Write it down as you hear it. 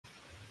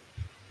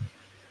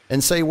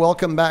and say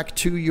welcome back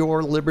to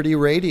your Liberty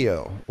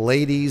Radio,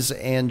 ladies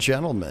and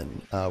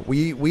gentlemen.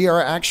 We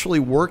are actually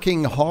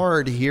working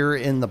hard here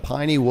in the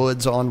Piney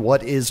Woods on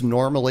what is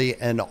normally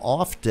an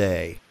off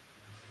day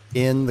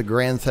in the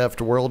Grand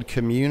Theft World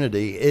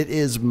community. It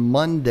is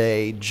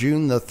Monday,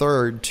 June the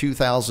 3rd,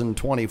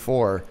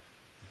 2024.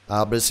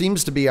 But it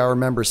seems to be, I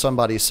remember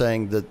somebody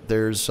saying that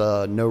there's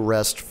no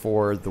rest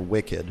for the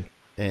wicked,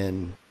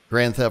 and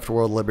Grand Theft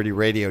World Liberty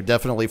Radio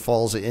definitely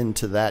falls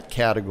into that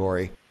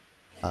category.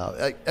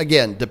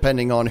 Again,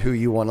 depending on who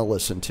you want to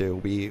listen to.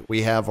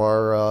 We have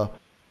our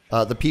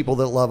the people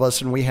that love us,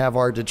 and we have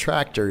our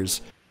detractors.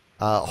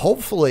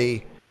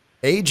 Hopefully,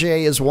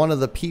 AJ is one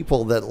of the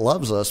people that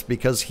loves us,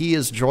 because he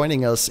is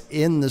joining us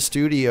in the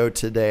studio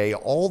today,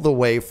 all the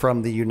way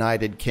from the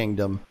United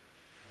Kingdom.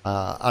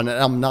 And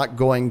I'm not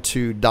going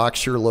to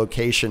dox your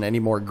location any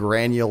more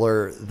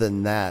granular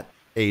than that,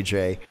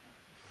 AJ.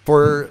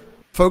 For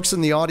folks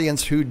in the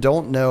audience who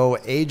don't know,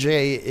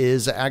 AJ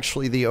is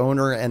actually the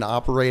owner and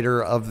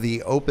operator of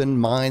the Open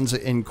Minds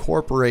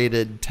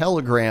Incorporated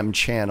Telegram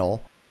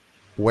channel,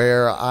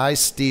 where I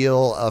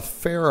steal a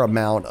fair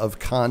amount of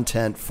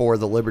content for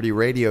the Liberty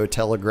Radio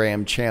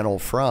Telegram channel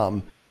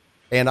from.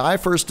 And I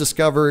first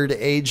discovered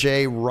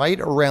AJ right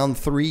around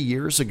 3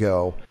 years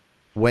ago,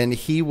 when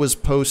he was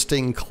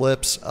posting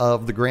clips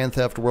of the Grand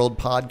Theft World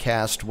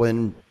podcast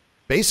when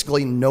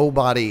basically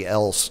nobody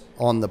else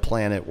on the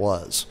planet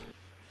was.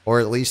 Or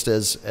at least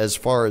as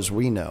far as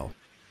we know.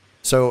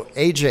 So,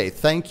 AJ,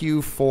 thank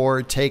you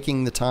for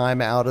taking the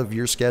time out of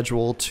your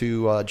schedule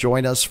to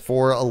join us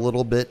for a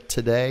little bit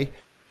today.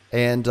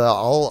 And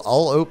I'll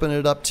open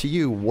it up to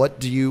you. What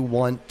do you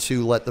want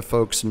to let the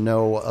folks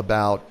know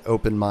about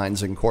Open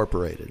Minds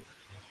Incorporated?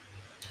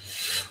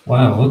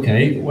 Wow,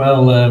 okay.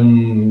 Well,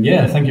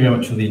 yeah, thank you very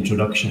much for the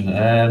introduction.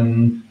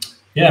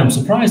 Yeah, I'm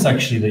surprised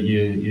actually that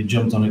you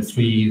jumped on it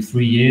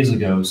three years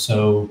ago.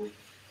 So,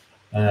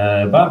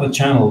 about the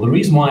channel, the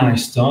reason why I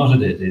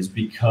started it is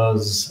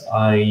because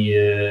I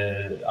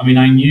mean,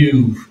 I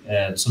knew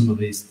some of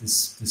this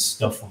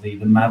stuff, the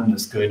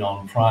madness going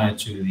on prior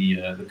to the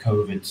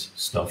COVID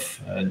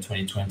stuff in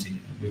 2020.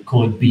 We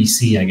call it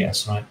BC, I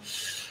guess, right?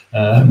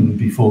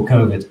 Before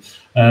COVID.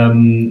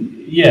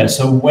 Yeah.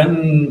 So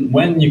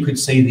when you could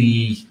say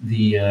the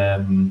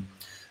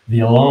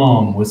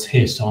alarm was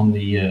hit on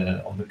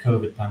the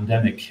COVID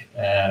pandemic,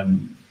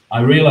 I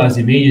realized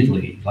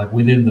immediately, like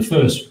within the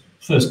first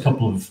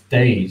couple of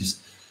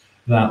days,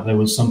 that there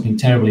was something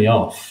terribly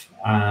off.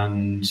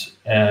 And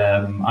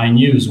I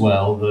knew as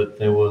well that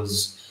there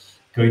was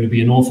going to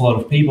be an awful lot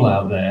of people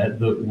out there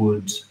that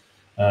would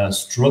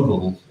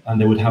struggle, and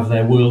they would have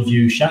their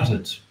worldview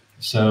shattered.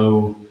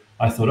 So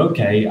I thought,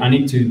 okay, I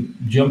need to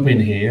jump in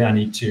here. I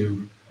need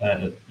to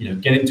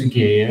get into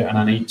gear, and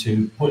I need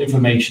to put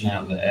information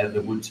out there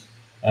that would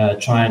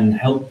try and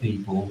help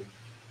people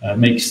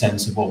make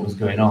sense of what was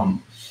going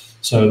on.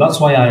 So that's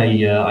why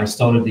I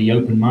started the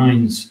Open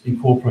Minds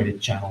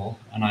Incorporated channel,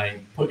 and I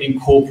put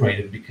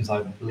incorporated because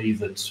I believe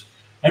that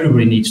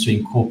everybody needs to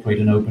incorporate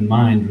an open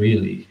mind,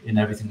 really, in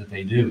everything that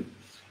they do.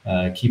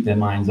 Keep their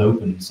minds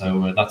open.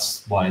 So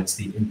that's why it's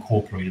the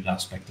incorporated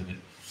aspect of it.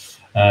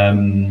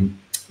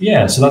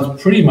 Yeah, so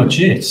that's pretty much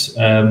it.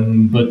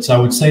 But I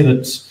would say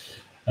that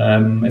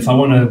if I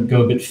want to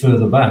go a bit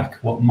further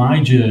back, what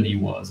my journey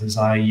was is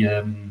so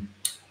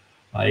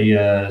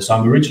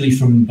I'm originally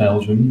from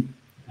Belgium.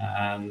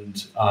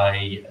 And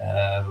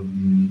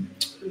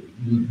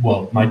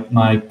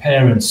my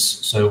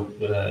parents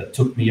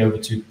took me over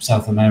to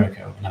South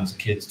America when I was a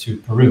kid, to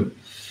Peru,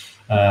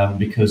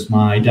 because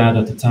my dad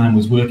at the time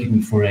was working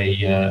for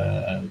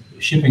a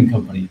shipping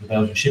company, the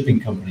Belgian shipping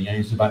company, and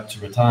he was about to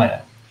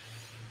retire.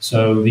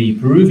 So the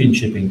Peruvian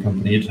shipping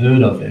company had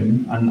heard of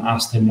him and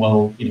asked him,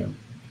 well,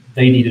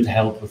 they needed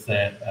help with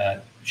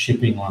their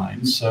shipping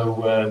lines, so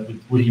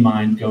would he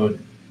mind go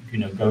and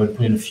put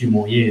in a few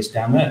more years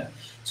down there?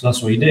 So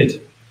that's what he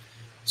did.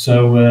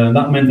 So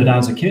that meant that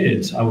as a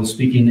kid, I was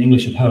speaking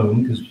English at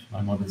home, because my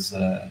mother's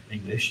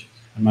English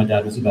and my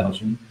dad was a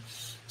Belgian.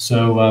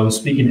 So I was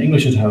speaking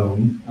English at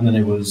home, and then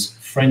it was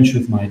French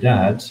with my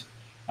dad,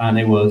 and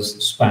it was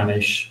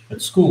Spanish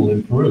at school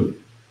in Peru.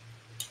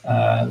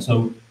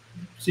 So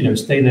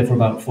stayed there for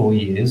about 4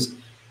 years,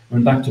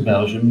 went back to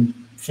Belgium,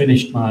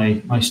 finished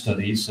my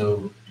studies,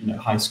 so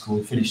high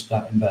school, finished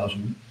that in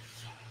Belgium.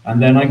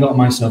 And then I got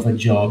myself a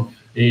job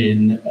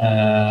in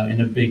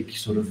a big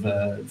sort of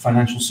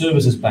financial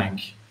services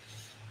bank,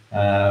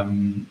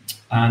 and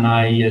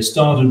I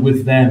started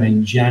with them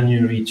in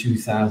January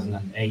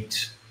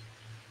 2008.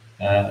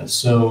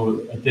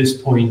 So at this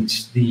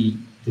point, the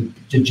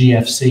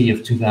GFC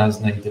of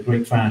 2008, the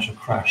Great Financial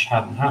Crash,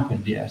 hadn't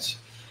happened yet,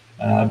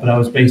 but I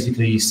was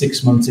basically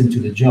 6 months into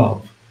the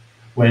job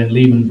when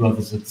Lehman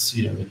Brothers had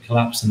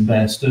collapsed and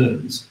Bear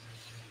Stearns.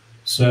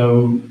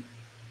 So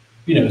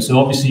so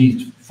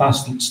obviously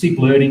steep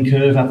learning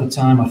curve at the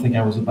time. I think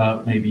I was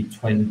about maybe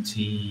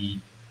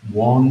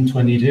 21,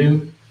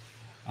 22.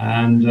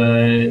 And,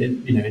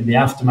 in the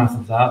aftermath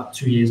of that,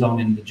 2 years on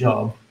in the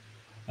job,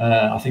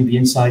 I think the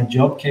Inside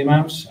Job came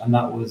out, and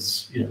that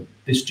was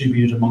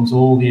distributed amongst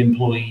all the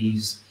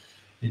employees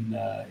in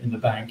the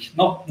bank.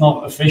 Not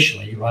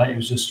officially, right? It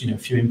was just a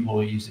few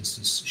employees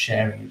just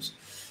sharing it.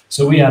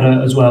 So we had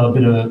as well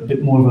a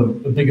bit more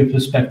of a bigger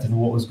perspective of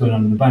what was going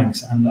on in the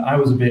banks. And I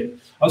was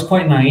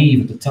quite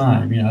naive at the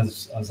time,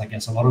 as I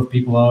guess a lot of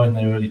people are in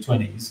their early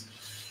 20s.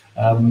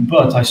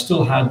 But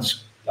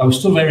I was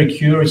still very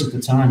curious at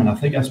the time, and I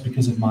think that's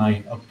because of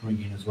my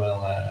upbringing as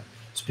well.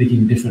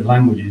 Speaking different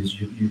languages,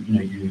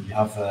 you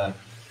have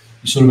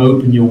you sort of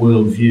open your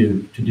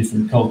worldview to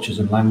different cultures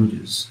and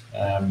languages.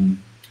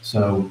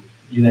 So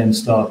you then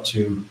start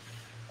to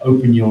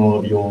open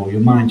your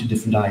mind to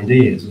different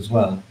ideas as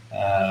well,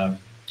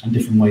 and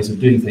different ways of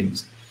doing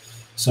things.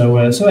 So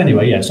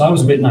anyway, yeah. So I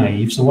was a bit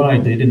naive. So what I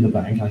did in the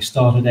bank, I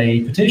started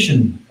a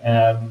petition,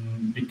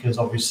 because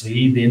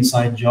obviously the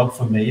Inside Job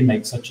for me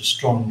makes such a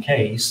strong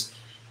case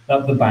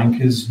that the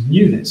bankers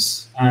knew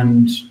this.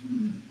 And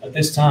at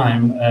this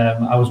time,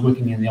 I was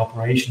working in the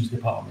operations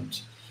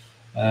department.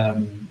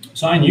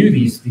 So I knew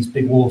these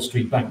big Wall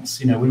Street banks.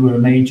 We were a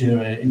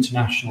major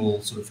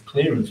international sort of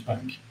clearance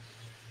bank.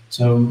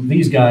 So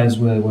these guys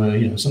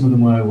were some of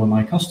them were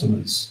my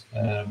customers.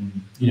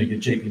 Your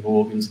JP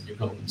Morgans and your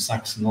Goldman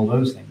Sachs and all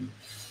those things.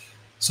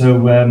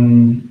 So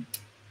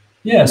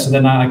so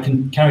then I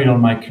carried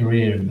on my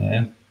career in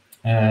there.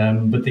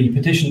 But the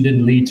petition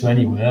didn't lead to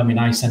anywhere. I mean,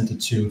 I sent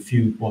it to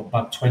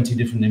about 20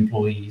 different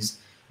employees.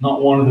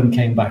 Not one of them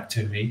came back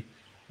to me.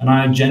 And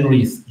I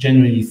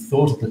generally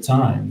thought at the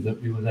time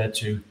that we were there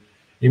to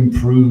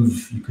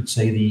improve, you could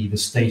say, the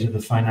state of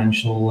the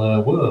financial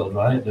world,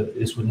 right? That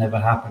this would never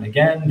happen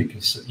again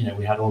because,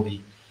 we had all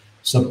the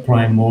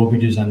subprime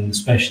mortgages, and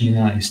especially in the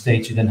United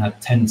States, you then had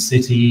Tent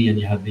City, and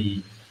you had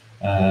the,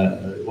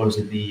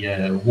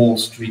 Wall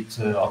Street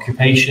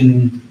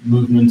occupation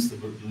movement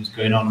that was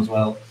going on as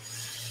well.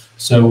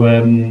 So,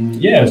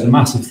 it was a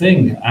massive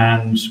thing.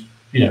 And,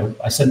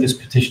 I sent this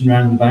petition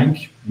around the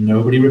bank,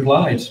 nobody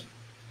replied.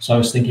 So I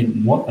was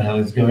thinking, what the hell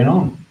is going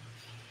on?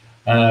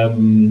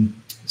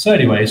 So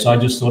anyway, so I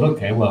just thought,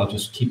 okay, well, I'll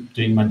just keep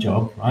doing my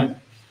job, right?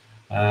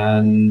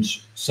 And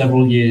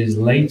several years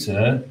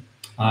later,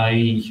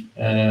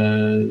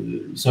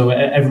 so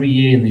every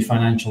year in the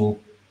financial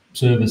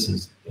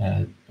services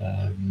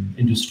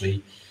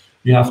industry,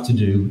 you have to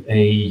do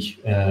a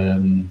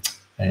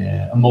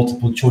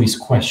multiple choice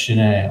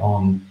questionnaire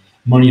on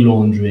money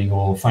laundering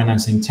or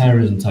financing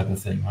terrorism type of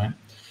thing, right?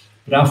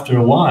 But after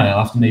a while,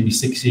 after maybe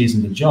 6 years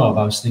in the job,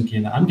 I was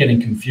thinking, I'm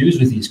getting confused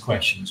with these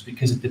questions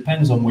because it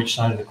depends on which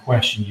side of the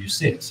question you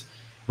sit.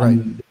 Right.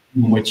 And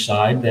on which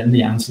side, then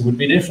the answer would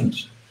be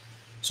different.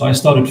 So I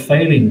started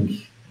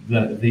failing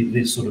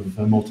this sort of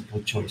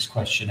multiple choice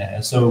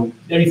questionnaire. So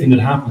the only thing that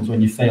happens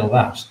when you fail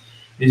that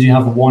is you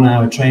have a 1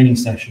 hour training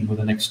session with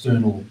an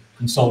external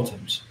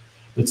consultant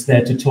that's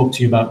there to talk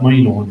to you about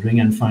money laundering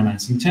and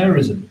financing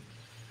terrorism.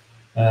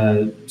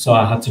 So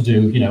I had to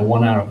do,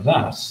 1 hour of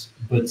that.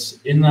 But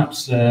in that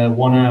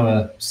 1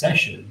 hour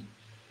session,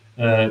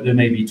 there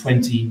may be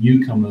 20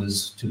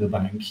 newcomers to the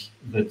bank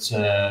that,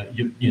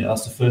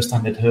 that's the first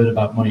time they'd heard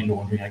about money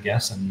laundering, I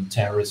guess, and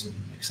terrorism,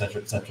 et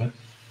cetera, et cetera.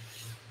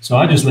 So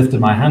I just lifted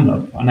my hand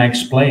up and I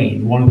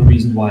explained one of the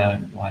reasons why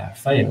I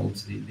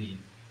failed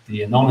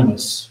the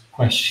anonymous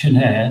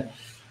questionnaire.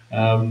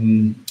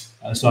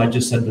 So I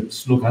just said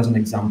that, look, as an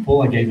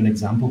example, I gave an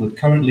example that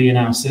currently in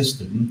our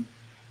system,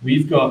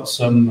 we've got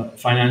some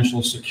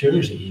financial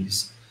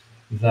securities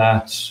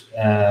that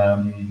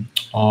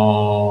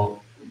are,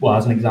 well,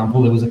 as an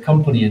example, there was a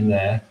company in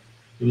there.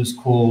 It was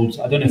called,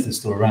 I don't know if they're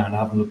still around, I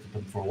haven't looked at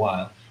them for a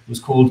while. It was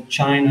called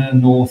China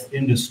North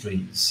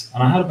Industries.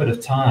 And I had a bit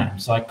of time,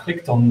 so I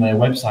clicked on their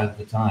website at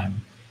the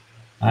time.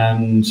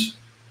 And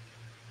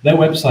their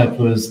website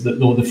was,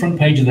 the front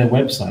page of their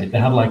website, they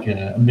had like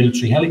a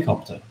military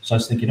helicopter. So I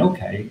was thinking,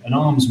 okay, an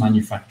arms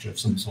manufacturer of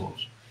some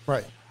sort.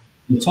 Right.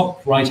 The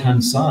top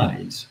right-hand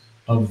side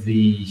of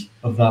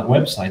that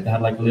website, they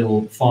had like a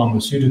little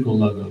pharmaceutical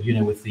logo,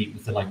 with the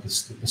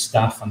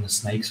staff and the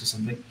snakes or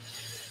something.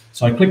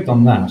 So I clicked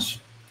on that,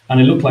 and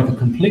it looked like a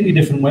completely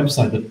different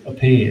website that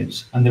appeared,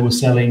 and they were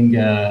selling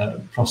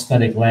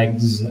prosthetic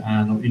legs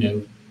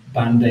and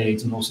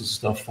band-aids and all sorts of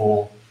stuff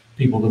for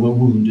people that were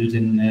wounded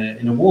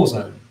in a war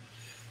zone.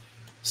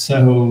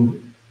 So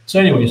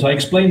anyway, so I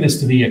explained this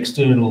to the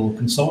external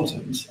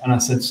consultant, and I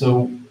said,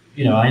 so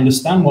I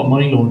understand what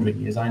money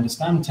laundering is, I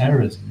understand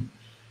terrorism.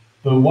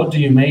 But what do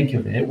you make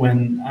of it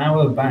when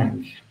our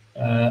bank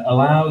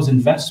allows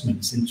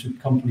investments into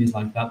companies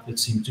like that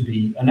seem to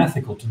be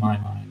unethical to my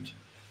mind?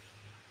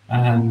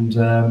 And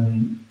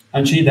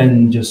she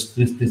then just,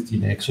 this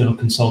external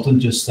consultant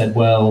just said,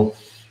 well,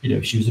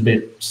 she was a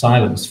bit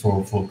silenced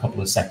for a couple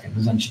of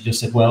seconds, and she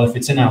just said, well, if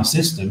it's in our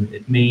system,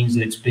 it means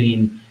that it's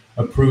been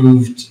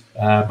approved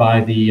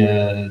by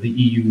the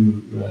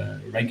EU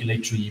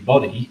regulatory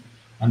body,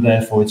 and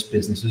therefore it's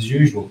business as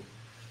usual.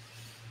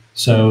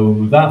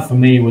 So that for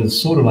me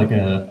was sort of like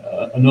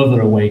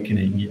another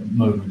awakening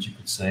moment, you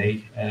could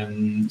say.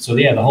 So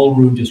yeah, the whole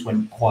room just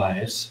went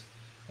quiet.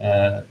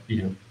 I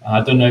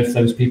don't know if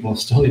those people are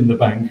still in the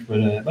bank, but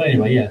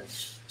anyway, yeah.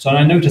 So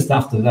I noticed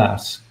after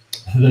that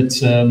that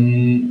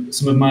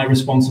some of my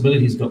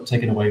responsibilities got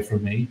taken away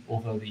from me,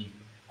 although the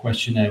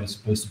questionnaire was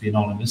supposed to be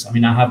anonymous. I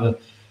mean, I have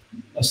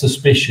a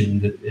suspicion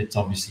that it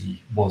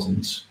obviously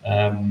wasn't.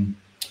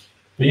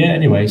 But yeah,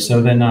 anyway,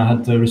 so then I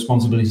had the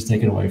responsibilities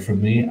taken away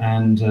from me,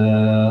 and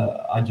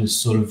I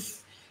just sort of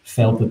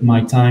felt that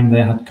my time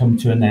there had come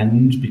to an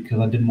end because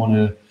I didn't want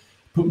to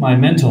put my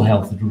mental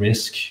health at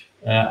risk,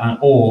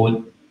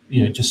 or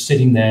just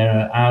sitting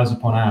there hours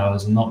upon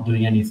hours and not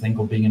doing anything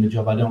or being in a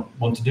job I don't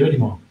want to do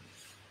anymore.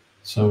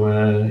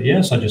 So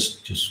yes, I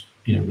just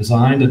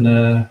resigned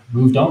and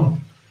moved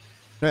on.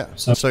 Yeah.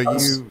 So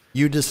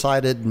you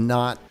decided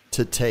not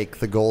to take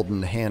the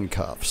golden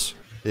handcuffs,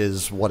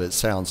 is what it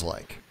sounds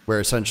like, where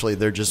essentially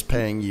they're just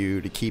paying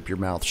you to keep your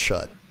mouth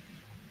shut,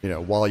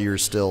 while you're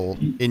still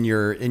in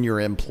your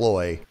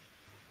employ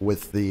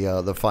with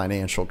the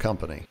financial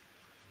company.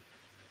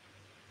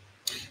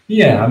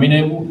 Yeah, I mean,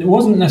 it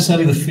wasn't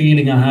necessarily the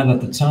feeling I had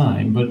at the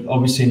time, but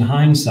obviously in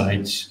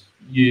hindsight,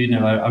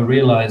 I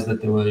realized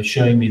that they were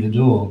showing me the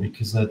door,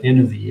 because at the end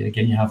of the year,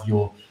 again, you have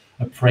your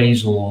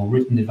appraisal or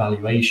written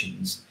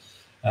evaluations.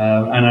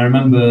 And I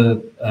remember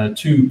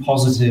two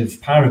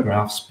positive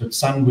paragraphs, but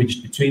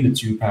sandwiched between the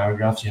two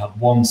paragraphs, you had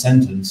one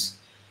sentence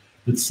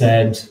that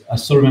said, I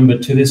still remember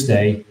to this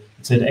day,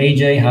 it said,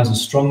 AJ has a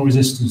strong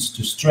resistance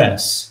to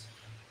stress,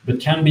 but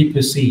can be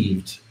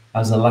perceived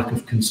as a lack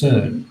of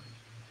concern.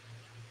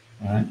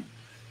 Right.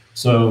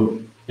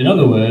 So, in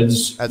other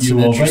words, you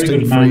are very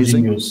good at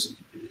managing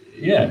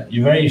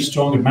you're very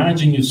strong at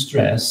managing your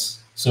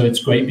stress. So it's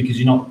great because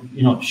you're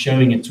not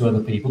showing it to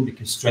other people,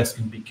 because stress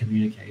can be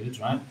communicated,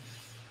 right?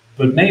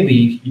 But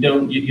maybe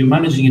you're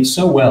managing it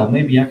so well,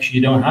 maybe actually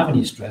you don't have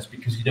any stress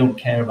because you don't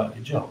care about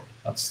your job.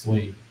 That's the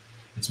way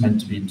it's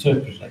meant to be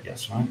interpreted, I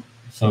guess, right?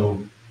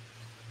 So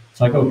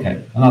it's like,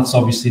 okay. And that's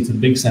obviously, it's a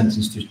big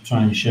sentence to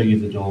try and show you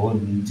the door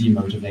and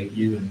demotivate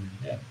you, and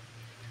yeah.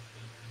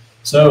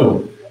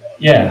 So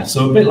yeah,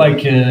 so a bit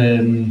like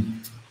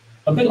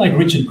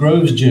Richard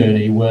Grove's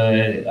journey,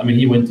 where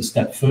he went a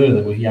step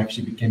further, where he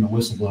actually became a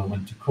whistleblower,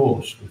 went to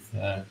court with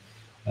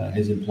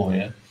his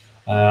employer.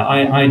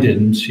 I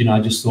didn't, I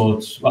just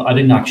thought, well, I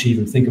didn't actually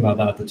even think about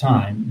that at the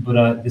time.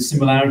 But the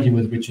similarity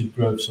with Richard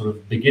Grove's sort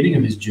of beginning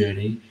of his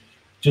journey,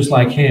 just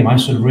like him, I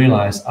sort of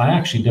realized I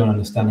actually don't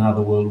understand how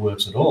the world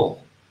works at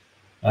all.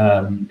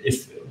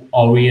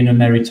 Are we in a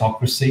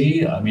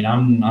meritocracy?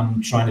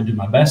 I'm trying to do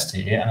my best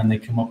here, and then they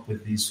come up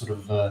with these sort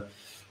of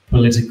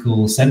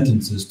political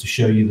sentences to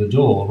show you the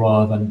door,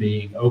 rather than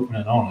being open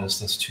and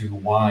honest as to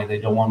why they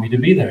don't want me to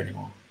be there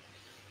anymore.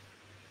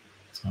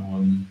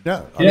 So,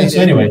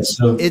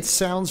 so it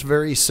sounds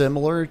very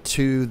similar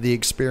to the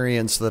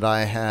experience that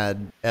I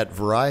had at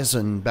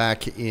Verizon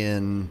back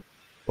in,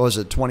 what was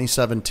it,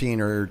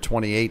 2017 or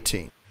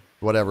 2018,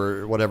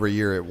 whatever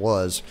year it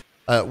was.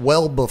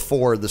 Well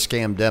before the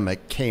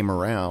scamdemic came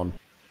around.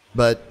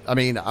 But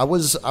I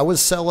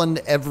was selling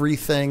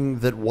everything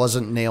that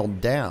wasn't nailed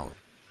down,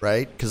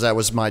 right? Because that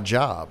was my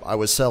job. I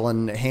was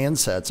selling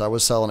handsets, I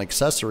was selling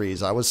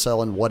accessories, I was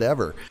selling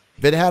whatever.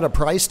 If it had a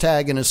price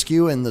tag and a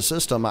SKU in the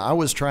system, I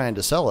was trying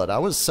to sell it. I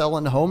was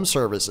selling home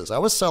services. I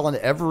was selling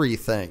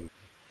everything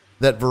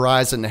that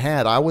Verizon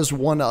had. I was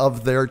one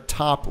of their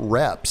top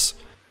reps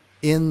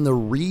in the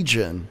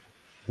region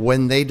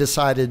when they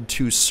decided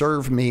to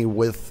serve me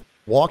with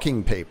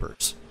walking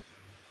papers.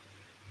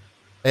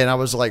 And I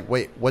was like,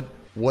 wait,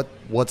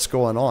 what's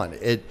going on?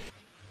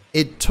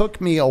 It took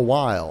me a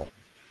while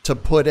to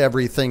put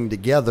everything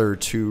together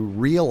to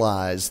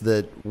realize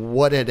that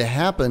what had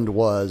happened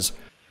was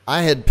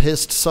I had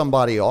pissed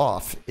somebody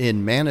off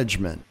in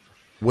management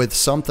with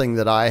something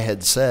that I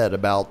had said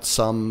about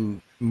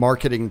some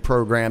marketing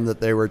program that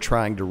they were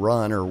trying to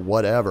run or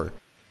whatever.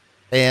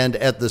 And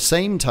at the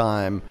same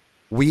time,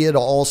 we had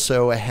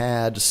also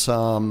had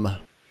some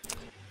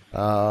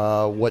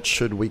what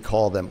should we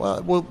call them?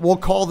 Well, we'll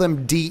call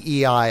them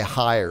DEI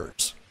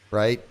hires,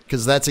 right?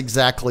 Because that's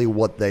exactly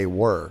what they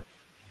were.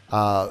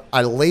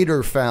 I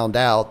later found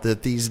out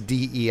that these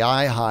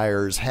DEI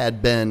hires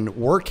had been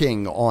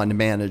working on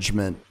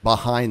management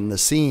behind the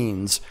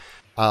scenes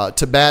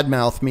to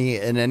badmouth me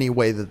in any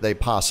way that they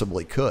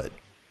possibly could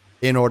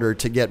in order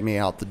to get me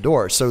out the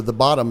door. So the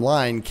bottom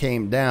line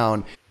came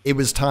down, it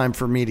was time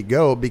for me to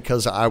go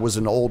because I was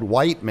an old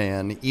white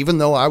man, even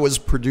though I was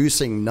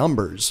producing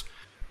numbers,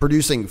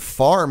 producing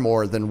far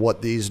more than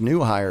what these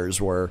new hires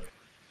were.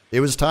 It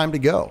was time to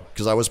go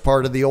because I was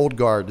part of the old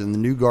guard and the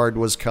new guard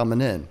was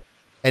coming in.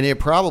 And it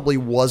probably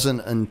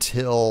wasn't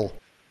until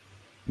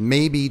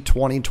maybe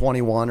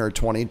 2021 or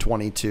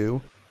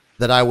 2022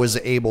 that I was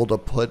able to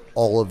put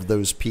all of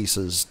those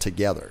pieces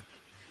together.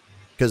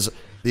 Because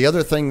the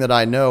other thing that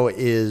I know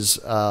is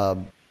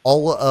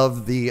all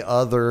of the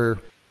other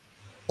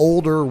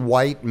older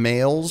white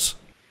males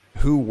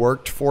who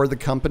worked for the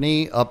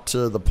company up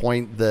to the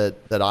point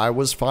that I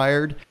was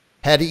fired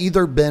had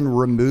either been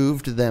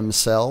removed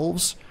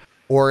themselves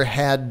or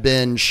had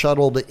been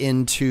shuttled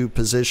into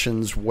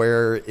positions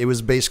where it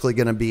was basically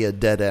going to be a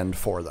dead end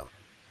for them.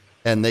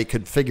 and they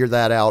could figure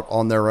that out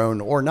on their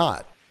own or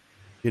not.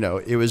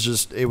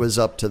 It was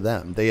up to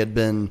them. They had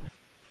been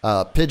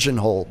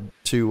pigeonholed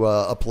to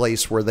a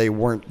place where they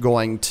weren't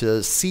going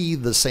to see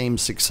the same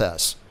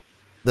success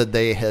that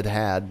they had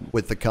had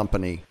with the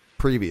company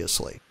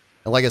previously.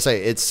 And like I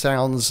say, it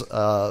sounds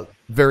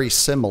very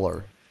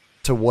similar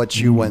to what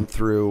you went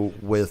through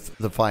with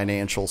the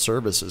financial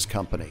services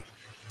company.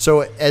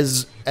 So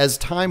as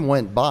time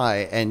went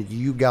by and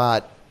you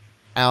got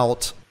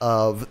out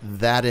of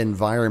that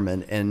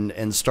environment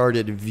and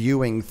started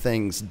viewing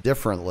things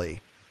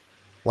differently,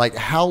 like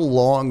how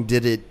long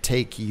did it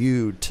take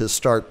you to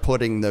start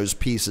putting those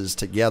pieces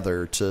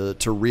together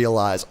to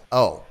realize,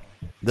 oh,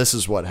 this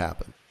is what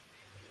happened?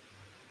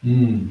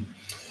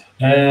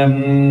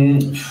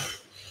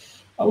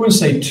 I wouldn't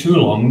say too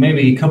long,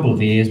 maybe a couple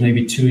of years,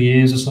 maybe 2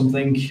 years or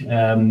something.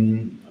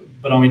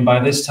 But I mean, by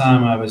this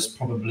time I was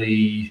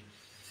probably,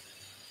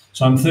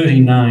 so I'm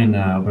 39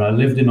 now, but I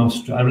lived in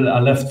Australia. I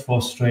left for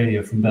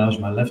Australia from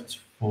Belgium. I left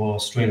for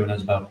Australia when I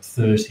was about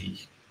 30.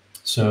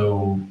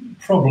 So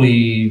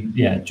probably,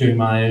 yeah, during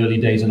my early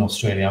days in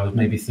Australia, I was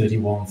maybe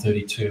 31,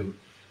 32,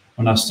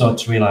 when I started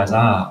to realize,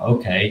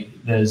 okay,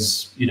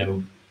 there's,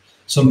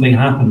 something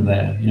happened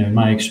there, in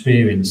my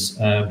experience.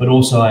 But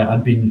also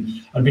I'd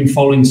been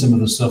following some of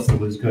the stuff that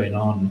was going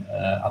on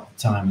at the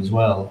time as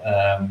well.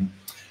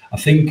 I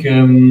think,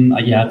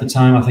 at the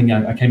time, I think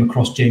I came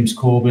across James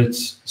Corbett.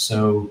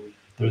 So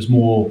there was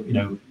more,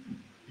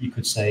 you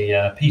could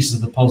say pieces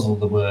of the puzzle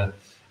that were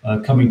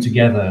coming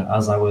together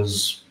as I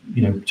was,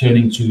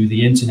 turning to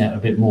the internet a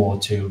bit more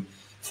to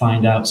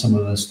find out some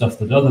of the stuff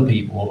that other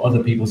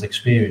people's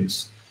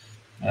experience.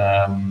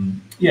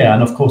 And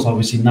of course,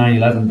 obviously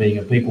 9/11 being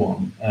a big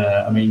one.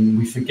 I mean,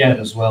 we forget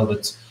as well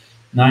that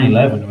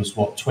 9/11 was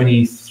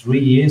 23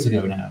 years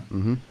ago now.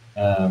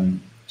 Mm-hmm.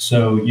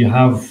 So you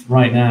have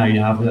right now,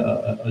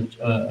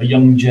 a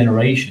young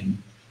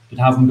generation that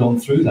haven't gone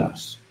through that.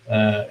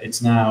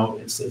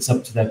 It's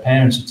up to their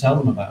parents to tell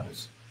them about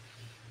it.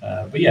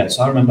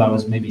 So I remember I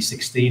was maybe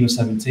 16 or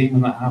 17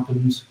 when that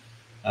happened.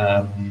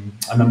 I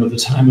remember at the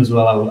time as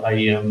well,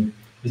 it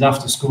was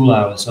after school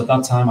hours. So at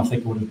that time, I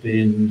think it would have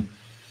been,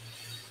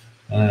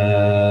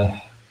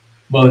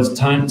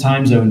 it's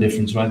time zone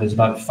difference, right? There's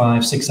about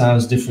 5-6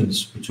 hours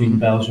difference between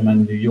Belgium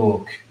and New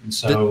York. And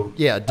so,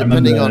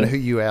 depending on who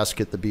you ask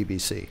at the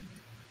BBC.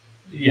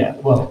 Yeah,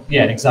 well,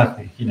 yeah,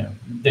 exactly.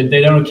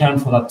 They don't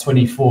account for that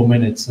 24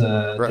 minutes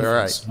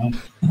difference.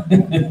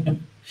 Right?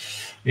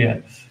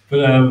 Yeah.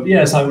 But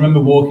yes, I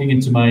remember walking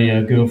into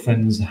my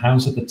girlfriend's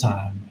house at the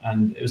time,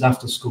 and it was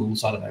after school,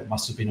 so I don't know, it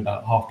must have been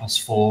about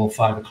 4:30,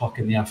 5 o'clock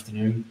in the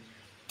afternoon.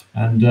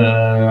 And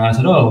I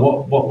said,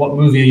 "Oh, what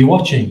movie are you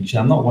watching?" She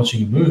said, "I'm not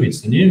watching a movie,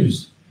 it's the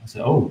news." I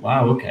said, "Oh,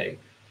 wow, okay."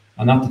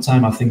 And at the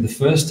time, I think the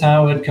first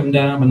tower had come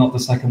down, but not the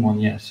second one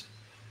yet.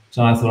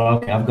 So I thought,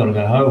 okay, I've got to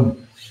go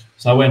home.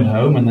 So I went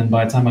home, and then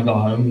by the time I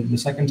got home, the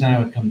second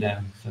tower had come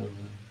down. So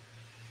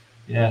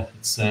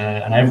it's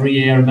and every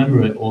year I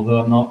remember it.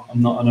 Although I'm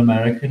not an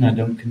American, I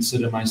don't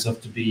consider myself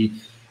to be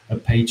a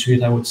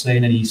patriot, I would say,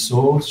 in any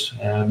sort.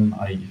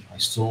 I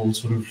still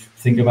sort of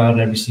think about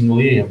it every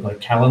single year. I've got a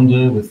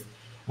calendar with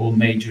all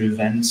major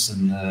events,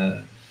 and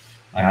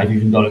I've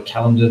even got a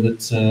calendar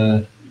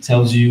that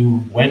tells you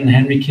when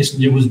Henry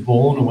Kissinger was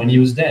born or when he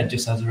was dead,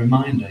 just as a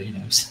reminder.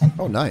 So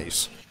oh,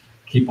 nice.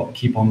 Keep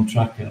on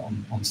track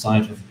on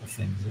side of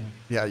things.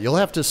 Yeah, you'll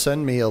have to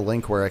send me a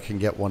link where I can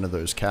get one of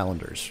those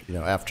calendars.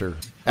 After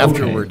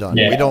we're done.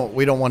 Yeah.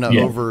 We don't want to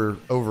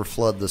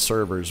overflood the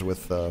servers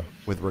with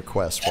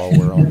requests while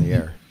we're on the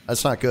air.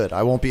 That's not good.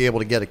 I won't be able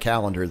to get a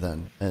calendar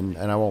then, and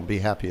I won't be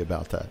happy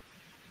about that.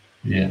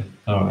 Yeah.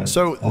 All right.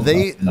 So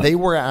they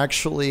were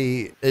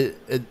actually.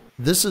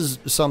 This is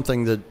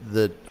something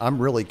that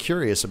I'm really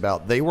curious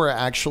about. They were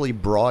actually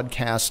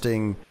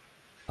broadcasting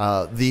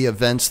the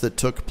events that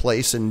took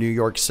place in New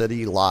York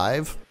City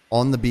live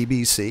on the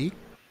BBC.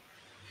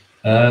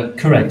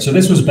 Correct. So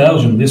this was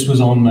Belgium. This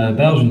was on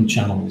Belgian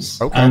channels,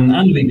 okay. and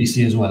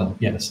BBC as well.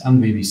 Yes,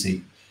 and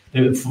BBC.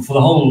 For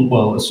the whole,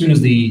 well, as soon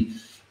as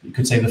you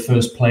could say the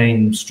first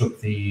plane struck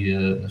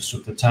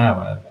the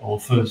tower, or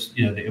first,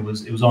 it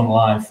was on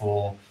live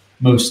for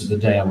most of the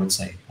day, I would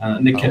say,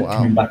 and they kept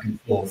coming back and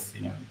forth,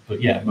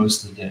 But yeah,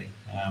 most of the day.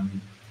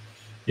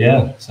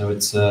 So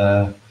it's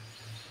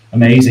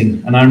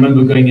amazing. And I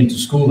remember going into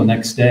school the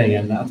next day,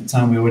 and at the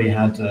time we already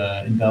had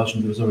in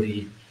Belgium, there was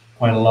already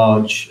quite a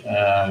large,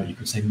 you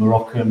could say,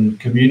 Moroccan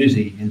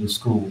community in the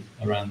school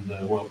around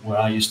where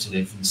I used to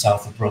live in the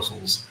south of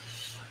Brussels.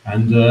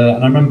 And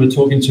I remember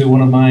talking to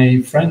one of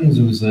my friends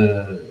who was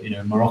a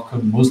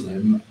Moroccan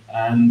Muslim,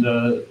 and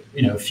a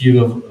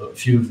few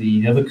of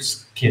the other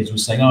kids were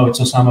saying, "Oh, it's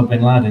Osama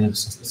bin Laden.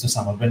 It's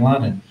Osama bin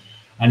Laden,"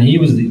 and he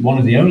was one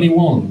of the only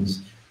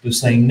ones who was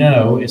saying,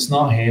 "No, it's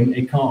not him.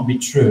 It can't be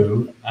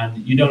true, and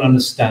you don't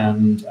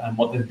understand, and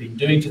what they've been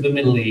doing to the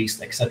Middle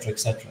East, etc.,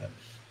 etc."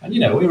 And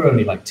we were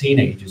only like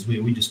teenagers.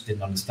 We just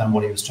didn't understand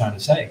what he was trying to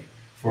say.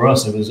 For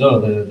us, it was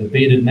the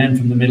bearded men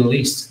from the Middle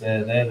East.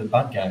 They're the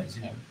bad guys,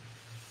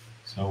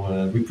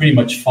 So we pretty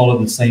much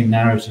followed the same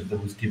narrative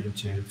that was given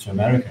to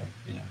America,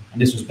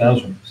 and this was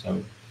Belgium.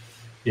 So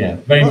yeah,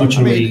 very Well, much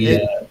I a mean,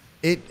 really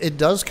it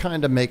does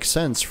kind of make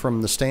sense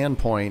from the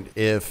standpoint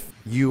if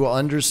you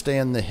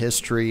understand the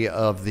history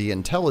of the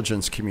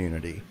intelligence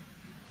community,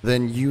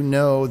 then you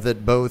know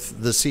that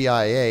both the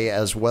CIA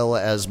as well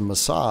as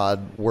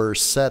Mossad were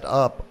set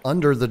up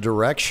under the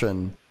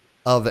direction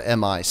of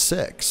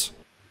MI6,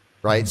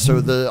 right?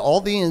 So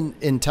all the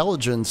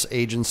intelligence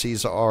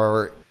agencies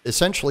are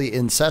essentially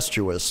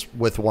incestuous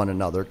with one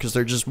another because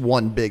they're just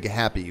one big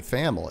happy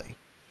family.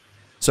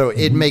 So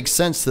it makes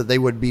sense that they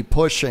would be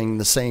pushing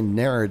the same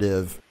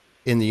narrative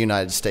in the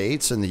United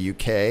States, in the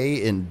UK,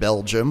 in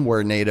Belgium,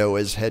 where NATO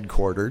is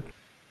headquartered.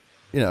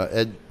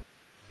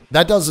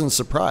 That doesn't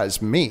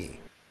surprise me.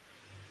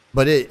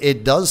 But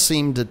it does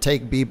seem to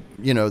take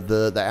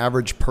the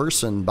average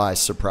person by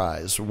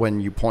surprise when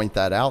you point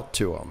that out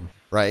to them,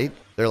 right?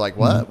 They're like,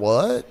 what?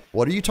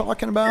 What are you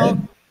talking about?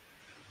 Yeah.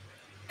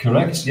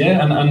 Correct.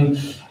 Yeah, and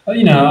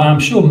I'm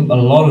sure a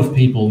lot of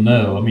people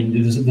know. I mean,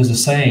 there's a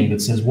saying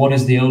that says, "What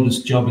is the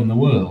oldest job in the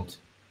world?"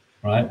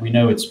 Right? We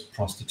know it's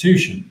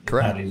prostitution.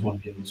 Correct. Apparently, is one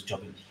of the oldest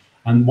jobs.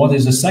 And what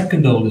is the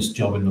second oldest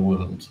job in the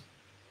world?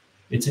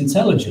 It's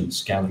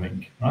intelligence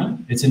gathering, right?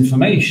 It's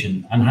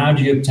information. And how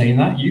do you obtain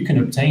that? You can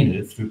obtain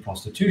it through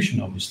prostitution,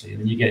 obviously.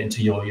 And then you get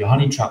into your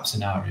honey trap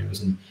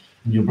scenarios and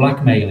your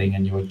blackmailing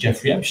and your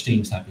Jeffrey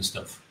Epstein type of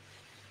stuff.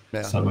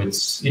 Yeah. So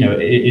it's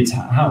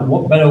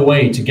what better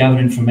way to gather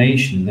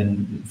information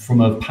than from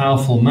a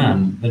powerful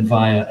man than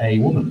via a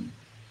woman,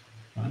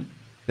 right?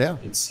 Yeah.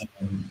 It's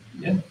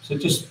So it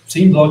just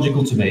seemed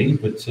logical to me.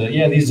 But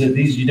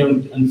these you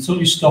don't, until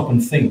you stop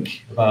and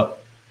think about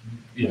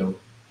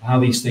how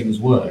these things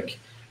work.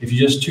 If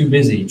you're just too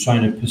busy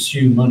trying to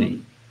pursue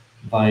money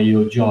via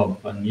your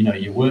job, and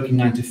you're working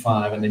 9 to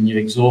 5, and then you're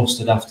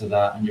exhausted after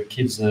that, and your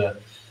kids are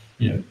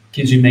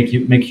kids who make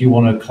you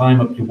want to climb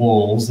up your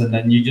walls, and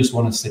then you just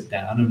want to sit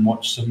down and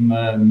watch some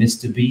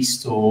Mr.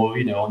 Beast or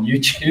on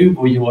YouTube,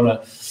 or you want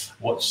to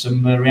watch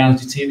some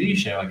reality TV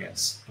show, I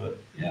guess. But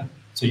yeah,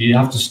 so you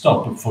have to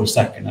stop for a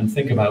second and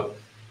think about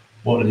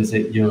what is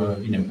it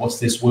what's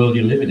this world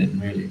you're living in,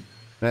 really.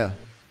 Yeah.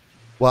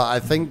 Well, I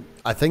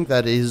think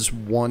that is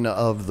one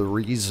of the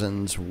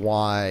reasons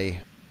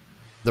why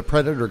the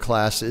Predator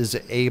class is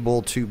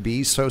able to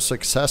be so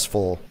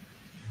successful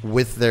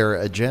with their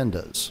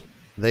agendas.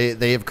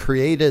 They have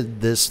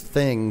created this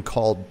thing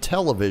called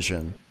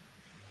television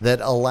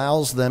that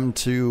allows them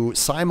to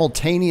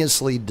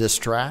simultaneously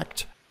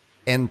distract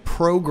and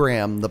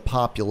program the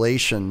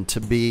population to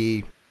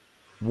be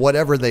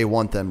whatever they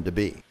want them to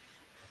be.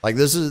 Like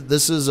this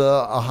is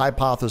a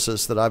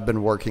hypothesis that I've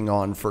been working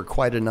on for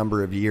quite a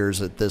number of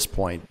years at this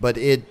point. But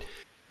it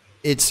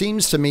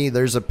seems to me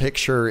there's a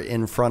picture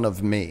in front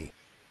of me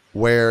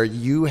where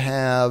you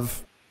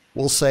have,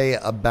 we'll say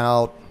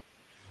about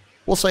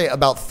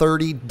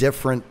 30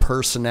 different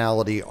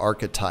personality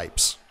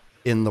archetypes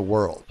in the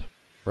world,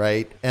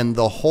 right? And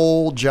the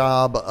whole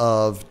job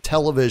of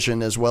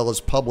television as well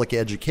as public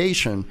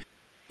education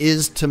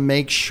is to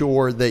make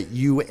sure that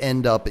you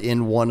end up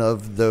in one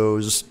of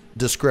those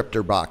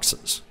descriptor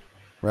boxes,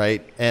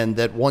 right? And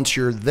that once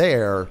you're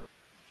there,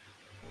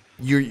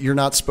 you're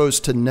not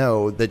supposed to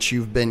know that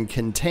you've been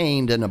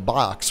contained in a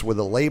box with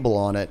a label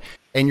on it,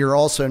 and you're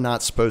also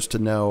not supposed to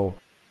know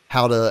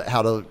how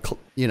to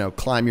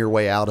climb your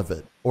way out of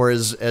it, or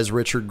as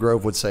Richard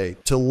Grove would say,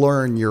 to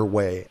learn your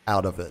way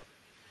out of it.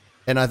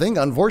 And I think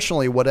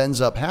unfortunately what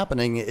ends up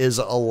happening is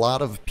a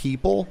lot of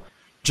people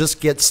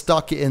just get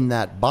stuck in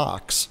that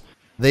box.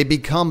 They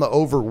become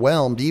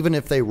overwhelmed even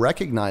if they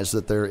recognize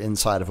that they're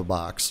inside of a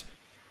box,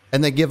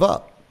 and they give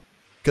up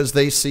because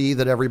they see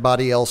that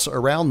everybody else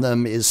around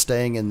them is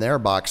staying in their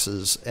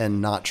boxes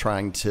and not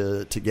trying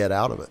to get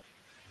out of it.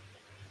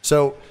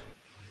 So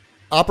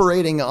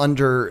operating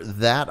under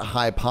that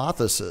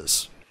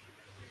hypothesis,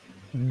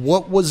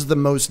 what was the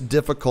most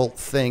difficult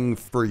thing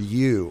for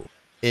you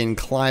in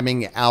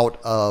climbing out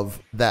of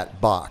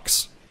that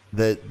box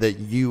that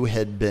you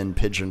had been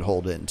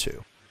pigeonholed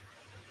into?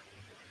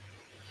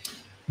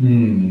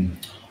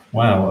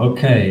 Wow.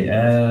 Okay.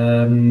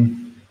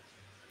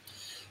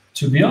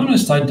 To be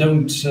honest, I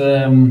don't.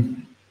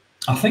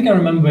 I think I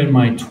remember in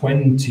my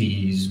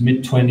 20s,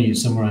 mid-20s,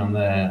 somewhere around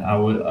there,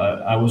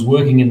 I was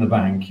working in the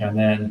bank, and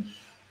then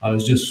I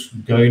was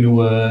just going to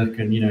work,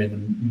 and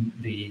in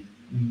the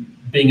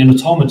being an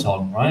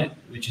automaton, right?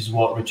 Which is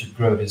what Richard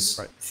Grove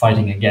is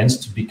fighting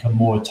against, to become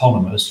more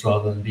autonomous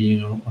rather than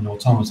being an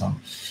automaton.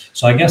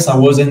 So I guess I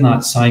was in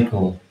that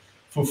cycle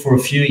for a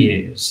few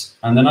years.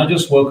 And then I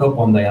just woke up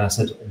one day and I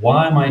said,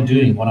 why am I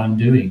doing what I'm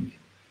doing?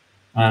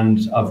 And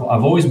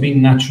I've always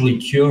been naturally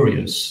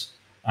curious,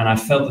 and I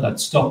felt that I'd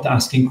stopped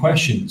asking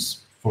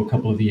questions for a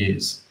couple of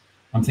years.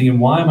 I'm thinking,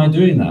 why am I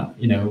doing that?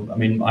 I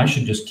mean, I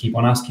should just keep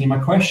on asking my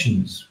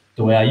questions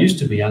the way I used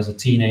to be as a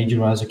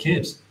teenager or as a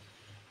kid.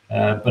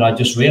 But I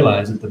just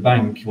realized that the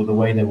bank, or the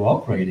way they were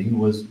operating,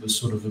 was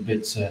sort of a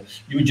bit,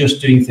 you were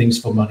just doing things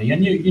for money,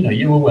 and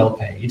you were well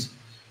paid.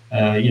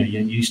 You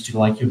used to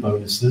like your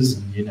bonuses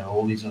and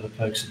all these other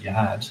perks that you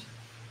had.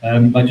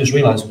 I just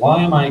realized,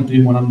 why am I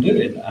doing what I'm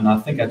doing? And I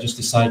think I just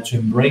decided to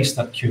embrace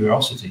that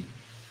curiosity.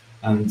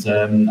 And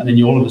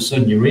then all of a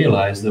sudden you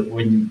realize that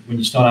when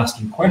you start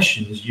asking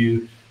questions,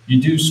 you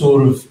do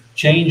sort of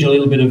change a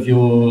little bit of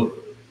your,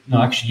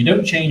 no, actually you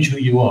don't change who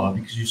you are,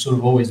 because you've sort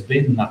of always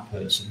been that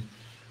person.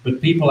 But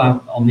people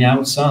out on the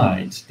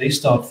outside, they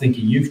start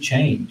thinking you've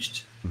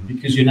changed,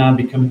 because you're now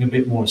becoming a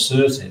bit more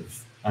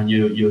assertive, and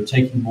you're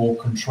taking more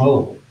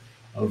control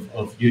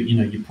of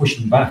you're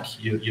pushing back,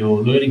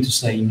 you're learning to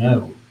say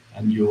no,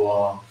 and you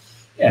are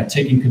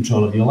taking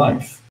control of your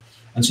life.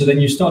 And so then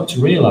you start to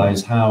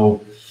realize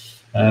how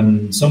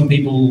some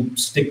people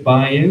stick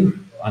by you,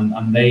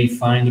 and they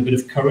find a bit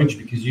of courage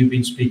because you've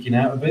been speaking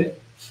out a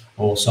bit,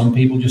 or some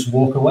people just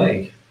walk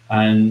away,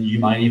 and you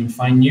might even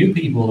find new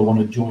people that want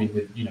to join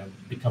with,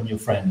 become your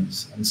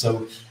friends. And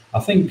so I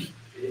think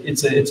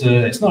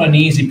it's not an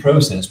easy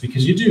process,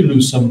 because you do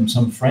lose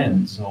some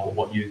friends, or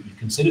what you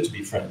consider to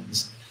be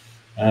friends,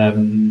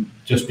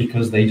 just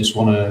because they just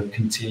want to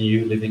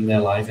continue living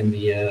their life in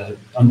the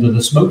under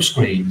the smoke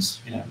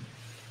screens,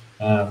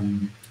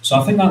 So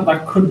I think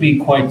that could be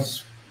quite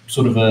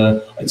sort of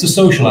it's a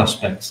social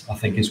aspect. I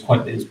think it's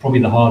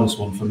probably the hardest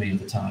one for me at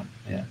the time.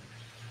 Yeah.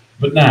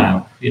 But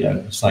now,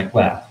 it's like,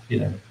 well,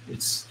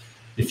 it's,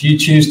 if you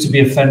choose to be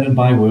offended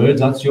by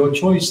words, that's your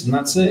choice, and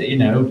that's it,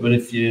 But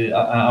if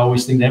I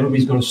always think that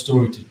everybody's got a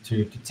story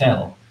to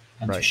tell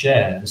and to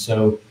share. And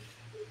so,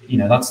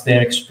 that's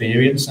their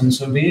experience, and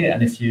so be it.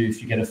 And if you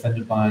get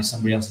offended by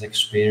somebody else's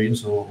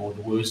experience or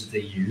the words that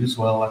they use,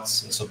 well,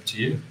 that's up to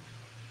you.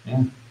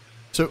 Yeah.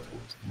 So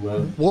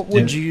what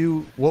would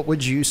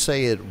you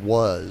say it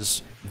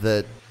was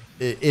that,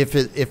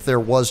 if there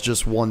was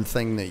just one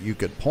thing that you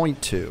could point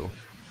to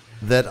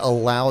that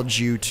allowed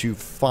you to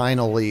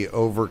finally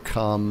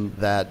overcome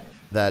that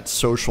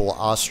social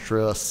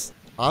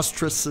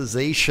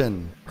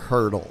ostracization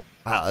hurdle?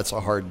 Wow, that's a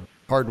hard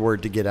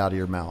word to get out of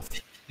your mouth.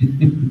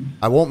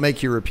 I won't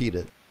make you repeat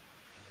it.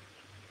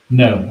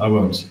 No, I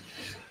won't.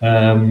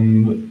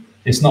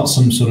 It's not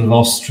some sort of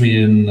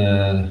Austrian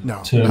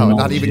terminology. No,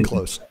 not even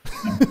close.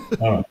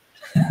 No. All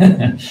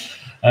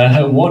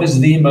right. What is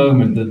the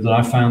moment that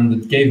I found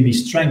that gave me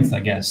strength, I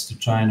guess, to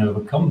try and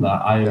overcome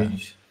that?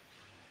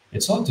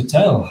 It's hard to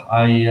tell.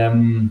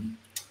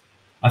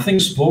 I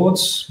think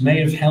sports may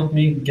have helped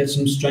me get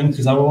some strength,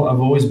 because I've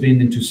always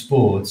been into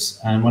sports.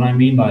 And what I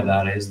mean by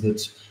that is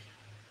that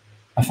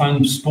I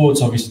found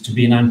sports obviously to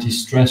be an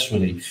anti-stress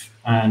relief.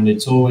 And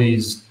it's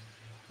always,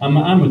 I'm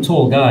a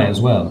tall guy as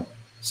well.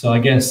 So I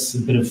guess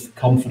a bit of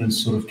confidence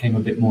sort of came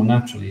a bit more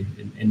naturally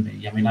in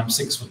me. I mean, I'm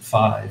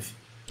 6'5".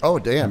 Oh,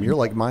 damn. You're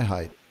like my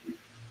height.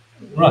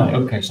 Right.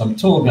 Okay. So I'm a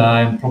tall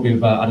guy. I'm probably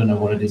about, I don't know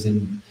what it is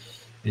in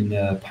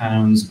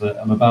pounds, but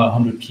I'm about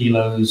 100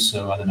 kilos.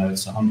 So I don't know,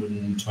 it's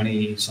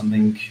 120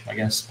 something, I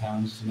guess,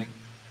 pounds, something,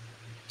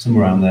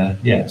 somewhere around there.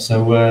 Yeah.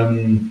 So, I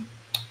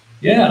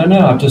don't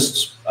know. I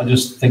just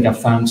think I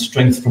found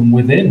strength from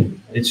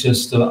within. It's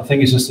just, I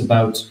think it's just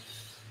about,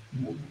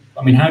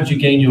 I mean, how do you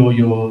gain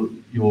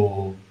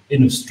your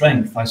inner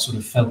strength? I sort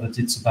of felt that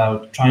it's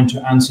about trying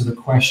to answer the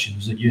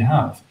questions that you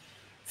have.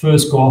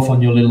 First, go off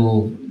on your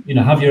little,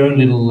 have your own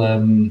little,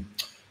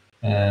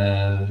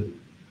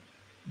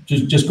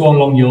 just go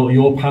along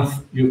your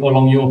path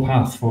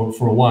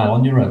for a while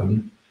on your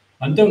own,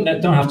 and don't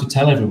have to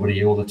tell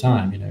everybody all the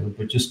time,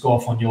 but just go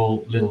off on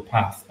your little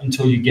path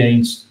until you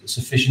gain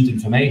sufficient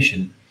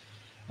information.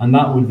 And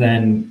that would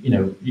then,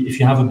 if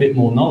you have a bit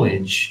more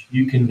knowledge,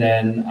 you can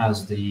then,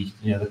 as the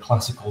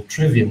classical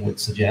trivium would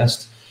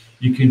suggest,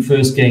 you can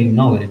first gain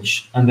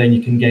knowledge, and then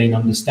you can gain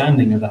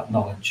understanding of that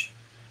knowledge.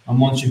 And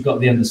once you've got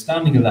the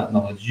understanding of that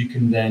knowledge, you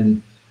can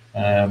then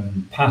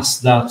pass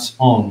that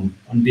on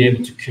and be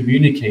able to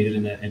communicate it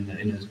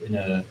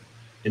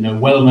in a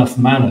well enough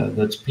manner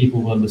that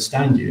people will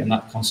understand you, and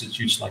that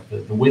constitutes like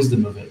the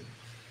wisdom of it.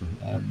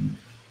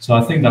 So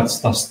I think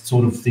that's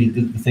sort of the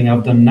thing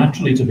I've done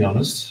naturally, to be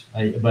honest.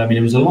 But I mean,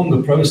 it was a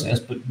longer process,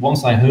 but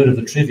once I heard of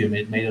the trivium,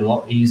 it made it a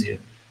lot easier.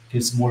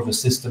 It's more of a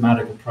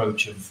systematic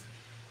approach of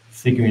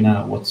figuring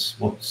out what's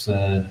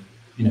the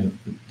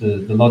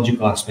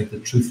logical aspect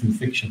of truth and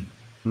fiction.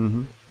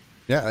 Mm-hmm.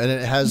 Yeah, and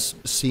it has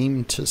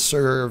seemed to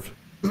serve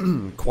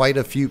quite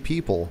a few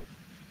people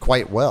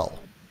quite well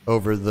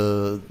over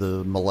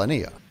the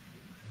millennia.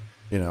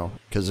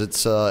 Because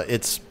it's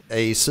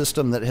a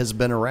system that has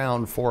been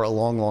around for a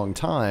long, long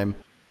time.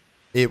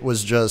 It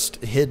was just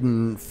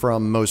hidden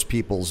from most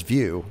people's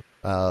view,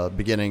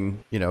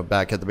 beginning,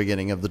 back at the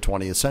beginning of the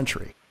 20th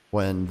century,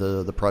 when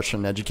the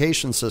Prussian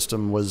education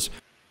system was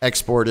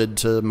exported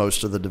to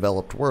most of the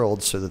developed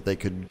world so that they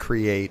could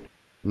create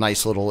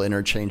nice little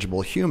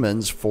interchangeable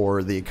humans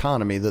for the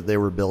economy that they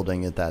were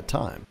building at that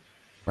time,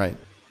 right?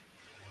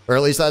 Or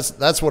at least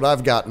that's what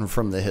I've gotten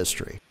from the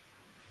history.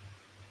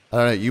 I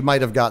don't know, you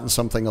might have gotten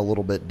something a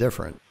little bit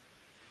different.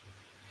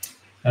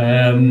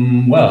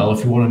 Well,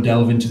 if you want to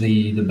delve into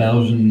the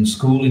Belgian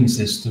schooling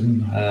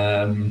system,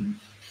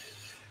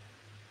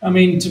 I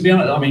mean, to be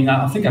honest,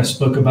 I think I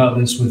spoke about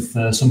this with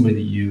somebody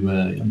that you,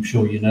 I'm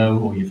sure you know,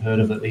 or you've heard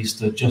of at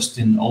least,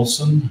 Justin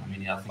Olson. I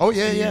mean, I think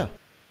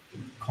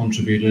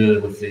contributor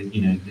with the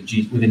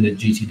within the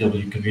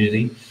GTW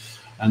community.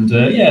 And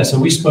yeah, so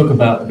we spoke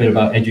a bit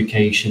about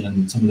education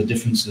and some of the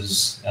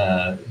differences.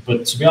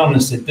 But to be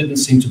honest, it didn't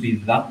seem to be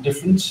that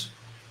different.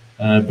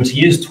 But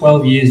he is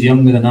 12 years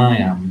younger than I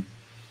am.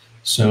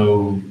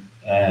 So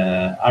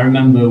I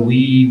remember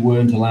we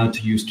weren't allowed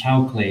to use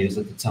calculators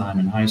at the time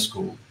in high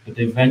school, but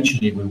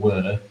eventually we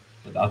were.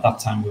 But at that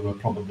time we were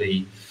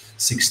probably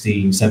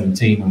 16,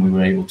 17 when we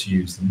were able to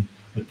use them.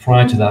 But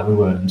prior to that we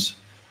weren't.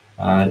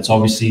 It's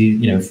obviously,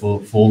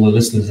 for all the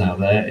listeners out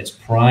there, it's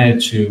prior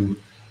to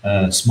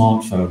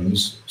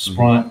smartphones,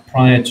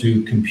 prior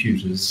to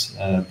computers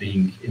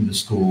being in the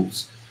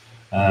schools.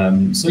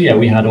 So yeah,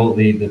 we had all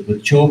the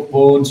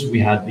chalkboards, we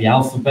had the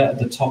alphabet at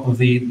the top of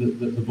the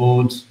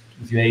board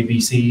with your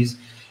ABCs,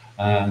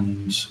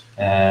 and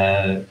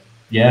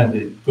yeah,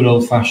 the good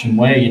old-fashioned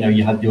way,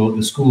 you had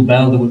the school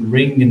bell that would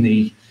ring in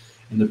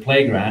the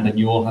playground, and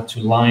you all had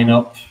to line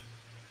up,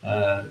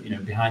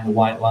 behind the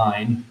white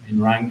line in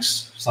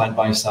ranks, side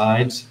by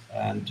side,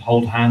 and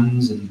hold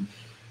hands, and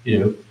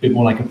a bit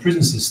more like a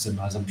prison system,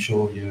 as I'm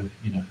sure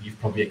you've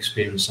probably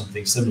experienced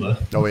something similar.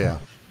 Oh yeah.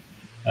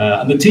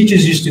 And the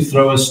teachers used to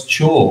throw us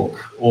chalk,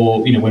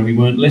 or when we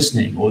weren't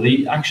listening, or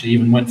they actually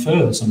even went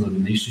further. Some of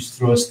them, they used to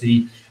throw us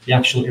the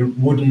actual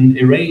wooden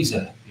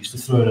eraser. They used to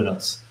throw it at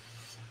us.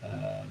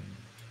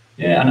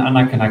 Yeah, and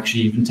I can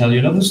actually even tell you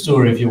another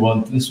story if you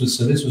want. This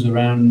was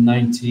around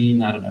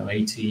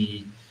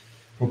 80,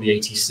 probably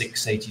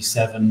 86,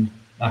 87.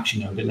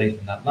 Actually, no, a bit later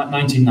than that.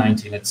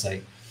 1990, let's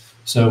say.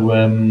 So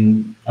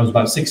I was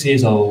about 6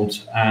 years old,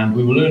 and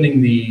we were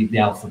learning the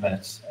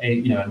alphabet.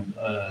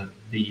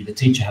 The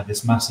teacher had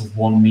this massive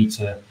 1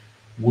 meter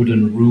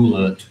wooden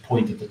ruler to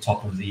point at the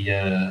top of the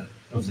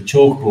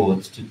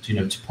chalkboard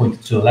to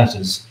point to the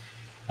letters,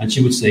 and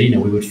she would say,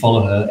 we would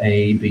follow her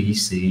A, B,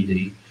 C,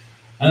 D,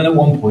 and then at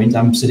one point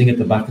I'm sitting at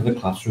the back of the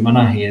classroom and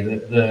I hear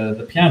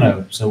the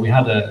piano. So we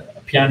had a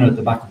piano at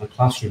the back of the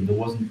classroom that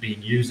wasn't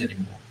being used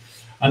anymore.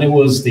 And it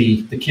was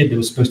the kid that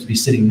was supposed to be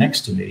sitting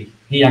next to me.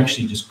 He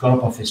actually just got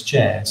up off his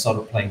chair and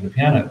started playing the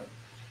piano,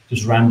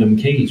 just random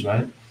keys,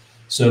 right?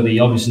 So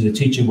obviously the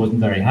teacher wasn't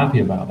very happy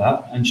about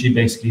that, and she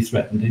basically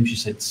threatened him. She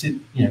said, "Sit,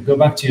 go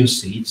back to your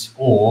seat,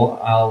 or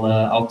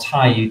I'll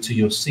tie you to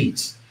your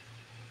seat."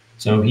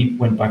 So he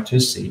went back to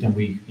his seat, and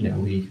we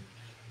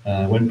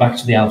went back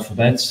to the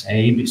alphabet.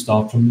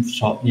 Start from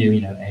top,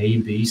 A,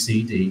 B,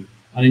 C, D,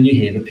 and then you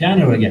hear the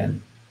piano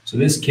again. So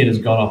this kid has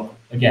got up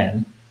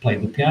again,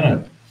 played the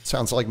piano.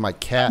 Sounds like my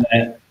cat.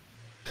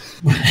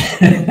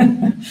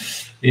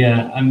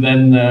 Yeah, and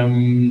then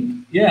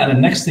and the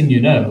next thing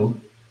you know,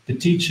 the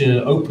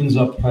teacher opens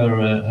up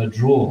her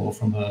drawer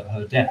from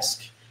her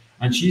desk,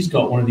 and she's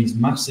got one of these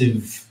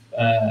massive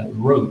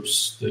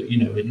ropes that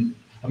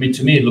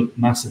to me it looked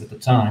massive at the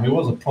time. It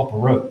was a proper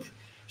rope.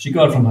 She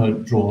got it from her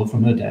drawer,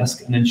 from her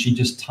desk, and then she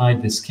just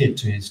tied this kid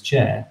to his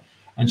chair,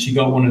 and she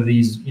got one of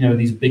these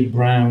these big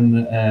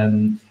brown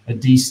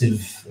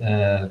adhesive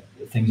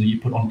things that you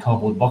put on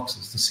cardboard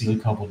boxes to seal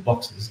cardboard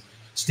boxes,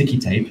 sticky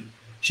tape.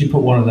 She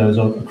put one of those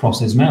across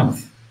his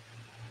mouth.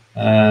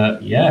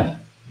 Yeah.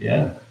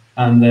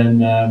 And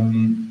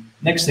then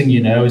next thing you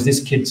know is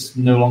this kid's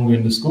no longer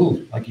in the school.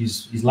 Like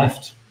he's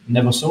left.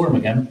 Never saw him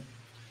again.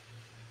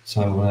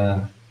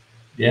 So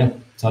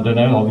So I don't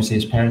know. Obviously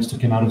his parents took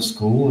him out of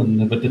school,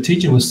 but the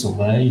teacher was still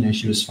there.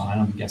 She was fine.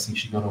 I'm guessing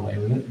she got away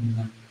with it.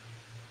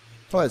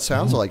 Well, it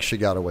sounds like she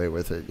got away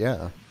with it.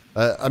 Yeah.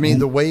 I mean,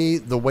 the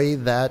way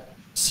that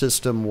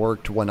system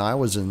worked when I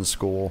was in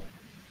school,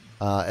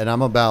 and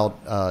I'm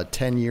about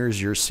 10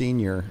 years your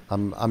senior.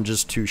 I'm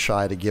just too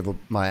shy to give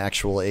my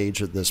actual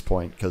age at this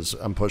point because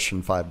I'm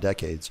pushing 5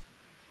 decades.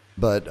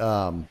 But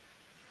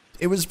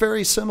it was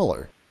very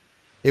similar.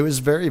 It was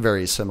very,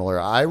 very similar.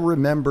 I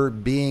remember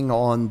being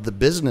on the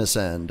business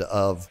end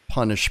of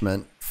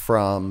punishment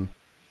from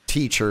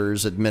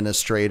teachers,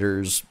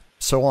 administrators,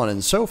 so on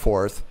and so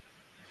forth,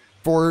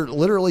 for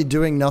literally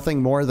doing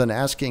nothing more than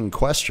asking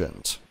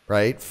questions,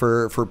 right?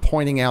 For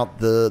pointing out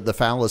the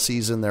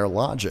fallacies in their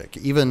logic,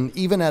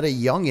 even at a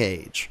young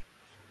age.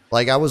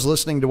 Like I was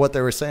listening to what they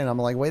were saying. I'm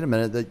like, wait a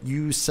minute, that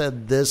you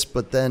said this,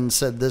 but then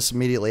said this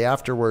immediately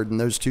afterward, and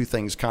those two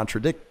things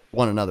contradict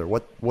one another.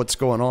 What's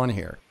going on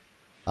here?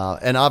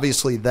 And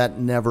obviously that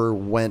never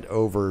went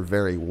over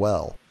very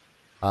well.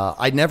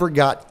 I never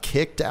got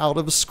kicked out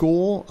of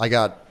school. I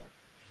got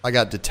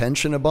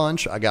detention a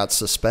bunch. I got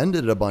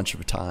suspended a bunch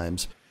of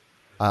times.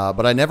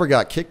 But I never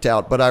got kicked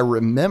out. But I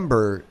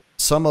remember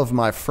some of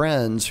my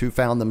friends who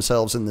found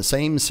themselves in the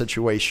same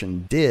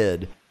situation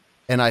did.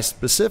 And I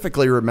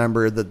specifically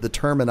remember that the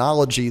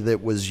terminology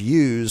that was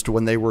used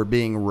when they were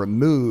being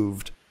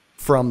removed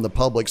from the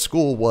public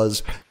school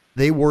was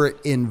they were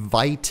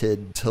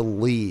invited to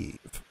leave.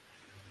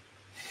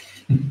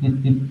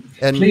 And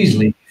please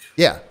leave.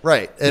 Yeah,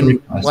 right.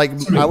 And like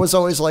I was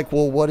always like,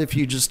 well, what if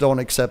you just don't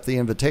accept the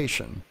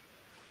invitation?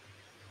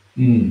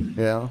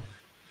 Yeah.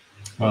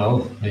 Well,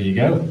 there you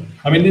go.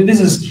 I mean, this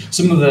is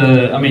some of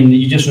the. I mean,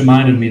 you just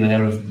reminded me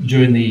there of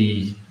during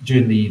the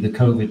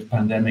COVID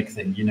pandemic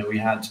thing. We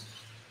had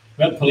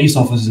police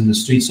officers in the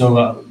street.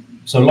 So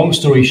So long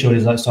story short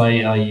is that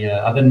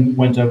I then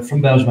went over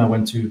from Belgium. I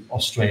went to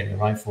Australia,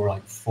 right, for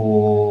like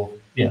 4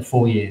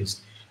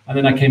 years, and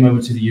then I came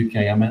over to the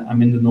UK.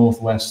 I'm in the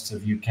northwest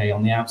of UK,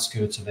 on the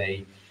outskirts of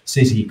a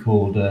city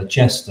called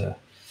Chester,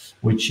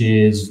 which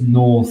is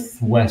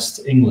northwest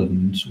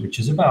England, which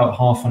is about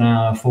half an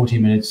hour, 40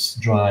 minutes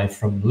drive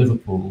from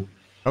Liverpool.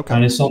 Okay.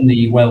 And it's on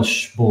the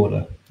Welsh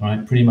border,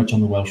 right? Pretty much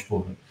on the Welsh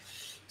border.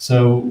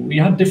 So we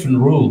had different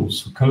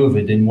rules for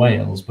COVID in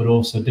Wales, but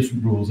also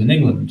different rules in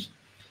England.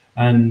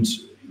 And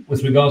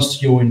with regards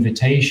to your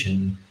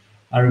invitation,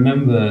 I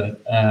remember,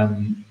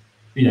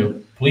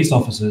 police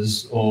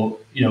officers, or,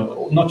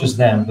 not just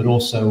them, but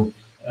also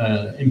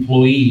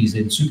employees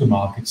in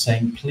supermarkets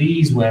saying,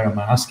 please wear a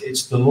mask,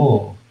 it's the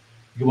law.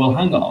 You go, well,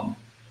 hang on.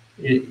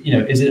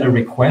 Is it a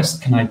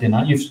request? Can I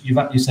deny?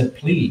 You said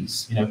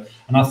please,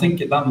 and I think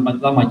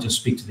that might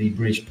just speak to the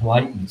British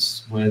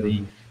politeness, where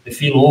they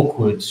feel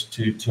awkward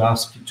to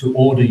ask to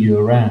order you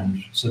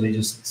around, so they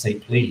just say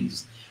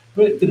please.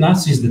 But the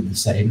Nazis did the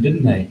same,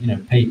 didn't they?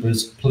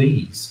 Papers,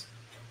 please.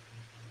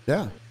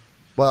 Yeah.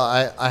 Well,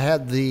 I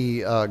had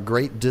the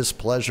great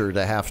displeasure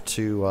to have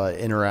to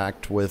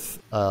interact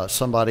with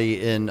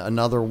somebody in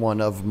another one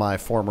of my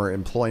former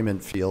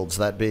employment fields,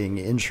 that being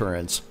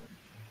insurance,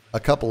 a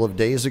couple of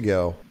days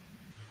ago.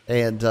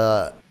 And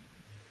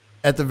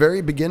at the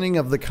very beginning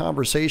of the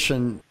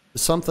conversation,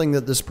 something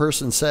that this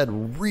person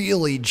said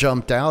really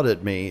jumped out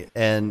at me,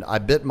 and I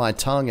bit my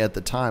tongue at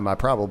the time. I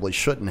probably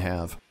shouldn't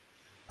have.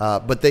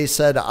 But they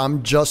said,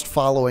 I'm just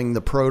following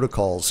the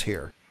protocols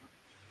here.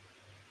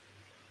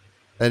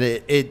 And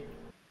it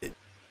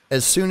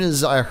as soon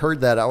as I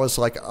heard that, I was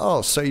like,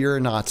 oh, so you're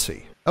a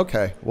Nazi.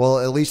 Okay, well,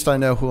 at least I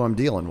know who I'm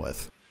dealing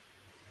with.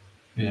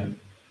 Yeah.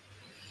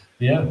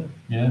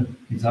 Yeah,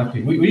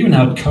 exactly. We even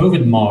had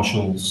COVID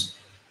marshals.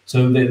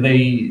 So I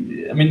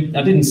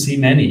didn't see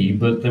many,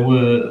 but there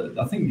were,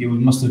 I think it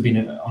must have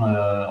been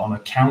on a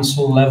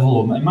council level,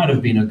 or it might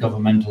have been a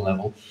governmental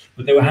level,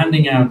 but they were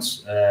handing out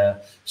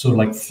sort of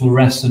like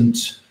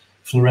fluorescent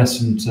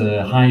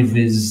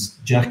high-vis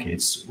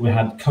jackets. We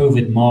had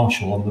COVID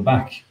marshal on the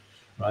back,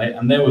 right?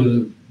 And they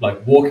were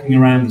like walking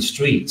around the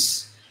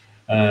streets.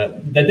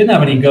 They didn't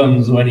have any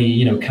guns or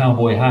any,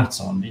 cowboy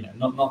hats on,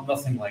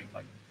 nothing like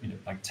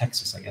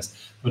Texas, I guess.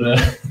 But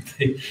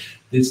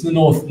it's the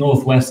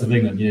northwest of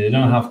England. They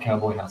don't have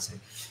cowboy hats here.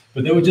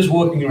 But they were just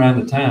walking around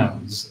the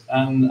towns,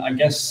 and I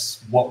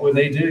guess what were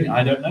they doing?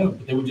 I don't know.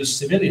 But they were just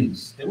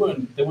civilians. They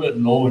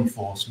weren't law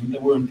enforcement. They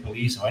weren't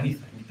police or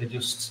anything. They're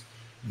just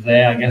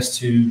there, I guess,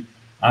 to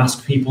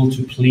ask people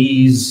to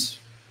please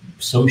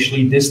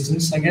socially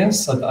distance, I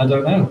guess. I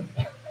don't know.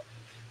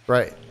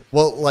 Right.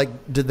 Well,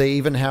 did they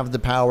even have the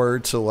power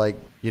to,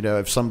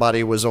 if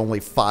somebody was only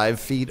 5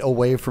 feet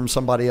away from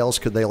somebody else,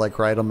 could they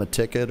write them a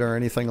ticket or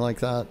anything like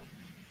that?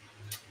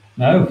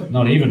 No,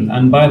 not even.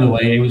 And by the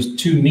way, it was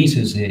 2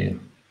 meters here.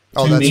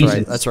 Oh, that's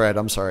right. That's right.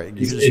 I'm sorry.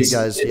 You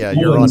guys,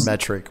 you're on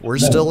metric. We're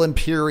still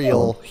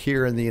imperial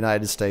here in the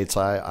United States.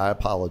 I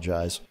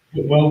apologize.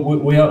 Well,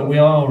 we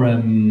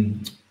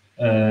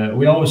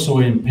always saw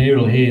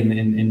imperial here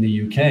in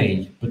the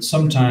UK, but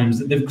sometimes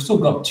they've still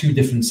got 2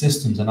 different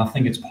systems, and I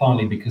think it's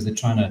partly because they're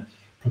trying to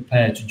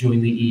prepare to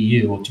join the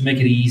EU, or to make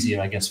it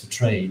easier, I guess, for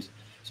trade.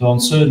 So on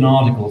certain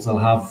articles, they'll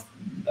have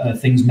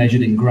things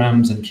measured in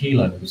grams and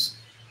kilos.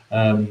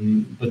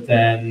 But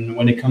then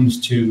when it comes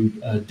to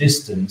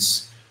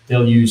distance,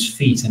 they'll use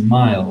feet and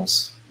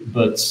miles.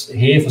 But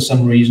here, for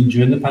some reason,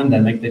 during the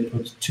pandemic, they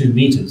put 2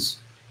 meters.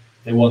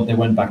 They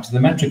went back to the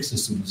metric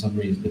system for some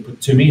reason. They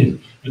put 2 meters.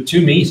 But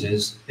 2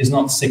 meters is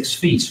not 6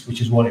 feet,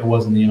 which is what it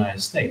was in the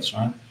United States,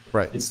 right?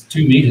 Right. It's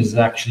 2 meters is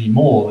actually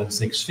more than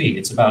 6 feet.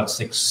 It's about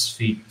 6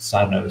 feet,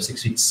 I don't know,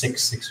 6 feet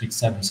 6, 6 feet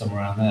 7, somewhere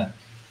around there.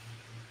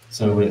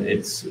 So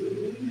it's,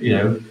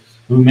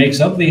 who makes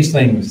up these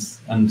things?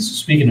 And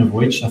speaking of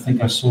which, I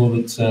think I saw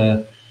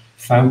that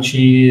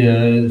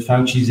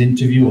Fauci's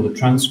interview, or the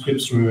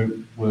transcripts were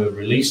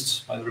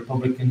released by the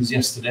Republicans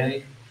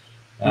yesterday,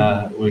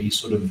 where he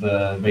sort of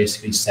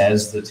basically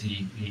says that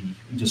he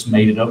just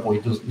made it up, or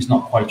he's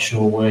not quite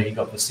sure where he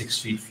got the 6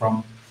 feet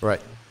from. Right.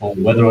 Or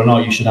whether or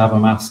not you should have a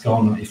mask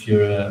on if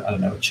you're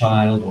a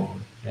child, or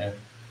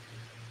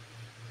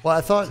Well, I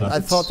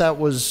thought that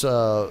was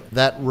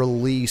that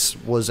release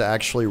was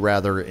actually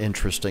rather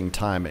interesting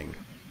timing,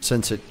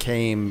 since it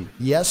came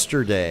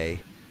yesterday,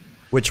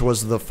 which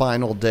was the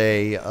final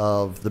day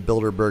of the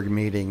Bilderberg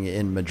meeting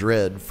in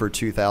Madrid for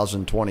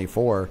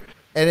 2024.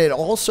 And it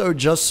also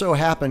just so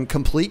happened,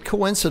 complete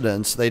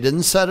coincidence, they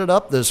didn't set it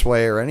up this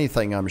way or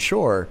anything, I'm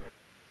sure,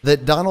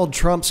 that Donald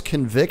Trump's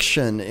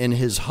conviction in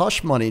his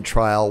hush money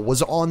trial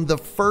was on the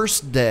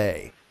first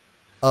day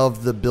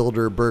of the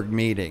Bilderberg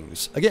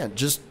meetings. Again,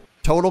 just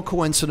total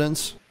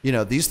coincidence.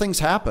 These things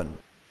happen.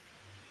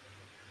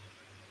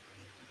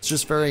 It's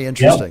just very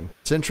interesting. Yep.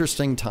 It's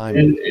interesting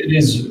timing. It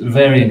is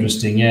very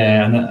interesting,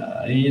 yeah. And,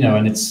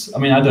 and it's, I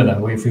don't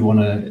know if we want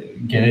to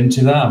get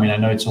into that. I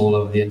know it's all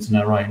over the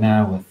internet right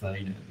now with,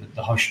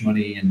 the hush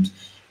money and,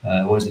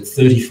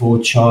 34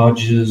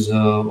 charges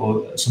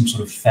or some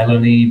sort of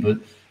felony. But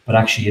but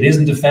actually it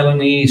isn't a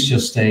felony. It's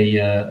just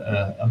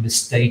a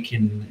mistake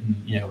in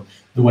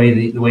the way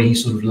he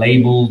sort of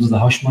labelled the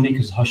hush money,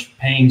 because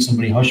paying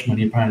somebody hush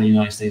money apparently in the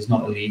United States is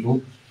not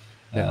illegal,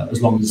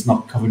 as long as it's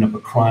not covering up a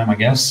crime, I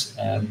guess.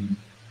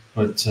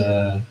 So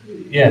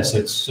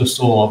it's just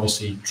all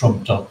obviously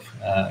trumped up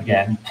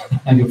again.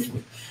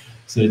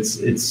 So it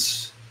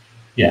is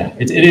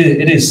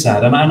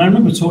sad. And I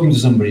remember talking to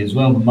somebody as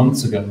well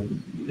months ago.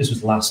 This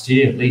was last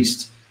year at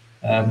least,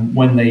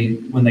 when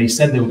they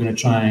said they were going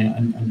to try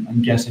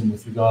and get him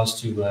with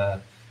regards to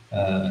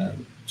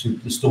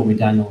the Stormy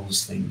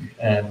Daniels thing.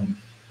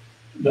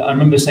 But I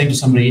remember saying to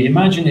somebody,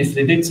 imagine if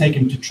they did take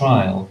him to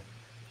trial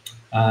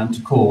and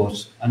to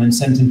court and then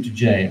sent him to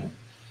jail.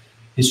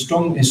 His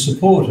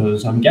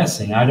supporters, I'm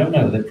guessing, I don't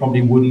know, they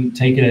probably wouldn't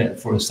take it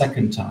for a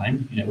second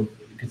time,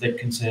 because they'd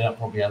consider that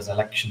probably as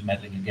election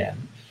meddling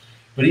again.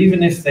 But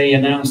even if they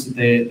announce that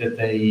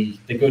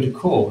they go to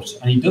court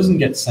and he doesn't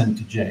get sent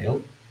to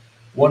jail,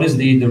 what is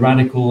the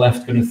radical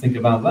left going to think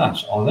about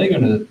that? Are they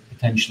going to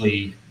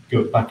potentially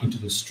go back into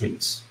the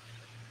streets?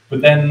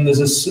 But then there's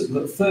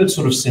a third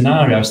sort of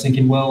scenario. I was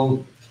thinking,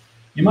 well,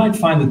 you might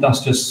find that that's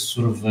just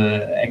sort of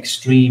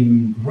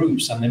extreme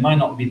groups, and they might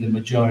not be the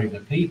majority of the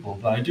people.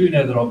 But I do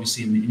know that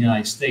obviously in the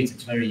United States,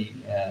 it's the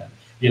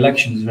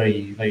election is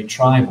very, very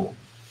tribal.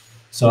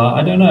 So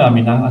I don't know. I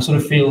mean, I sort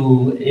of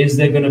feel, is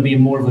there going to be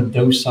more of a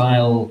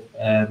docile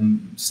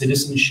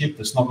citizenship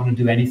that's not going to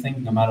do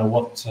anything no matter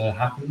what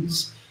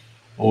happens?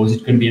 Or is it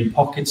going to be in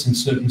pockets in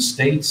certain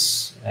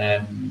states?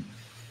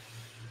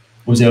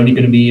 Or is there only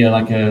going to be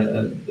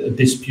a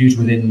dispute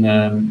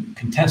within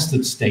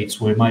contested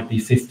states where it might be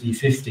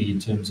 50-50 in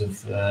terms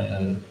of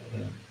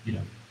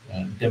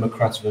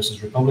Democrats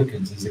versus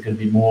Republicans? Is there going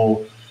to be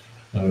more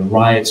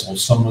riots or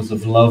summers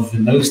of love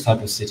in those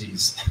type of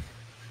cities?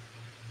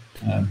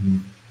 I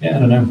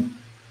don't know.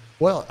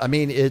 Well, I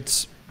mean,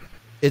 it's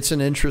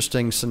an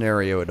interesting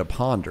scenario to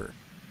ponder,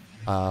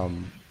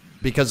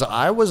 because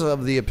I was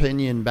of the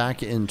opinion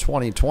back in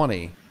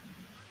 2020,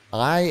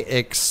 I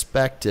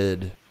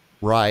expected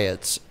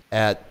riots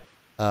at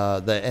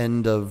the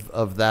end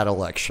of that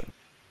election,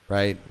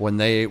 right? When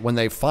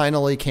they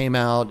finally came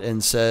out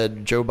and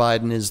said Joe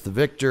Biden is the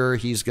victor,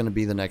 he's going to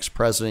be the next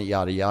president,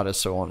 yada yada,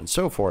 so on and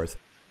so forth.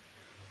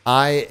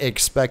 I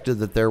expected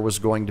that there was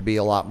going to be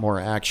a lot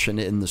more action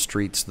in the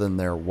streets than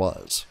there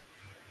was.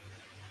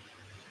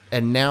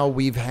 And now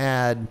we've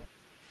had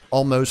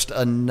almost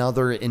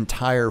another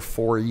entire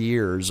 4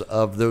 years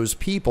of those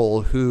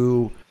people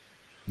who,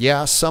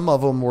 yeah, some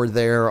of them were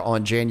there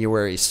on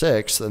January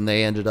 6th and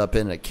they ended up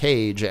in a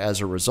cage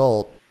as a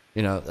result.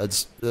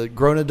 That's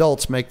grown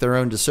adults make their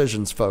own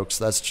decisions, folks.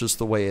 That's just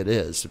the way it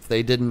is. If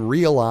they didn't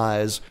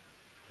realize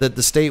that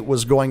the state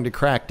was going to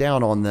crack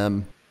down on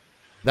them,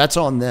 that's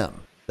on them.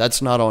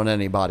 That's not on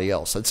anybody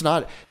else. It's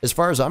not, as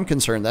far as I'm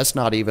concerned, that's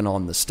not even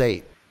on the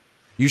state.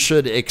 You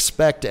should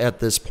expect at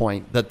this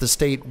point that the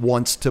state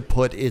wants to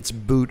put its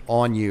boot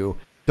on you.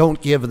 Don't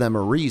give them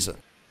a reason.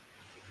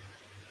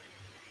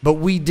 But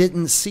we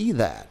didn't see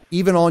that.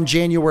 Even on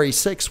January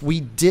 6th, we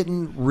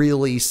didn't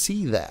really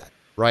see that,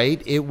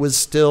 right? It was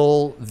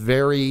still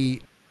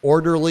very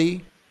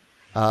orderly.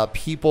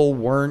 People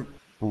weren't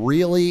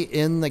really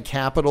in the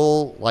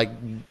Capitol,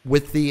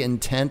 with the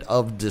intent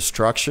of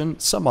destruction.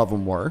 Some of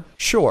them were,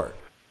 sure.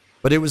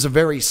 But it was a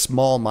very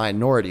small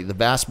minority. The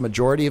vast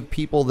majority of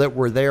people that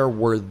were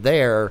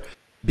there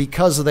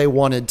because they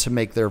wanted to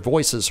make their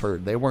voices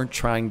heard. They weren't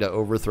trying to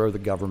overthrow the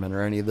government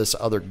or any of this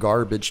other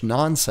garbage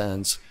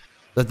nonsense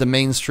that the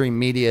mainstream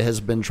media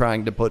has been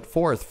trying to put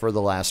forth for the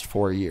last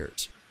 4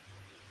 years.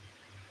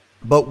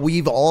 But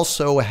we've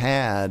also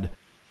had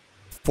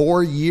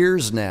 4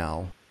 years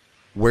now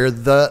where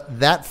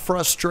that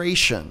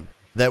frustration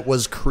that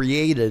was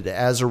created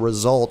as a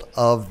result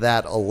of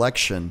that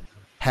election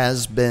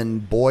has been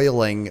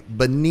boiling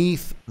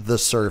beneath the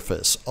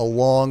surface,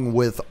 along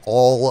with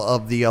all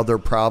of the other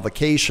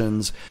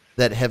provocations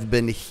that have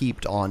been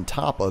heaped on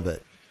top of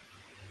it.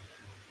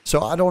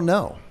 So I don't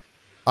know.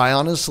 I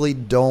honestly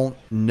don't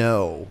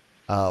know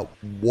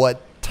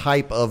what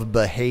type of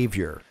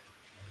behavior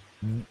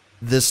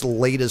this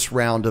latest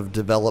round of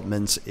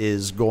developments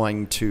is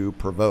going to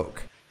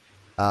provoke.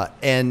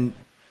 And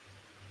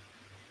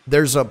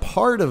there's a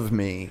part of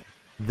me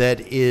that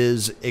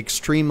is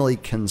extremely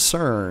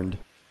concerned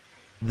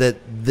that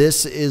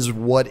this is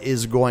what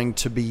is going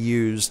to be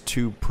used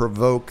to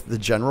provoke the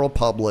general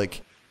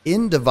public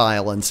into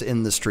violence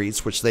in the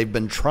streets, which they've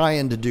been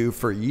trying to do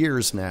for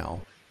years now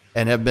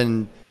and have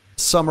been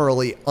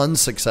summarily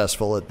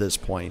unsuccessful at this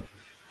point.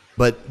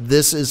 But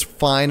this is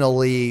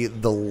finally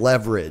the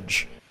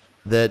leverage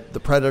that the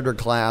predator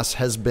class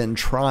has been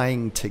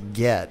trying to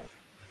get,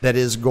 that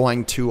is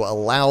going to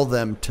allow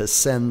them to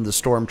send the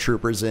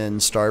stormtroopers in,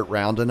 start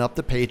rounding up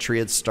the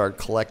patriots, start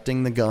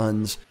collecting the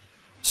guns,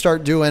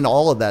 start doing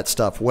all of that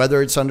stuff,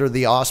 whether it's under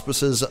the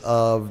auspices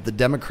of the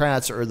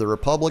Democrats or the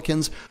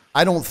Republicans.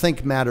 I don't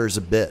think matters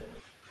a bit.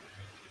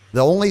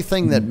 The only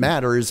thing that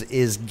matters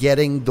is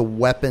getting the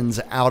weapons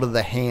out of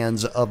the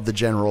hands of the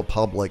general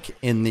public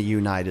in the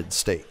United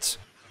States.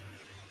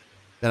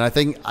 And I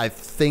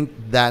think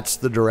that's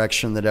the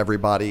direction that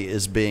everybody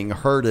is being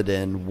herded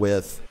in,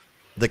 with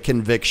the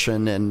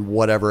conviction and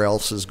whatever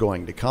else is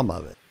going to come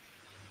of it.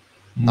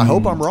 I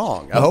hope I'm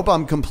wrong. I hope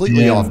I'm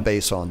completely off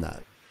base on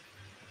that.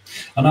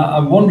 And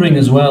I'm wondering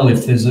as well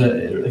if there's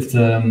if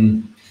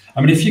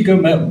you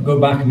go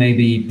back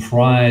maybe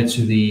prior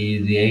to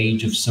the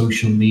age of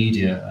social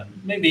media,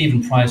 and maybe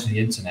even prior to the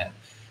internet,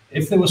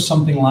 if there was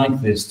something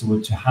like this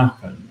to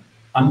happen,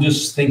 I'm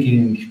just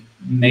thinking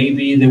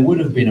maybe there would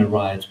have been a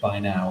riot by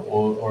now,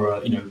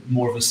 or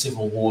more of a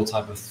civil war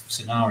type of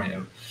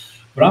scenario.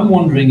 But I'm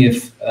wondering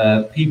if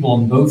people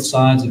on both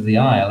sides of the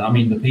aisle, I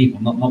mean the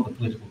people, not the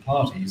political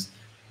parties,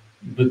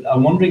 but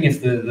I'm wondering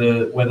if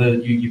whether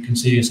you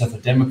consider yourself a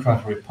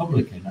Democrat or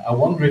Republican, I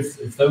wonder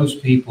if those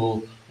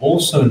people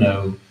also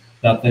know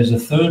that there's a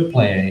third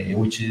player here,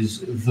 which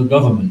is the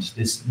government,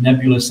 this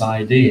nebulous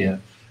idea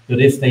that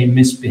if they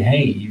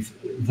misbehave,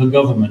 the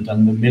government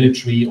and the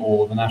military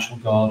or the National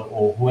Guard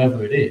or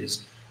whoever it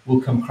is will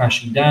come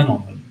crashing down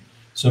on them.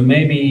 So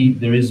maybe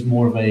there is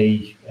more of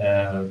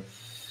an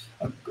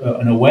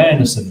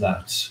awareness of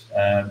that,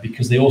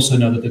 because they also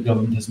know that the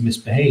government has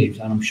misbehaved,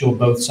 and I'm sure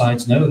both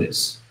sides know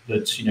this.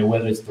 That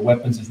whether it's the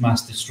weapons of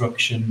mass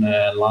destruction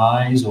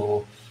lies,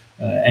 or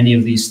any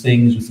of these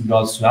things with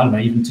regards to, I don't know,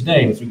 even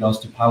today with regards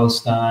to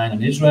Palestine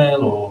and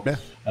Israel, or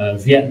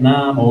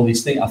Vietnam, all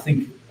these things. I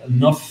think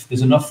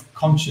there's enough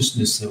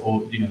consciousness,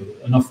 or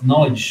enough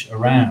knowledge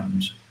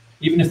around,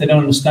 even if they don't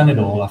understand it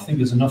all. I think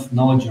there's enough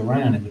knowledge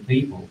around in the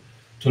people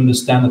to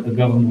understand that the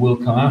government will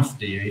come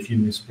after you if you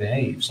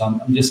misbehave. So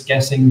I'm just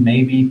guessing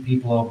maybe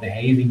people are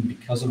behaving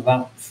because of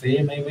that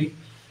fear, maybe.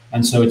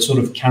 And so it sort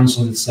of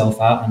cancels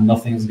itself out and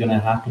nothing's going to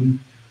happen.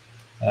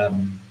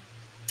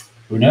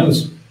 Who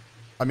knows?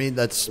 I mean,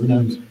 who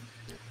knows?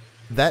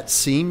 That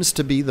seems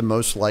to be the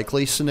most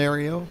likely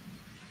scenario,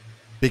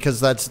 because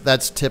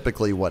that's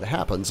typically what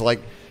happens.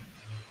 Like,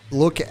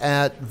 look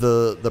at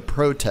the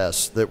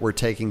protests that were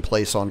taking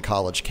place on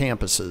college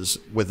campuses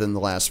within the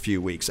last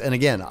few weeks. And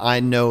again, I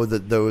know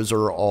that those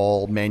are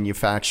all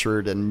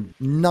manufactured and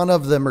none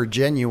of them are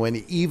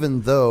genuine,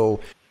 even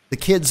though the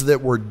kids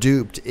that were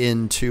duped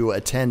into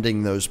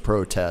attending those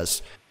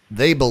protests,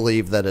 they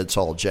believe that it's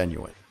all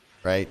genuine,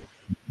 right?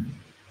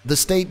 The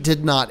state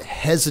did not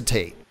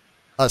hesitate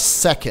a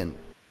second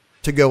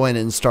to go in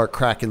and start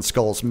cracking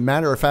skulls.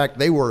 Matter of fact,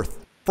 they were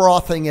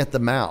frothing at the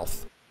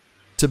mouth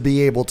to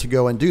be able to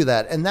go and do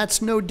that. And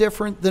that's no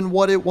different than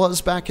what it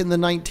was back in the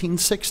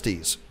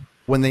 1960s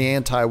when the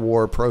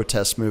anti-war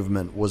protest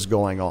movement was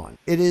going on.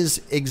 It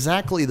is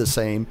exactly the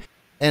same.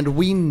 And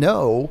we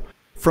know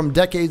from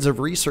decades of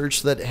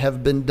research that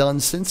have been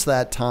done since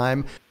that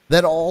time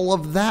that all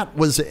of that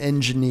was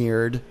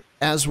engineered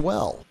as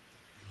well.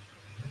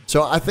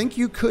 So I think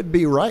you could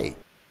be right.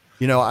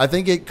 I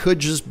think it could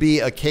just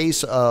be a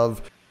case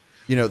of,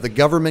 the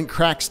government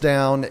cracks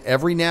down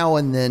every now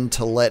and then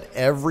to let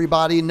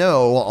everybody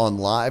know on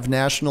live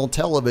national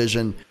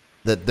television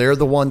that they're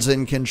the ones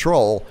in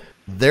control,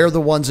 they're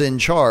the ones in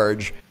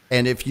charge,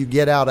 and if you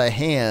get out of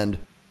hand,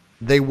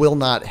 they will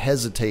not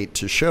hesitate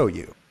to show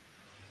you.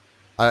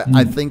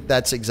 I think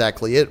that's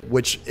exactly it,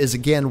 which is,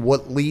 again,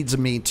 what leads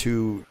me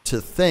to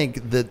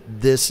think that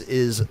this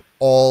is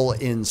all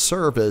in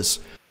service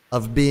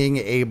of being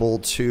able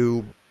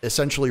to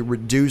essentially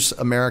reduce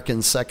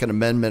American Second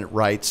Amendment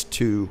rights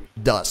to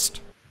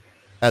dust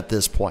at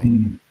this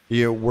point.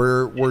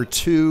 We're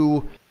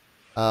too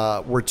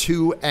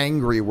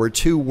angry, we're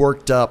too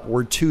worked up,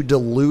 we're too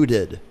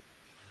deluded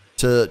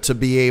to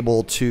be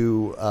able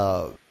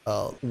to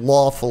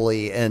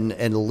lawfully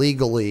and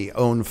legally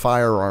own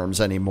firearms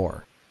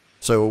anymore.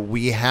 So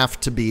we have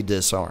to be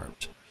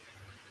disarmed.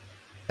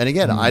 And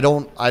again, I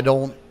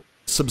don't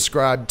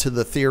subscribe to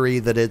the theory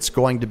that it's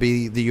going to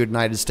be the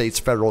United States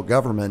federal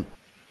government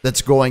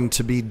that's going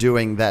to be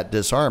doing that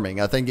disarming.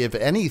 I think if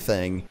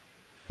anything,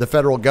 the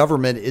federal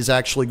government is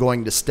actually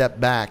going to step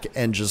back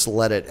and just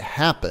let it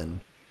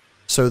happen,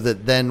 so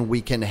that then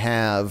we can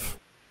have,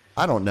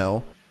 I don't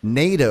know,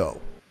 NATO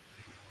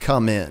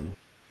come in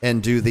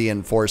and do the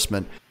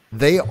enforcement.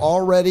 They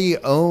already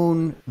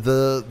own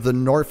the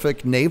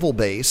Norfolk Naval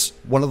Base,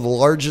 one of the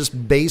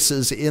largest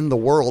bases in the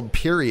world,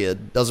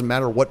 period. Doesn't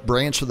matter what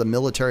branch of the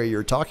military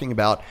you're talking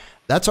about.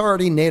 That's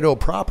already NATO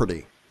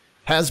property.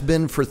 Has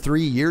been for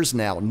 3 years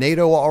now.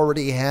 NATO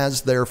already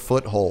has their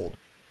foothold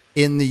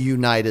in the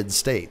United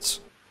States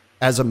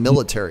as a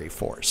military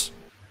force.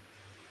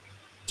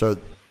 So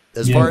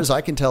as far as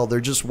I can tell,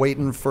 they're just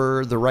waiting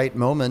for the right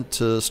moment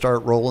to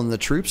start rolling the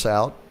troops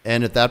out.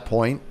 And at that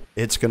point,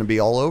 it's going to be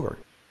all over.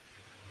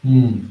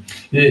 When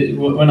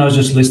I was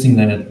just listening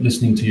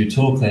to you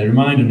talk there, it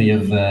reminded me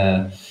of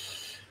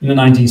in the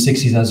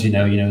 1960s, as you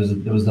know,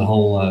 there was the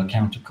whole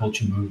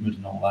counterculture movement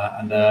and all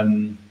that.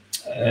 And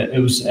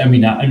it was,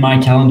 in my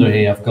calendar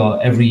here, I've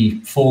got every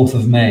 4th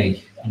of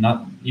May. And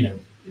that,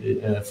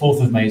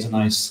 4th of May is a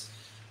nice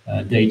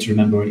day to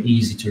remember, and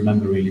easy to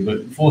remember, really.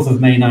 But 4th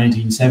of May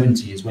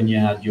 1970 is when you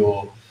had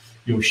your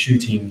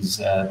shootings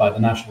by the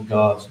National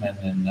Guardsmen,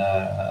 and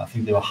I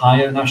think they were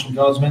higher National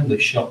Guardsmen that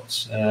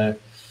shot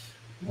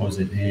what was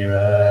it here?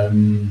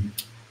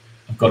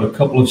 I've got a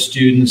couple of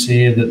students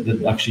here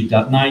that actually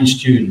died, 9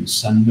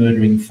 students and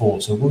murdering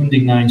 4. So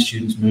wounding 9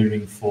 students,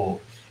 murdering 4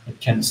 at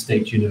Kent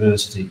State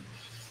University.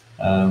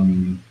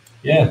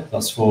 Yeah,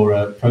 that's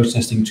for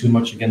protesting too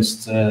much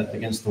against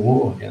the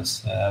war, I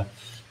guess.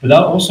 But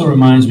that also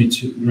reminds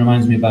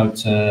me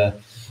about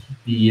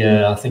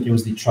I think it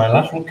was the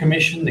Trilateral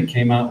Commission that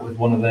came out with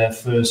one of their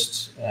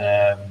first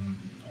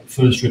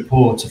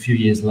reports a few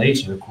years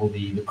later, called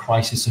the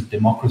Crisis of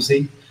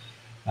Democracy,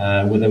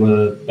 where they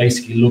were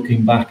basically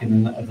looking back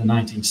in the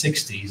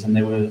 1960s, and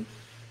they were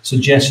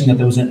suggesting that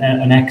there was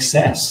an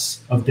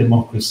excess of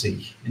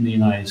democracy in the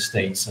United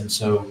States. And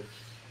so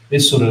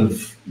this sort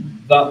of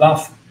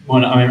that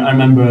one, I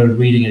remember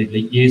reading it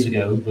years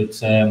ago, but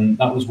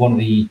that was one of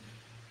the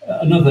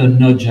another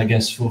nudge, I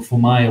guess, for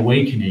my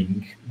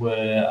awakening,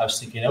 where I was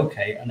thinking,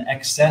 okay, an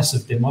excess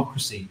of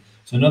democracy.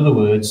 So in other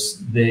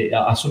words,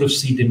 I sort of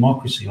see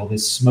democracy, or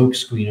this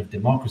smokescreen of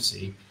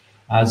democracy,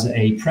 as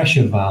a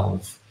pressure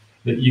valve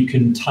that you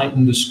can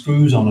tighten the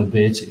screws on a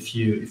bit if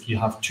you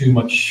have too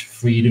much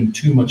freedom,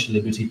 too much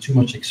liberty, too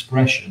much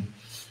expression.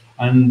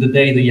 And the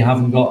day that you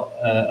haven't got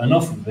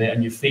enough of it,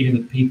 and you're feeling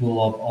that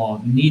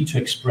people need to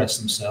express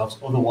themselves,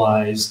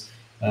 otherwise,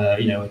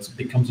 it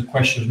becomes a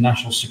question of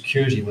national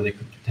security, where they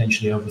could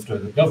potentially overthrow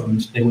the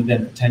government. They would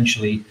then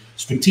potentially,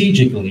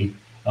 strategically,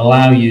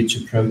 allow you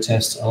to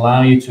protest,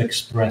 allow you to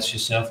express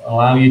yourself,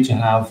 allow you to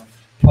have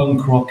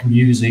punk rock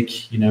music,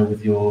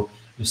 with your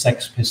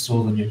Sex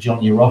Pistols and your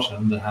Johnny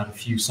Rotten, that had a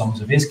few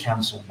songs of his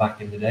cancelled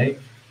back in the day.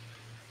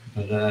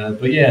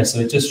 But yeah, so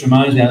it just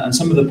reminds me, and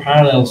some of the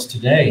parallels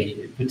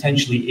today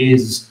potentially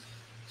is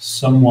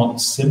somewhat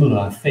similar,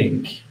 I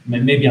think.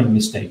 Maybe I'm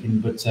mistaken,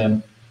 but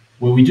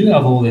where we do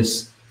have all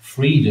this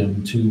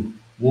freedom to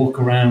walk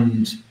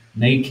around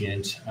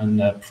naked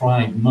and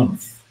Pride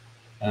Month,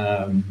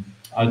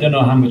 I don't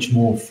know how much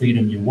more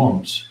freedom you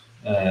want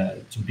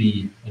to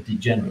be a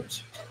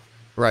degenerate.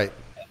 Right.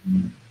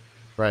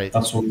 Right.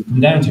 That's what we come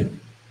down to.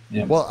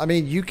 Yeah. Well, I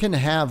mean, you can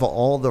have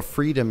all the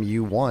freedom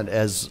you want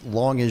as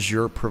long as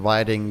you're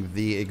providing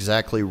the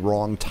exactly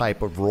wrong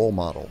type of role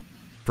model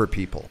for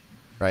people,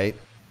 right?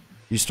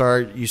 You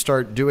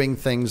start doing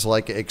things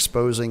like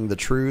exposing the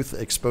truth,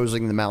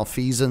 exposing the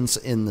malfeasance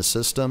in the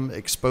system,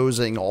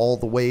 exposing all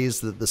the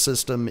ways that the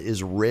system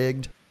is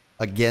rigged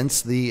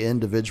against the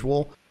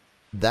individual.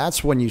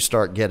 That's when you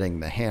start getting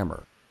the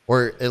hammer.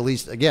 Or at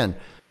least, again,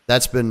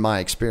 that's been my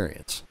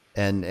experience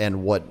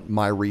and what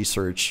my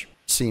research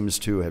seems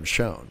to have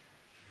shown.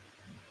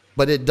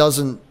 But it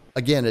doesn't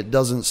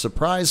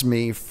surprise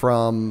me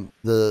from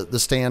the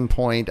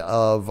standpoint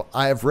of,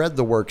 I have read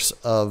the works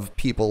of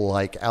people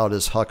like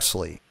Aldous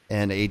Huxley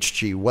and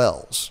H.G.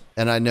 Wells,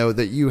 and I know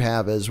that you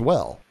have as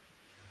well.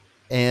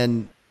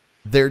 And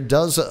there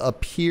does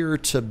appear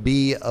to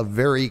be a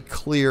very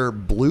clear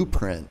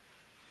blueprint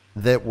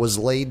that was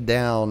laid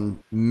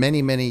down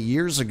many, many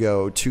years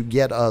ago to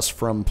get us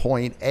from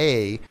point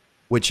A,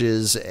 which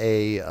is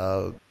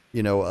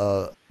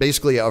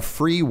basically a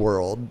free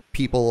world,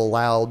 people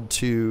allowed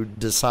to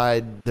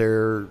decide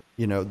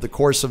the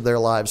course of their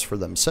lives for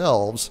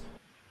themselves.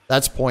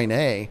 That's point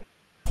A.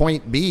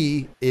 Point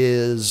B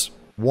is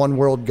one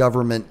world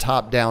government,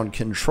 top-down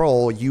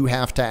control. You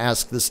have to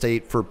ask the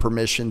state for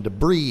permission to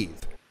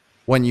breathe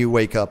when you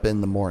wake up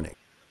in the morning.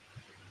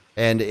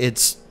 And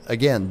it's,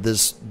 again,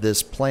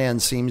 this plan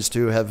seems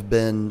to have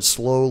been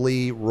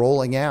slowly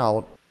rolling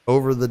out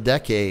over the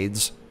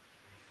decades.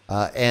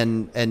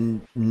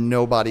 And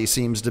nobody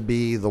seems to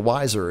be the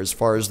wiser as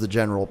far as the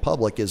general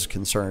public is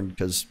concerned,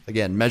 because,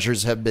 again,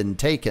 measures have been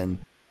taken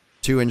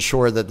to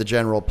ensure that the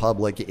general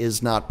public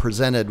is not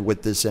presented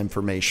with this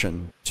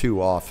information too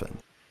often.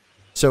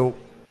 So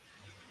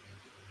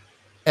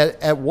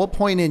at what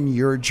point in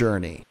your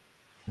journey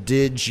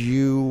did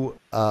you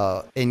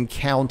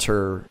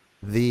encounter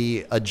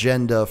the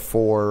agenda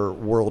for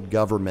world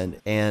government,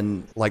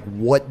 and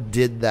what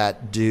did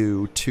that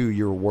do to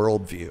your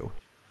worldview?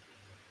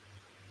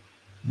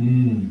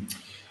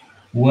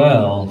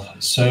 Well,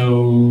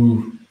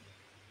 so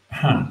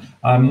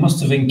I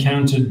must have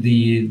encountered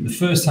the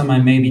first time I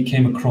maybe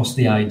came across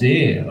the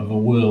idea of a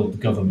world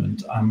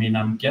government. I mean,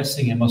 I'm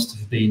guessing it must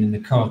have been in the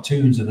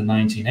cartoons of the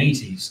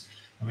 1980s.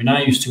 I mean,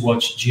 I used to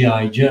watch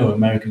G.I. Joe,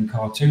 American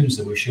cartoons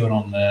that were shown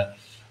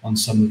on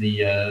some of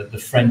the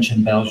French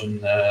and Belgian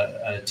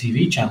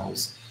TV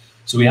channels.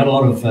 So we had a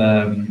lot of,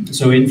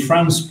 so in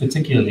France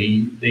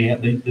particularly,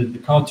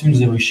 the cartoons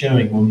they were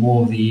showing were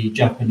more the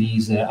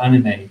Japanese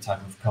anime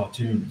type of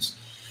cartoons.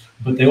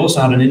 But they also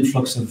had an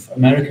influx of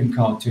American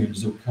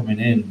cartoons that were coming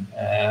in,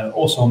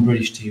 also on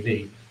British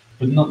TV.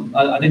 But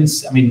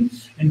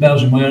in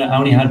Belgium, I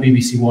only had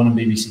BBC One and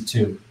BBC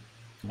Two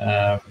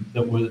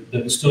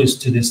that still is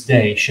to this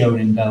day shown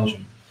in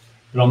Belgium.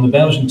 But on the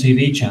Belgian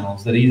TV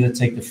channels, they either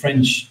take the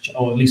French,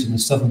 or at least in the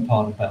southern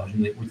part of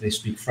Belgium, where they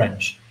speak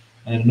French,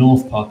 and in the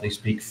north part they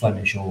speak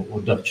Flemish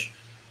or Dutch.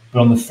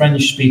 But on the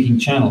French-speaking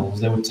channels,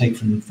 they would take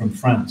from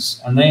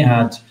France, and they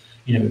had,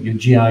 your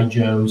G.I.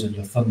 Joes and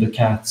your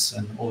Thundercats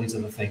and all these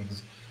other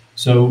things.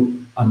 So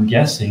I'm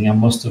guessing I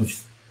must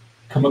have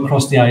come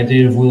across the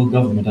idea of world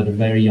government at a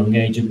very young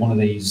age in one of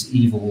these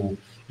evil,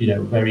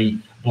 very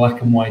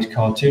black and white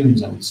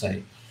cartoons, I would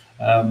say.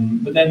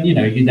 But then,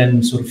 you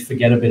then sort of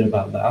forget a bit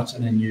about that,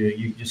 and then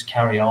you just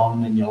carry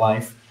on in your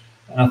life.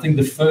 And I think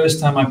the first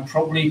time I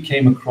probably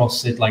came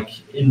across it, like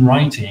in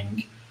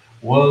writing,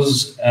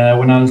 was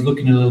when I was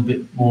looking a little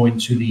bit more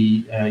into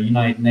the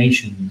United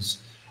Nations,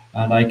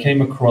 and I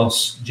came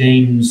across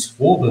James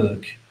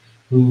Warburg,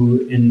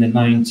 who in the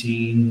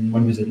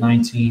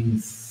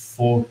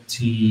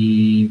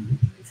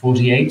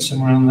 1948,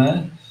 somewhere around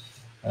there.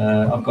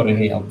 I've got it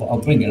here. I'll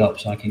bring it up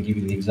so I can give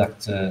you the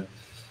exact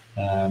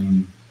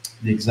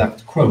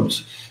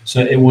quote.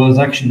 So it was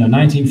actually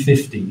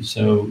 1950.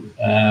 So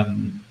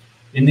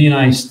in the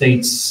United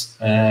States,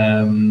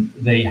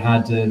 they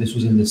had this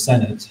was in the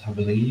Senate, I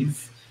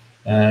believe.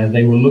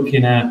 They were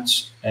looking at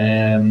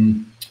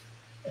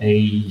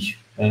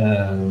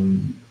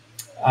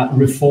at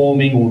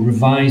reforming or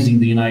revising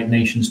the United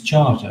Nations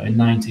Charter in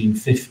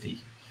 1950.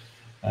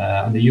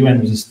 And the UN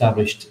was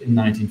established in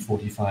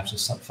 1945,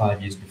 so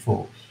 5 years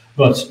before.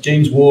 But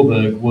James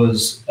Warburg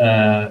was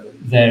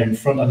there in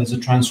front, and there's a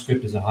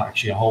transcript, there's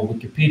actually a whole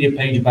Wikipedia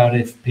page about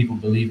it, if people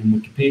believe in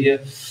Wikipedia.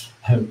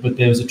 But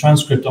there was a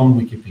transcript on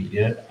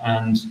Wikipedia,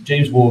 and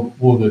James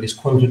Warburg is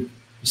quoted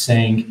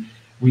saying,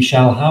 "We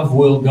shall have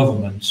world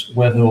government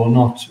whether or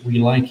not we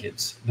like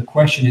it. The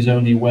question is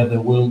only whether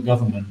world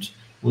government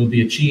will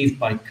be achieved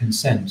by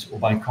consent or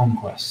by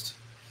conquest."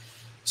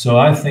 So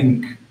I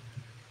think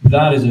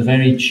that is a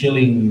very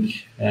chilling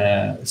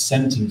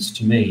sentence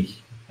to me,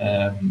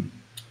 and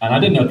I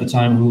didn't know at the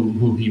time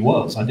who he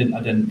was. I didn't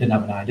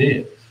have an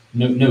idea,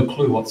 no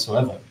clue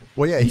whatsoever.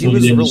 Well, yeah, he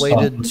was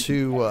related to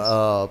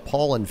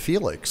Paul and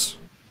Felix,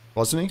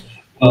 wasn't he?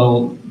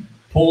 Well,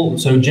 Paul.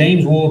 So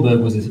James Warburg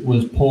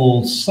was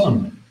Paul's son,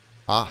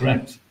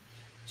 correct?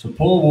 So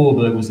Paul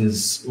Warburg was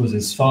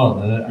his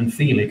father, and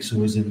Felix, who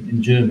was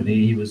in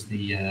Germany, he was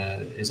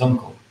his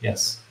uncle.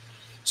 Yes.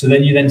 So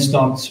then you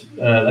start,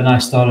 and I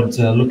started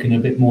looking a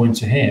bit more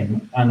into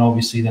him, and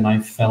obviously then I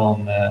fell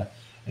on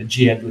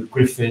G. Edward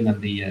Griffin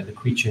and the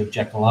Creature of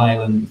Jekyll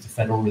Island with the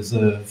Federal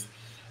Reserve,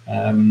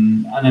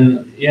 and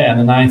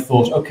then I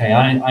thought, okay,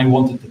 I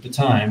wanted at the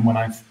time when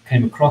I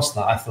came across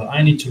that, I thought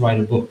I need to write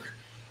a book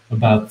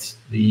about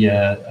the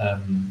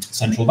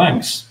central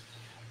banks,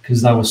 because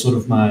that was sort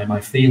of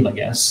my field, I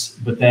guess.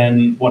 But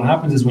then what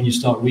happens is when you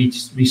start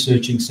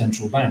researching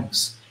central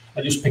banks,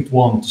 I just picked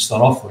one to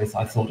start off with.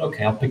 I thought,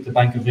 okay, I'll pick the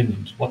Bank of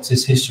England. What's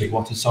its history?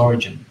 What's its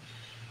origin?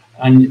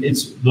 And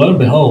it's, lo and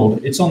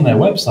behold, it's on their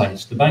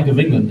website. The Bank of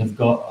England have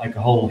got like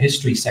a whole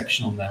history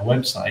section on their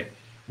website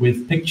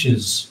with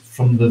pictures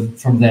from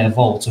their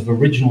vault of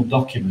original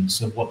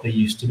documents of what they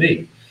used to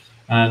be.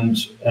 And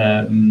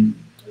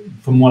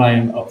from what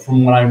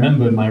I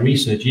remember in my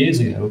research years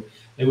ago,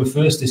 they were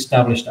first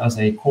established as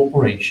a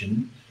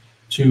corporation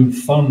to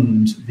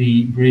fund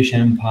the British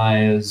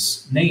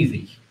Empire's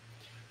navy.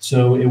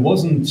 So it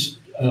wasn't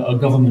a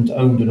government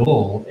owned at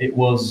all. It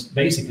was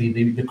basically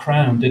the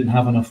crown didn't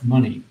have enough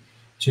money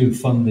to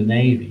fund the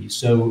navy.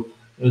 So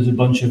there was a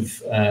bunch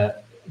of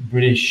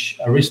British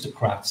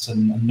aristocrats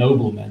and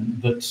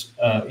noblemen that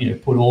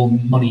put all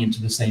money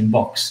into the same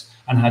box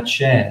and had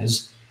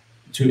shares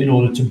in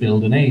order to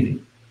build a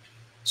navy.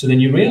 So then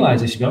you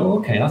realize this, you go,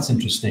 okay, that's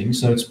interesting.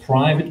 So it's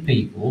private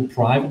people,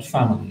 private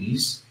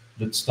families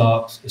that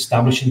start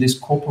establishing this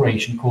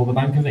corporation called the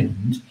Bank of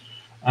England.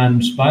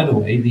 And by the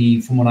way,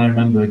 from what I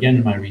remember again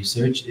in my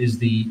research, is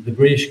the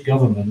British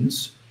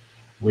government,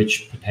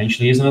 which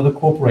potentially is another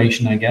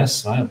corporation, I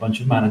guess, right? A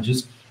bunch of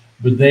managers,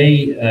 but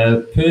they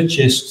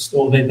purchased,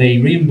 or they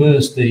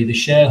reimbursed the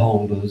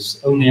shareholders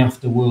only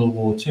after World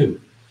War II.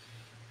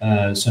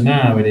 So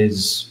now it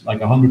is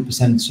like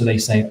 100%, so they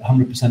say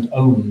 100%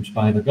 owned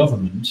by the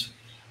government.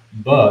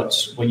 But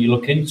when you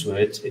look into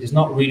it, it is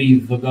not really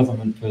the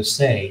government per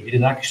se. It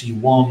is actually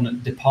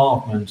one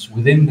department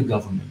within the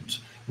government,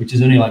 which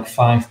is only like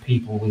 5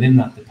 people within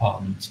that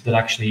department that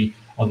actually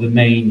are the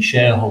main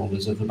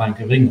shareholders of the Bank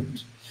of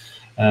England.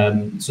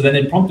 So then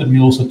it prompted me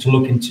also to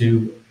look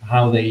into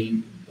how they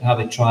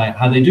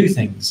do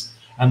things.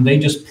 And they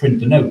just print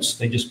the notes,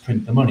 they just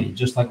print the money,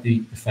 just like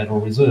the Federal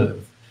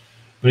Reserve.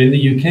 But in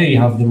the UK, you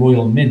have the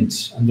Royal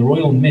Mint, and the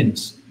Royal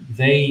Mint,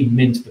 they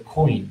mint the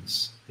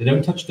coins. They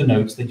don't touch the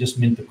notes, they just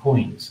mint the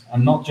coins.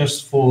 And not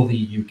just for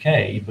the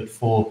UK, but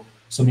for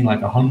something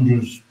like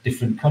 100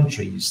 different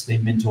countries, they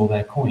mint all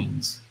their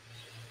coins.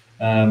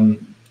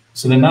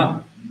 So then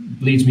that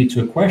leads me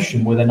to a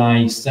question where then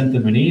I sent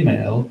them an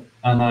email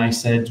and I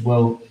said,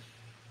 well,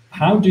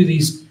 how do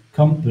these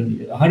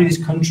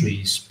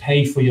countries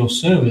pay for your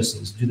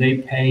services? Do they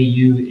pay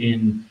you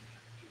in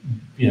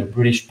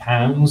British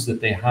pounds that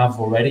they have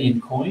already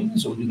in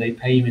coins, or do they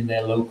pay you in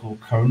their local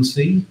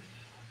currency?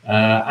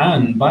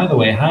 And by the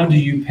way, how do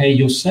you pay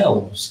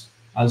yourselves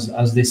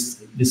as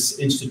this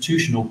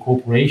institutional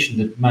corporation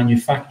that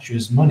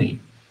manufactures money?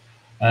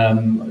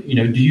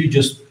 Do you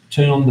just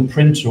turn on the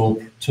printer or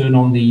turn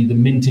on the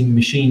minting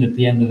machine at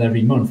the end of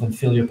every month and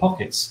fill your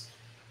pockets?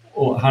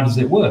 or how does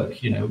it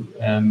work?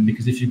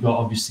 Because if you've got,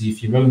 obviously,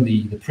 if you own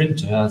the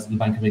printer, as the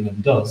Bank of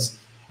England does,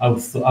 I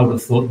would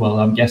have thought, well,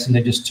 I'm guessing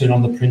they just turn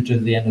on the printer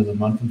at the end of the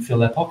month and fill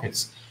their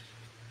pockets.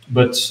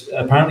 But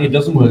apparently it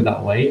doesn't work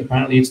that way.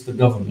 Apparently it's the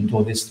government,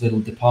 or this little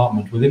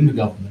department within the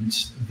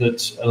government,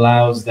 that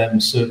allows them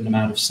a certain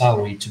amount of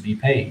salary to be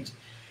paid,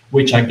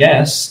 which I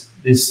guess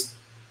this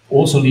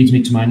also leads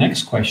me to my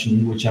next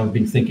question, which I've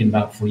been thinking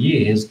about for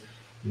years.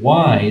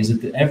 Why is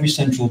it that every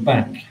central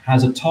bank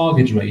has a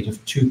target rate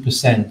of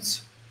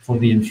 2% for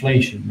the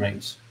inflation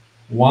rate?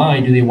 Why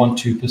do they want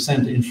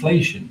 2%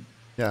 inflation?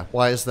 Yeah,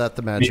 why is that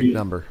the magic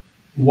number?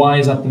 Why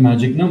is that the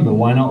magic number?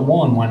 Why not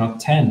 1? Why not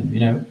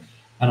 10?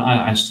 And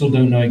I still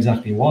don't know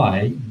exactly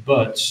why,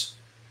 but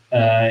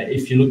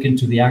if you look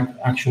into the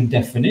actual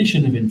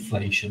definition of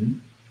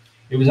inflation,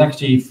 it was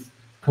actually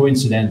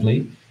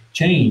coincidentally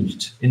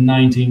changed in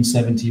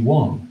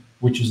 1971,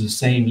 which was the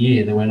same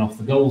year they went off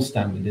the gold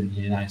standard in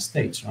the United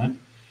States, right?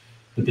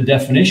 But the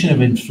definition of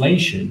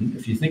inflation,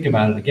 if you think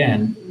about it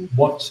again,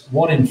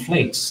 what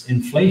inflates?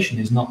 Inflation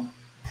is not,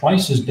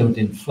 prices don't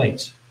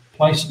inflate.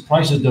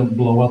 Prices don't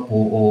blow up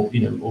or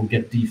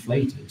get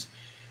deflated.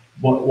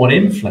 What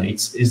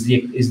inflates is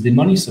the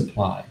money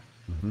supply.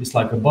 Mm-hmm. It's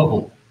like a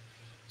bubble.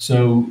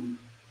 So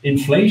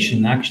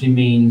inflation actually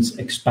means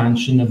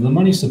expansion of the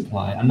money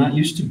supply, and that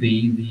used to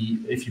be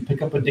if you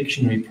pick up a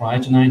dictionary prior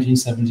to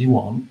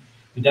 1971,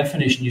 the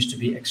definition used to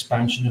be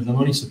expansion of the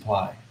money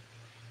supply.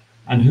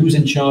 And who's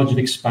in charge of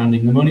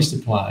expanding the money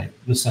supply?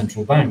 The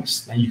central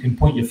banks. And you can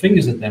point your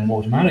fingers at them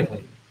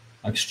automatically,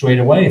 like straight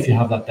away if you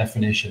have that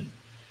definition.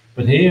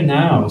 But here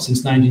now,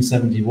 since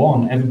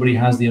 1971, everybody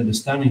has the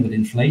understanding that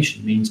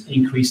inflation means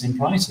increase in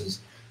prices.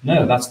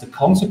 No, that's the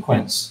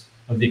consequence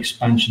of the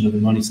expansion of the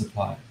money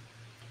supply.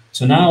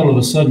 So now all of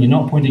a sudden, you're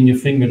not pointing your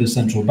finger at the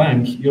central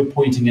bank, you're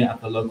pointing it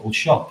at the local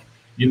shop.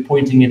 You're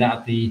pointing it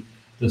at the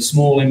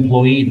small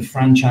employee, the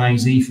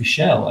franchisee for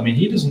Shell. I mean,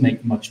 he doesn't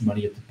make much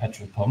money at the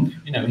petrol pump.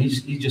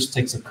 He just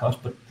takes a cut,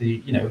 but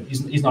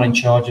he's not in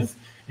charge of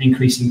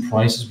increasing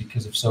prices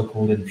because of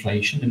so-called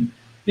inflation. And,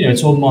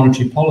 it's all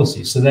monetary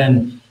policy. So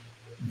then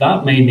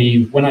that made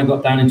me, when I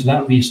got down into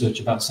that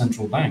research about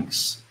central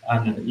banks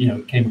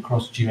and, came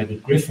across G.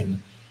 Edward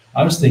Griffin,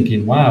 I was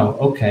thinking, wow,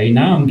 okay,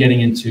 now I'm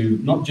getting into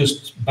not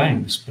just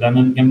banks, but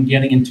I'm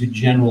getting into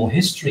general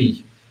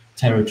history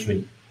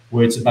territory,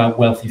 where it's about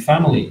wealthy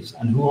families.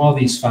 And who are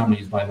these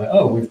families, by the way?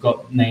 Oh, we've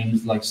got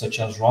names like such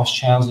as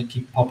Rothschilds that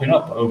keep popping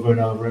up over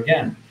and over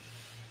again.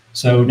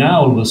 So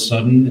now all of a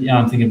sudden,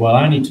 I'm thinking, well,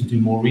 I need to do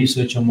more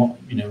research on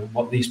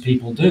what these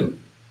people do.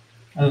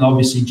 And then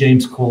obviously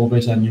James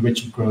Corbett and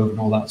Richard Grove and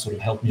all that sort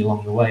of helped me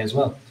along the way as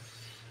well.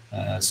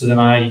 So then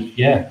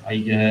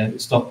I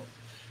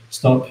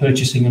start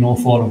purchasing an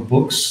awful lot of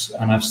books,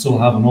 and I still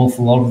have an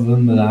awful lot of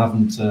them that I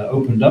haven't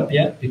opened up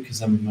yet because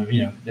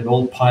they're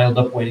all piled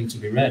up waiting to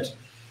be read.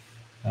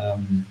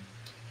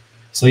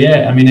 It's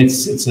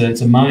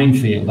a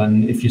minefield,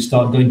 and if you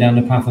start going down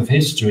the path of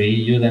history,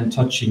 you're then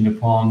touching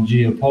upon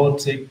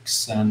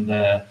geopolitics and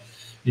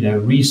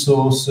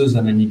resources,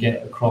 and then you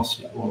get across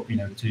to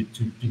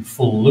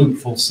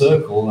full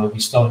circle. We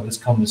started this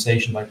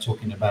conversation by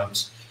talking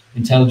about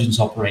intelligence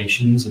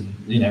operations, and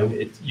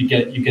you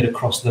get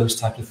across those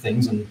type of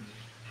things, and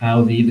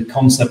how the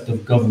concept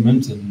of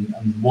government and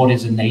what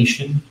is a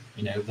nation,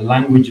 the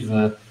language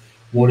of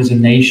what is a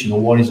nation or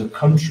what is a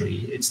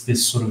country. It's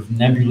this sort of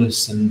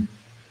nebulous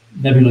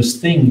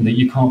thing that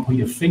you can't put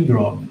your finger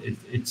on.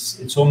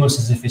 It's almost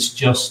as if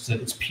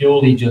it's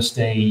purely just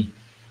a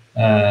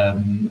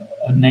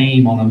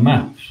name on a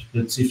map.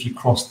 That's, if you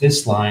cross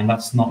this line,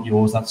 that's not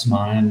yours, that's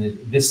mine,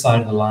 and this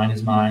side of the line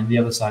is mine, the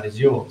other side is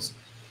yours.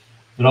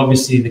 But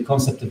obviously the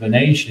concept of a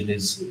nation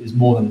is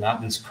more than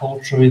that. There's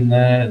culture in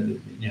there,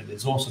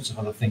 there's all sorts of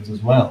other things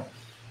as well.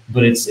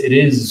 But it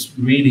is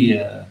really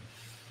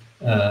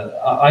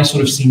I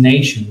sort of see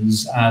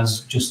nations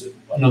as just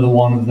another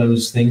one of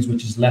those things,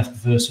 which is left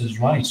versus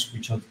right,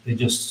 which are they're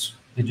just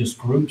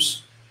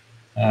groups.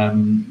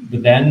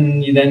 But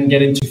then you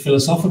get into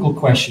philosophical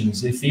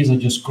questions. If these are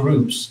just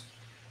groups,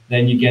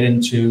 then you get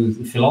into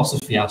the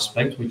philosophy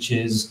aspect, which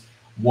is,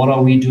 what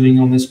are we doing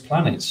on this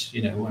planet?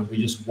 And we're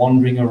just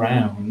wandering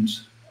around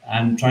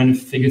and trying to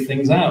figure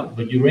things out.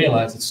 But you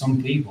realize that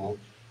some people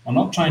are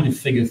not trying to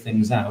figure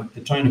things out,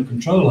 they're trying to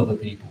control other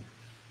people.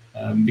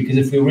 Because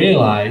if we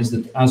realize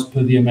that, as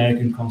per the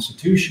American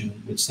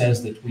Constitution, which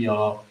says that we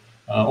are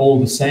all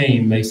the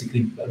same,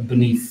 basically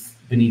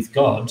beneath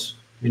God,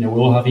 we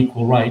all have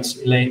equal rights.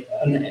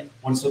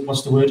 What's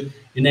the word?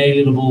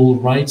 Inalienable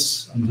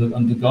rights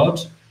under God,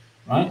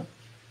 right?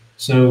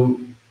 So,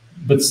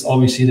 but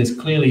obviously there's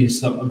clearly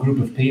a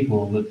group of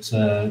people that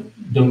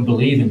don't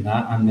believe in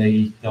that, and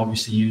they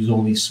obviously use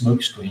all these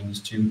smoke screens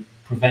to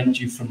prevent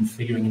you from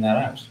figuring that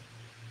out.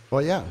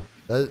 Well, yeah.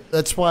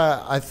 That's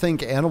why I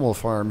think Animal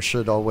Farm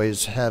should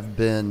always have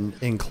been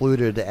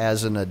included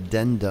as an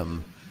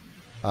addendum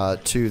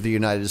to the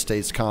United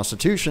States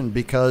Constitution,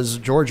 because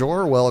George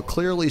Orwell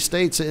clearly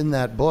states in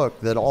that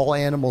book that all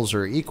animals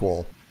are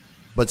equal.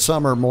 but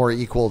some are more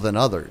equal than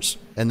others.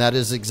 And that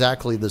is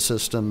exactly the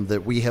system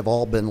that we have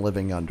all been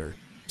living under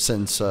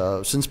since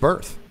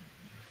birth.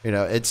 You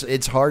know,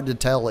 it's hard to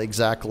tell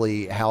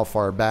exactly how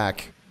far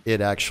back it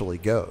actually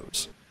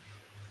goes,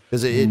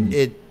 because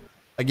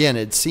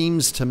it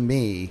seems to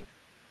me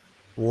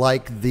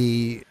like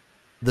the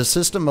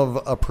system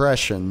of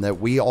oppression that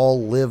we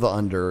all live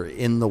under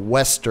in the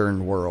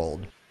Western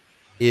world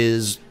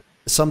is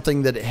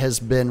something that has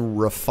been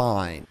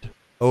refined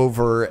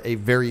over a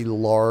very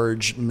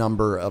large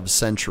number of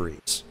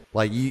centuries.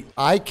 Like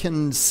I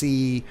can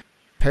see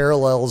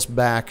parallels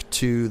back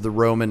to the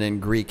Roman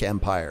and Greek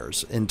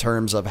empires in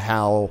terms of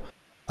how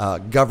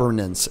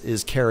governance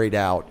is carried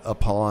out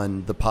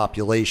upon the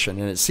population.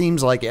 And it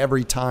seems like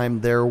every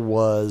time there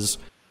was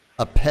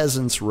a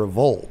peasants'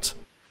 revolt,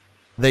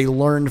 they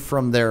learned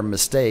from their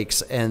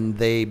mistakes and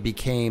they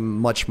became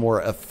much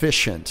more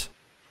efficient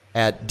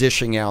at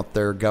dishing out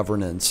their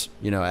governance,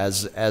 you know,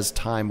 as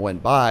time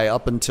went by,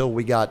 up until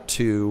we got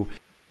to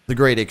the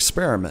Great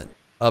Experiment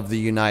of the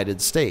United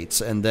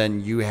States. And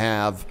then you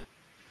have,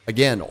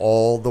 again,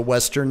 all the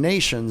Western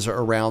nations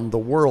around the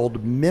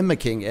world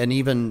mimicking, and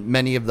even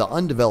many of the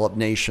undeveloped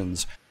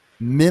nations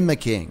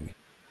mimicking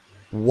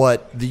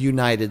what the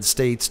United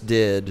States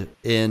did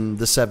in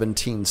the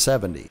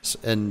 1770s.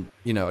 And,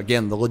 you know,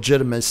 again, the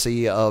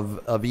legitimacy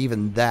of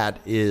even that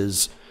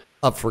is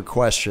up for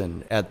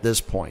question at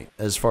this point,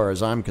 as far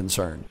as I'm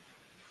concerned.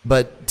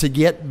 But to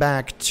get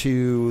back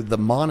to the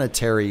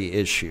monetary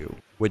issue,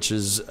 which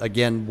is,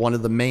 again, one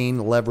of the main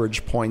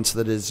leverage points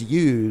that is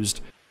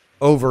used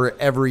over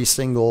every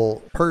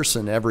single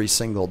person every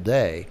single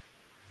day,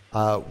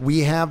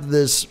 we have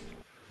this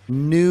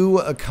new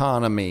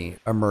economy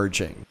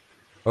emerging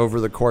over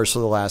the course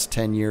of the last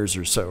 10 years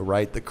or so,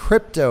 right? The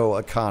crypto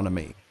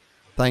economy,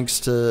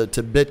 thanks to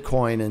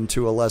Bitcoin and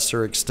to a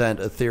lesser extent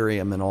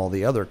Ethereum and all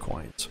the other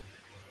coins.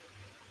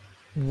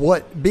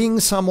 Being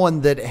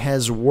someone that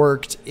has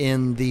worked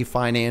in the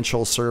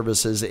financial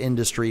services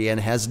industry and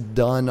has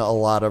done a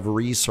lot of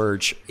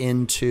research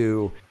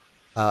into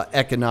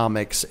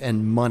economics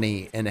and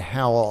money and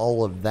how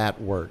all of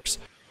that works,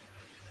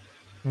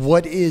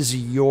 what is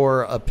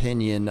your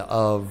opinion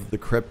of the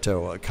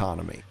crypto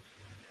economy?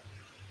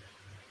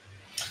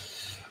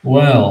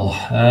 Well,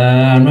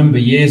 I remember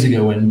years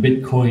ago when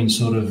Bitcoin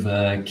sort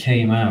of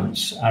came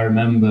out. I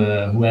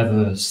remember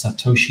whoever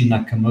Satoshi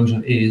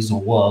Nakamoto is or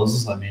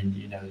was, I mean,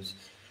 you know,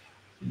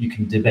 you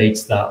can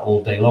debate that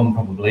all day long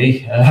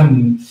probably.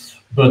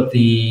 But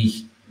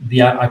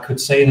I could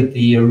say that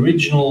the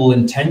original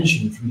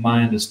intention, from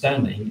my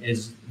understanding,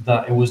 is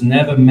that it was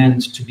never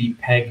meant to be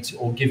pegged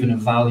or given a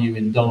value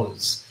in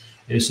dollars.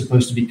 It was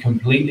supposed to be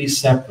completely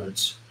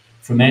separate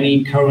from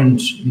any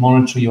current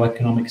monetary or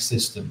economic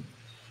system.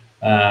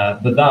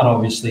 But that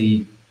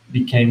obviously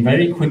became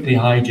very quickly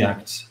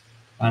hijacked.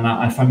 And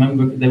if I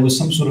remember, there was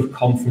some sort of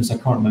conference, I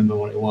can't remember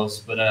what it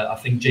was, but I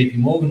think JP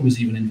Morgan was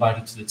even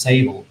invited to the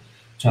table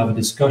to have a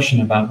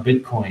discussion about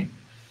Bitcoin.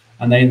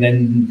 And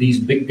then these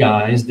big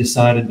guys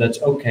decided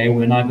that, okay,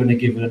 we're now going to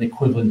give it an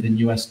equivalent in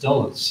US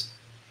dollars.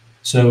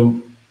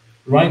 So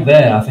right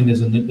there, I think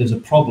there's a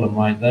problem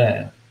right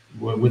there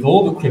with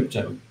all the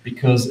crypto,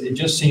 because it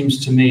just seems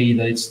to me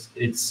that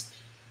it's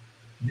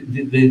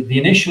the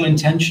initial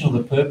intention or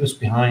the purpose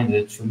behind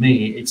it, for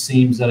me, it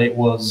seems that it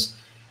was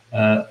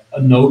a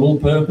noble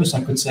purpose,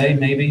 I could say,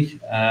 maybe,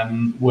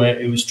 where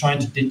it was trying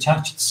to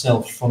detach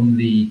itself from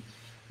the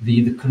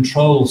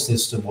control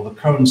system or the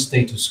current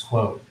status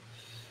quo.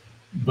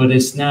 But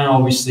it's now,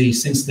 obviously,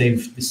 since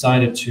they've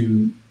decided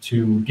to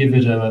give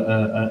it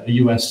a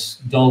US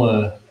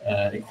dollar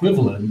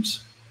equivalent,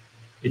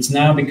 it's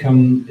now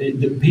become,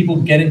 people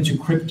get into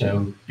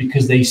crypto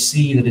because they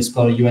see that it's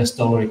got a US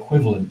dollar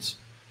equivalent.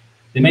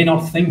 They may not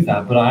think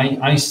that, but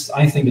I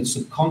think that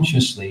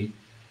subconsciously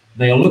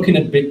they are looking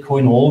at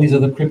Bitcoin or all these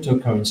other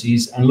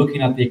cryptocurrencies and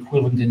looking at the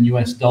equivalent in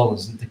US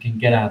dollars that they can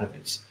get out of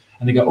it.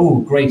 And they go, oh,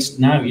 great,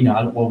 now, you know,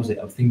 what was it?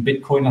 I think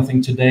Bitcoin, I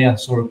think today I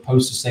saw a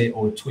post to say,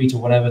 or a tweet or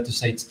whatever, to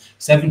say it's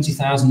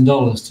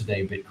 $70,000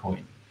 today,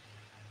 Bitcoin.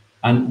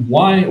 And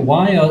why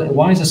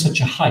is there such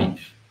a hype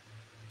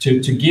to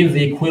give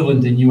the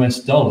equivalent in US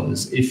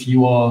dollars if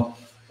you are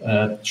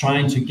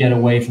trying to get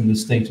away from the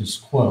status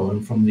quo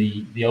and from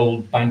the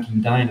old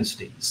banking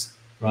dynasties,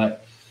 right?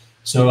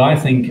 So I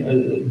think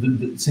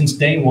since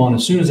day one,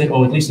 as soon as it,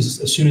 or at least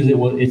as soon as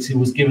it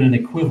was given an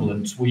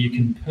equivalent where you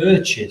can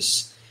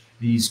purchase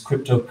these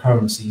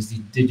cryptocurrencies, these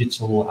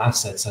digital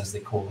assets, as they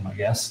call them, I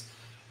guess,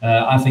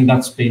 I think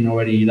that's been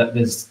already, that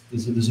there's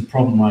a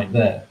problem right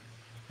there.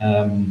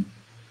 And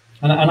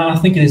I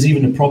think there's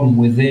even a problem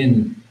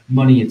within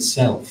money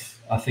itself.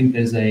 I think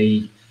there's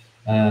a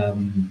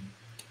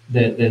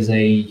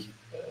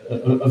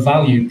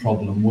value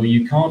problem where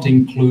you can't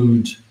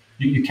include,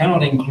 you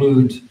cannot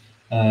include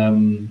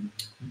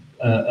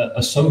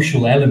a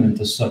social element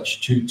as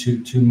such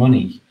to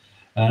money,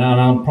 and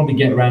I'll probably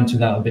get around to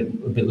that a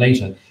bit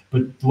later.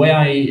 But the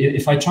way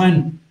if I try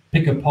and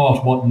pick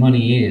apart what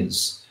money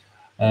is,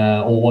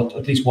 or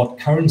at least what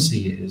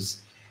currency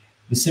is,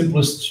 the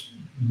simplest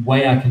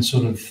way I can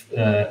sort of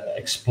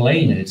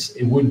explain it,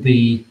 it would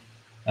be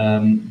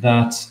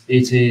that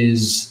it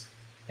is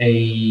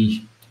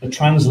a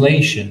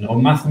translation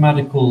or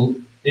mathematical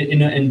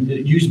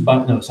used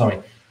by no sorry,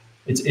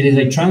 it is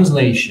a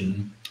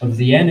translation of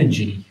the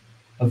energy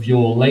of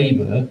your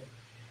labor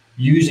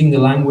using the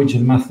language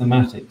of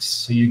mathematics.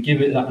 So you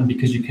give it that, and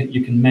because you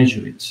can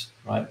measure it,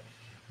 right?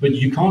 But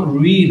you can't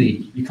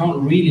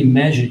really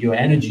measure your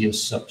energy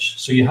as such.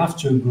 So you have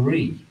to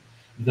agree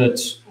that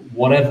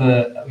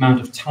whatever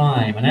amount of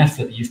time and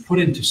effort that you've put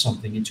into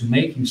something, into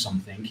making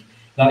something,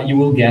 that you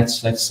will get,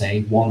 let's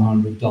say,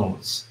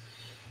 $100.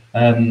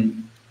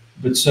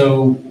 But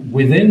so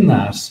within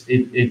that,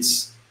 it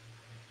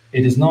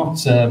is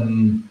not.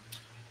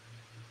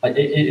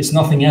 It's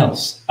nothing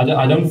else.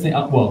 I don't think.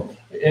 Well,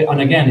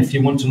 and again, if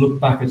you want to look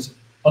back at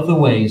other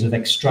ways of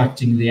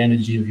extracting the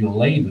energy of your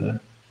labor,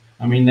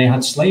 I mean, they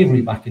had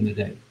slavery back in the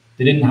day.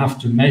 They didn't have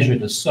to measure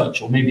it as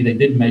such, or maybe they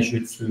did measure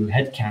it through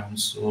head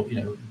counts or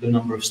the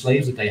number of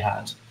slaves that they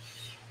had.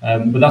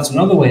 But that's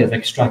another way of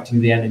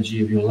extracting the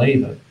energy of your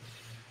labor.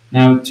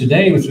 Now,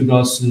 today, with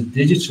regards to the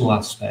digital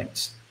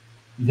aspect,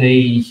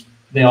 they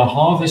are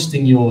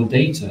harvesting your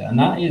data, and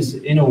that is,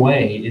 in a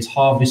way, is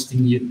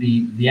harvesting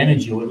the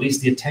energy, or at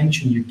least the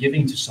attention you're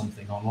giving to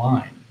something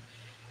online,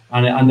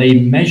 and they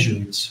measure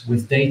it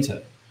with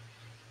data.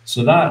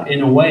 So that,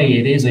 in a way,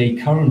 it is a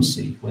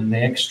currency when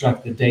they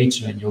extract the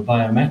data and your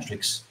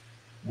biometrics,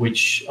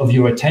 which of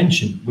your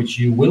attention, which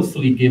you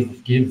willfully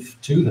give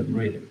to them,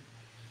 really.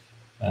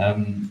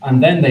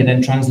 And then they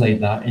then translate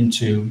that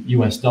into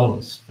US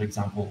dollars, for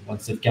example,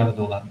 once they've gathered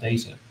all that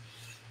data.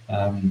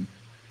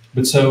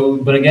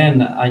 But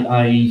again,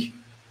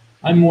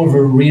 I'm more of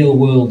a real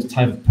world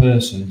type of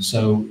person.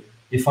 So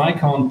if I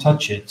can't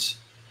touch it,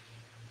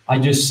 I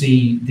just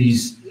see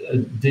these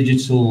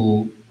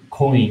digital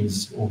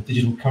coins or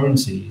digital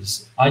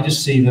currencies. I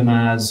just see them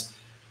as,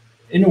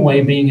 in a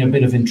way, being a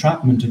bit of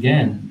entrapment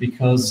again,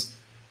 because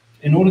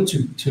in order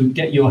to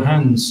get your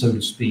hands, so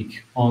to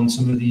speak, on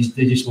some of these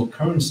digital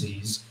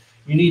currencies,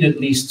 you need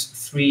at least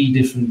 3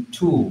 different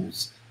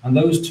tools. And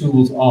those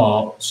tools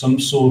are some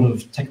sort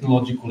of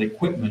technological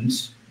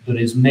equipment that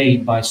is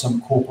made by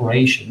some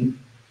corporation,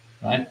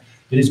 right,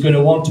 that is going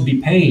to want to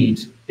be paid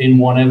in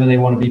whatever they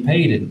want to be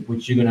paid in,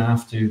 which you're going to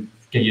have to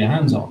get your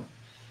hands on.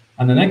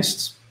 And the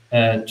next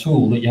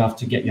tool that you have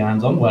to get your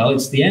hands on, well,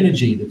 it's the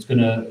energy that's going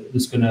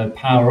to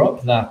power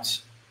up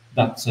that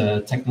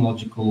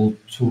technological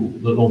tool,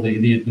 or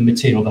the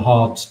material, the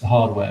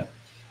hardware.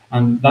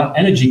 And that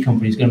energy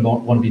company is going to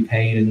want to be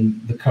paid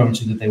in the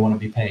currency that they want to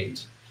be paid.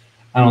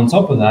 And on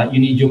top of that, you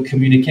need your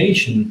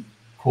communication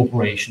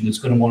corporation that's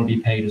going to want to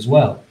be paid as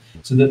well.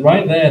 So that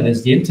right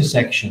there's the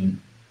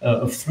intersection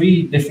of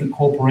 3 different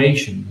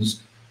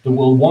corporations that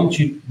will want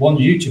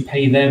you to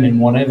pay them in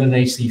whatever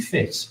they see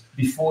fit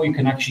before you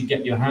can actually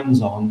get your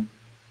hands on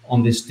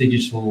this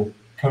digital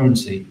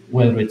currency,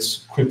 whether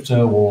it's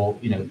crypto or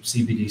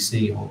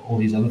CBDC or all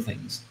these other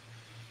things.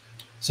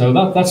 So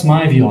that's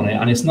my view on it,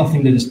 and it's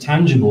nothing that is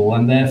tangible,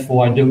 and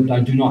therefore I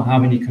do not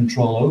have any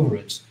control over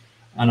it.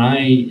 And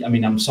I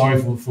mean, I'm sorry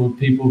for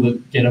people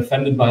that get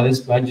offended by this,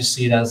 but I just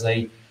see it as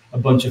a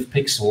bunch of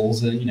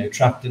pixels,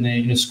 trapped in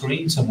a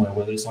screen somewhere,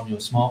 whether it's on your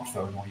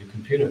smartphone or your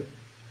computer.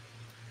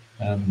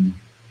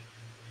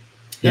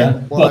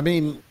 Yeah. Well, I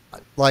mean,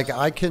 like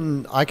I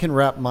can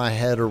wrap my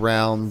head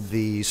around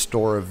the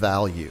store of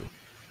value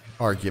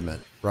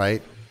argument,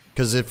 right?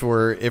 Because if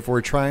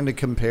we're trying to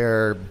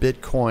compare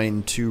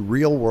Bitcoin to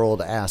real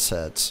world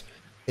assets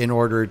in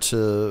order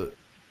to,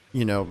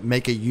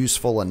 make a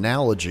useful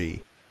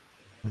analogy,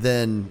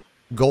 then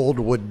gold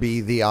would be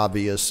the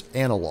obvious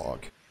analog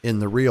in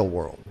the real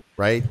world,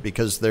 right?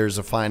 Because there's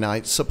a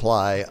finite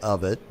supply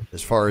of it,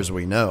 as far as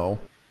we know.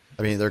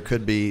 I mean,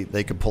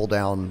 they could pull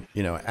down,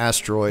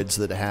 asteroids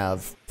that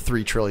have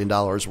 $3 trillion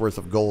worth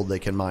of gold they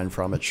can mine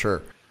from it,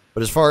 sure.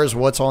 But as far as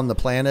what's on the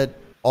planet,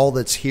 all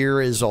that's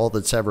here is all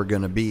that's ever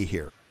going to be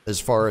here, as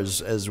far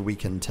as we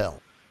can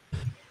tell.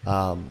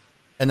 And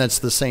that's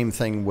the same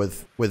thing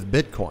with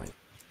Bitcoin.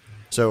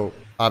 So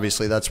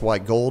obviously that's why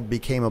gold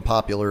became a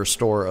popular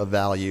store of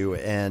value,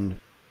 and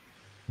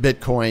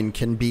Bitcoin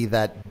can be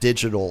that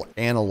digital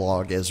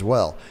analog as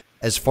well.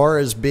 As far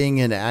as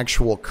being an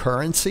actual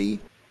currency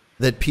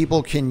that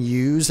people can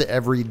use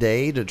every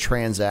day to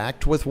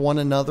transact with one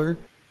another,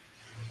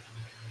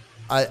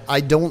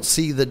 I don't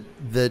see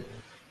that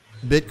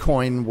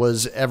Bitcoin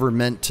was ever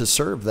meant to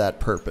serve that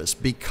purpose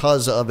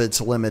because of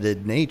its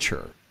limited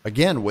nature.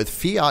 Again, with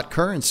fiat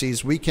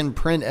currencies, we can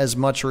print as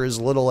much or as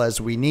little as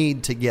we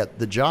need to get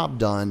the job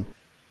done.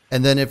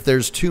 And then if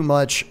there's too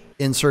much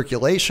in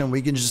circulation,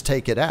 we can just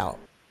take it out,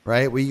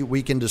 right?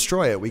 We can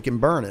destroy it. We can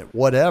burn it,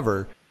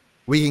 whatever.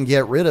 We can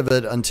get rid of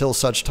it until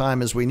such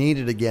time as we need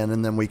it again,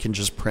 and then we can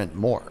just print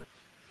more.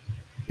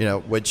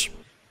 Which,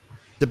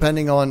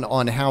 depending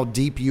on how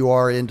deep you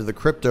are into the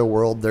crypto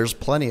world, there's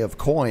plenty of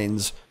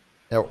coins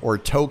or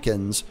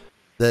tokens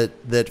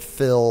that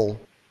fill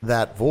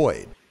that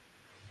void.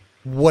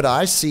 What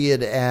I see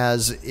it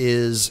as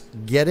is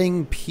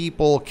getting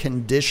people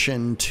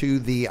conditioned to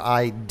the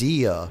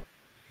idea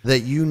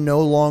that you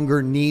no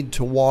longer need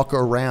to walk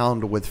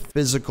around with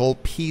physical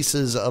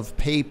pieces of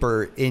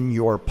paper in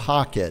your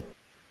pocket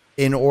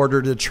in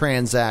order to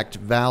transact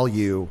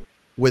value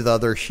with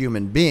other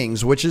human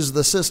beings, which is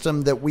the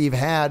system that we've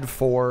had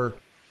for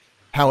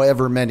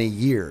however many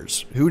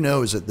years. Who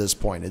knows at this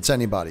point? It's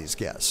anybody's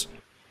guess.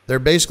 They're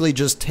basically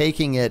just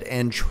taking it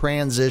and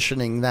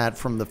transitioning that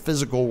from the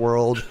physical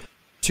world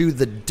to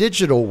the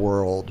digital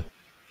world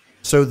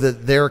so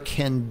that there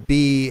can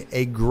be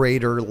a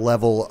greater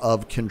level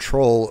of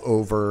control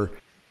over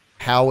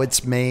how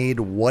it's made,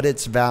 what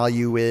its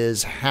value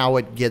is, how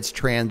it gets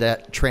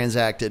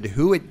transacted,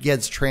 who it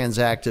gets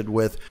transacted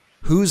with,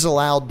 who's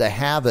allowed to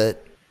have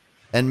it,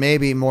 and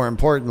maybe more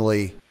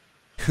importantly,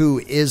 who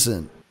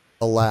isn't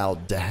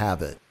allowed to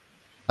have it.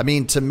 I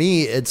mean, to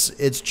me, it's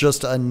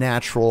just a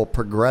natural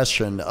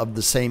progression of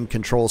the same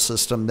control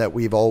system that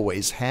we've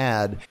always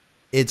had.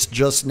 It's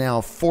just now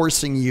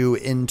forcing you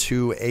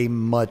into a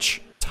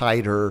much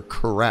tighter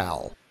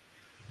corral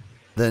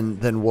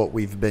than what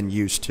we've been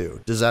used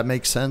to. Does that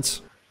make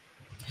sense?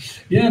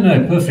 Yeah,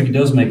 no, it perfectly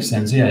does make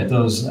sense. Yeah, it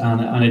does.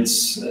 And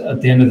it's,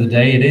 at the end of the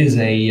day, it is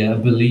a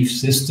belief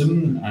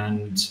system.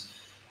 And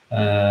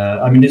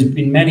I mean, there's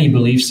been many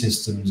belief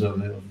systems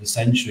over the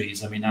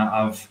centuries. I mean,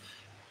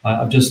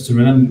 I've just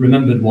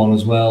remembered one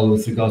as well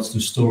with regards to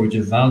storage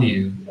of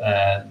value.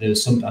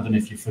 There's some, I don't know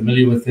if you're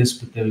familiar with this,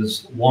 but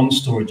there's one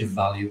storage of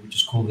value, which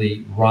is called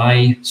the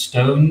Rai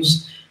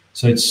stones.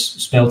 So it's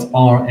spelled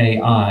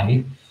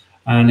R-A-I,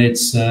 and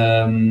it's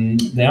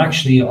they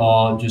actually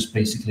are just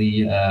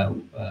basically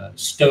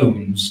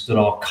stones that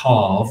are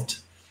carved,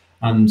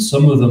 and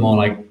some of them are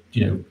like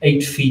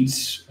 8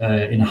 feet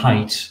in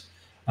height,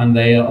 and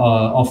they are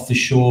off the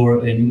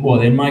shore in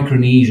they're in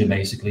Micronesia,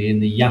 basically in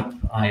the Yap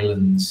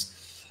Islands,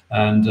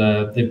 and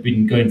they've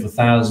been going for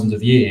thousands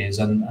of years.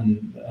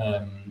 And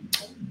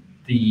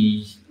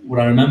what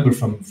I remember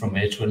from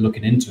it when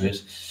looking into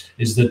it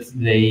is that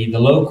the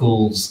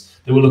locals,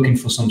 they were looking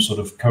for some sort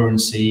of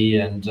currency,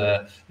 and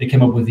they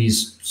came up with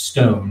these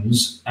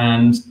stones,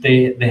 and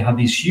they had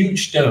these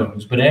huge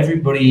stones, but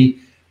everybody,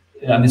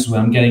 and this is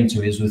where I'm getting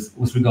to, is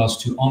with regards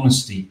to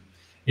honesty.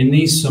 In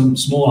these some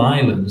small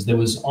islands, there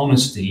was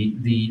honesty.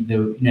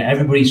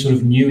 Everybody sort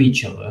of knew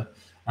each other,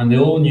 and they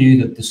all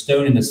knew that the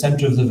stone in the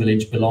center of the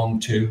village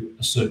belonged to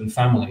a certain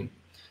family,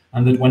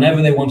 and that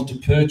whenever they wanted to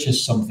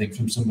purchase something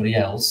from somebody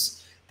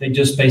else, they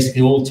just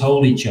basically all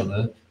told each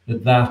other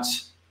that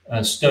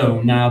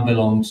stone now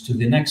belonged to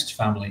the next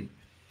family.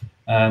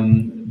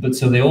 But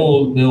so they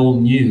all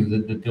knew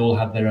that they all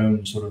had their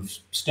own sort of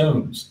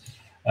stones.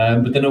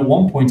 But then at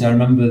one point, I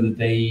remember that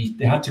they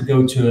had to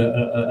go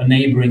to a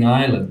neighboring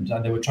island,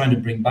 and they were trying to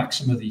bring back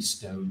some of these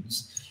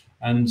stones.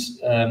 And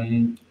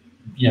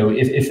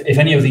if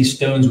any of these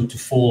stones were to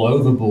fall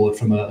overboard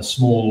from a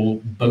small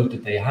boat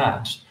that they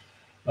had,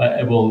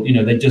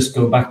 they just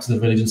go back to the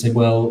village and say,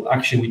 well,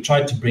 actually, we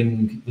tried to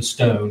bring the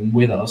stone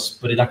with us,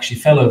 but it actually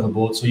fell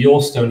overboard. So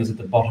your stone is at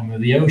the bottom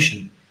of the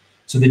ocean.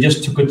 So they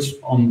just took it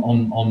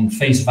on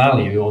face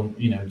value,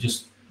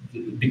 just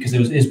because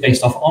it is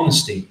based off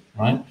honesty,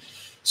 right?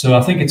 So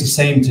I think it's the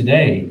same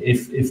today.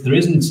 If there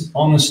isn't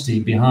honesty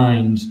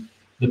behind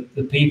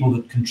the people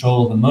that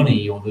control the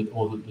money, or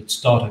that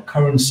start a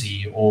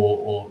currency,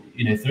 or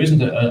if there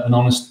isn't an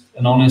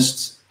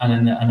honest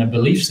and a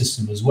belief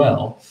system as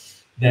well,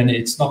 then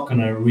it's not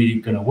really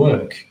going to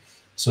work.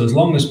 So as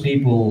long as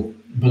people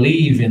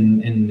believe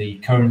in the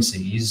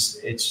currencies,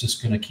 it's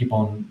just going to keep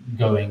on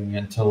going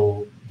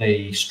until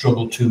they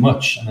struggle too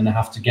much, and then they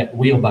have to get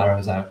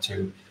wheelbarrows out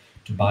to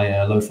buy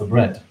a loaf of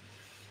bread.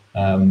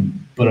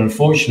 But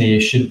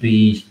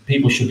unfortunately,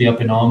 people should be up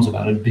in arms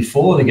about it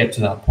before they get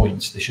to that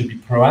point. They should be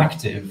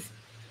proactive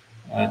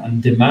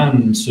and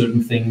demand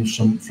certain things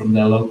from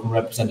their local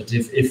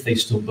representative, if they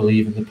still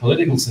believe in the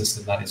political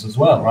system, that is, as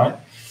well, right?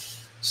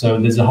 So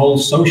there's a whole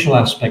social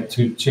aspect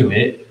to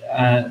it.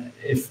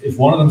 If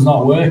one of them's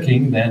not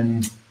working,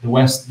 then the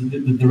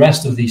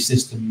rest of the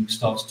system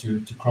starts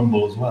to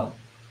crumble as well.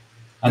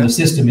 And the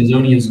system is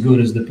only as good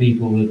as the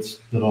people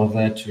that are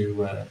there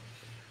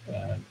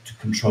to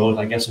control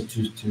it, I guess, or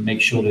to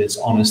make sure that it's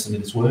honest and that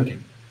it's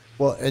working.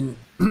 Well, and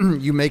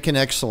you make an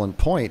excellent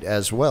point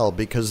as well,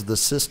 because the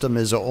system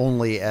is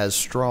only as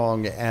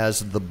strong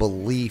as the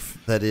belief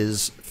that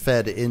is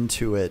fed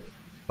into it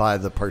by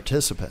the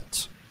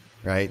participants,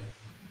 right?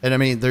 And I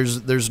mean,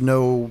 there's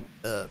no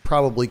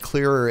probably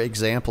clearer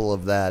example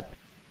of that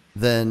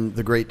than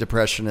the Great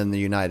Depression in the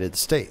United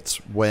States,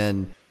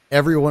 when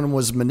everyone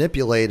was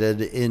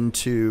manipulated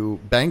into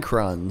bank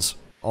runs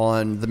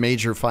on the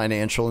major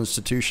financial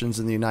institutions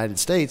in the United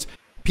States.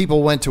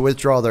 People went to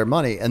withdraw their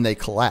money and they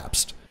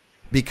collapsed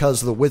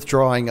because the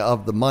withdrawing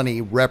of the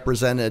money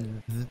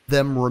represented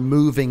them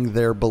removing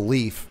their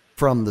belief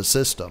from the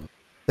system.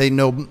 They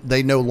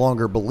no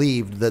longer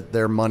believed that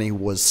their money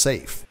was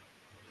safe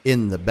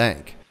in the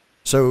bank.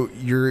 So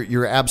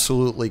you're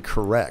absolutely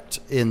correct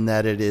in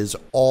that it is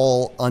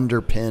all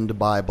underpinned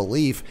by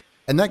belief,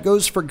 and that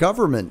goes for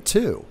government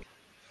too.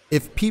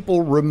 If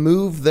people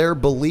remove their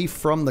belief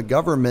from the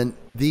government,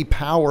 the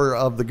power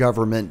of the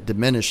government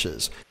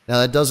diminishes. Now,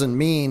 that doesn't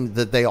mean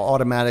that they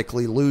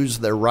automatically lose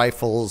their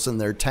rifles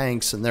and their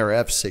tanks and their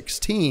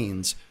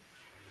F-16s.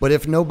 But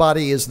if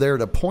nobody is there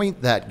to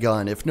point that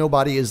gun, if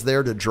nobody is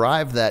there to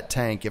drive that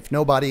tank, if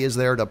nobody is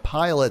there to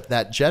pilot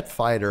that jet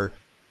fighter,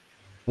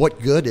 what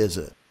good is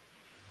it?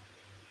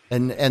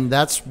 And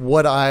that's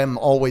what I'm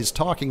always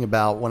talking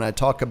about when I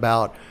talk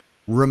about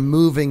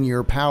removing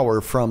your power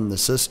from the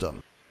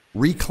system.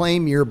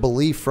 Reclaim your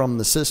belief from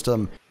the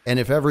system. And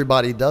if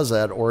everybody does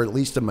that, or at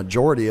least a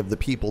majority of the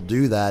people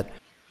do that,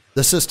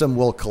 the system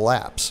will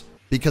collapse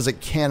because it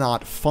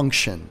cannot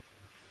function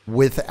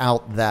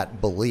without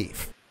that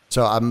belief.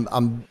 So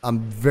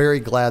I'm very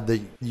glad that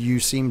you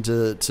seem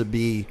to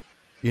be,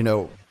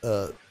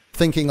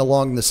 thinking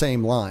along the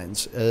same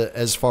lines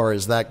as far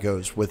as that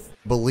goes, with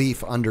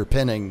belief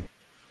underpinning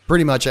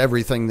pretty much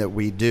everything that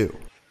we do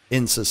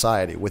in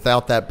society.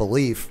 Without that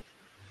belief,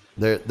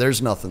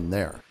 there's nothing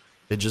there.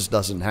 It just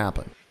doesn't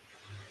happen.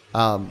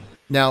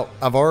 Now,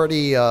 I've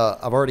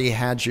already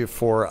had you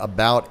for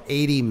about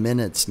 80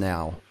 minutes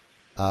now,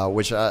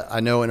 which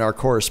I know in our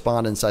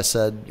correspondence I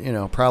said,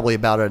 probably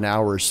about an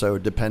hour or so,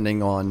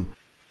 depending on,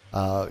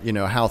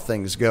 how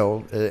things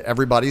go.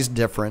 Everybody's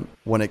different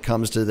when it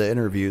comes to the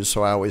interviews,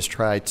 so I always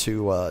try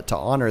to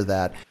honor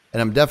that.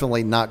 And I'm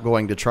definitely not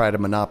going to try to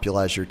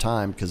monopolize your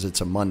time because it's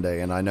a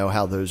Monday, and I know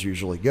how those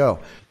usually go.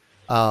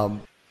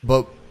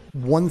 But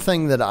one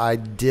thing that I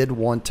did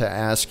want to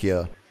ask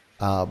you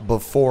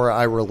before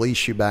I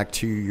release you back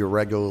to your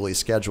regularly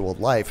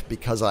scheduled life,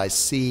 because I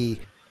see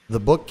the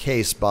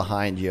bookcase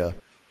behind you.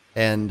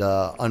 And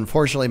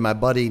unfortunately, my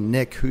buddy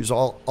Nick, who's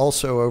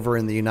also over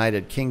in the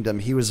United Kingdom,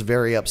 he was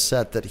very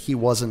upset that he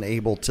wasn't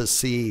able to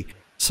see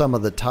some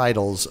of the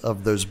titles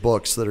of those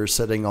books that are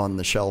sitting on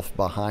the shelf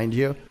behind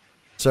you.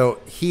 So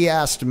he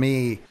asked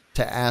me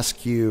to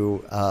ask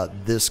you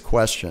this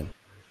question.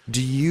 Do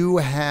you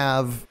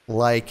have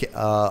like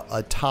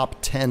a top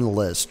 10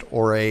 list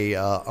or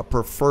a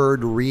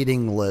preferred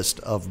reading list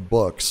of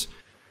books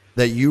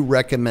that you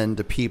recommend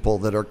to people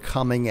that are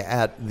coming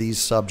at these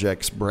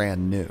subjects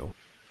brand new?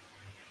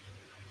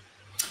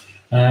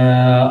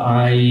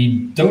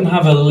 I don't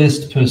have a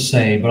list per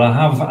se, but I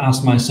have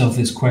asked myself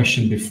this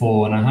question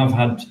before, and I have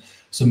had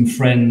some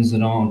friends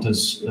that aren't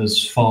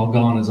as far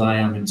gone as I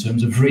am in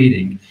terms of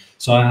reading.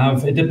 So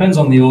it depends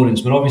on the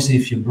audience, but obviously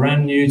if you're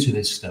brand new to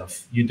this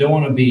stuff, you don't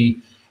want to be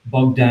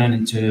bogged down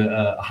into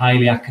a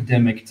highly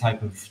academic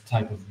type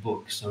of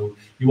book. So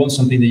you want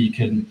something that you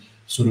can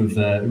sort of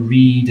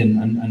read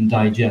and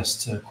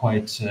digest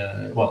quite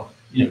well,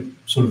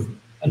 sort of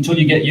until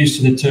you get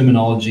used to the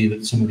terminology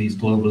that some of these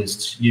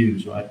globalists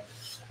use, right?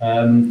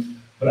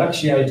 But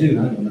actually I do,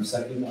 hang on a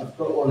second, I've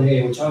got one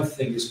here which I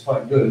think is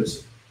quite good.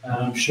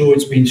 I'm sure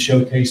it's been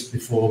showcased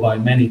before by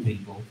many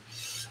people.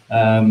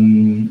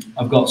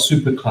 I've got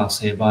Superclass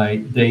here by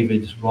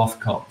David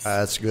Rothkopf.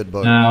 That's a good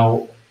book.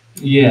 Now,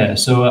 yeah,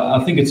 so I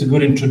think it's a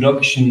good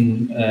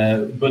introduction,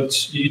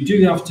 but you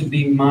do have to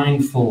be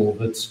mindful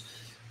that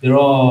there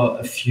are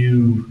a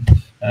few,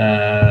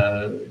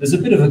 there's a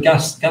bit of a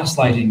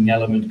gaslighting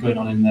element going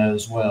on in there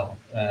as well.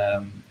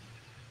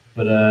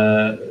 But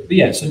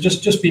yeah, so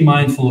just be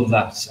mindful of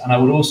that. And I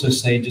would also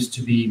say, just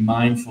to be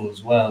mindful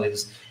as well,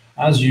 is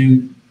as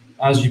you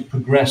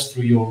progress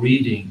through your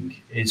reading,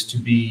 is to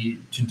do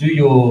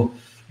your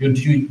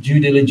due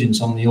diligence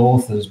on the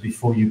authors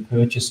before you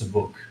purchase a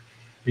book,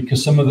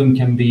 because some of them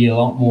can be a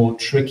lot more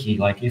tricky.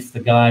 Like if the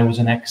guy was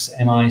an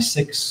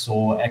ex-MI6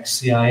 or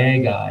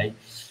ex-CIA guy,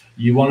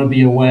 you want to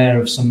be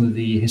aware of some of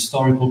the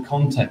historical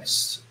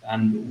context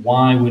and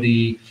why would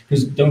he,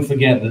 because don't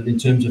forget that in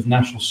terms of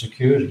national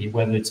security,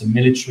 whether it's a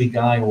military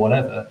guy or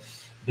whatever,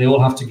 they all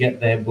have to get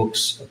their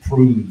books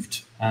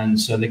approved. And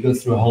so they go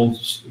through a whole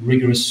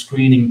rigorous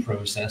screening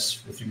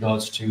process with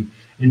regards to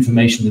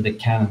information that they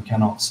can and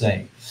cannot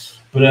say.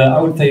 But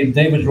I would say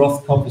David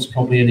Rothkopf is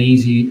probably an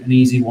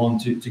easy one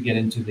to get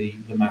into the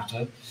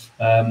matter.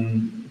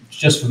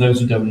 Just for those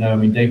who don't know, I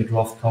mean, David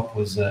Rothkopf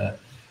was a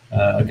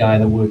guy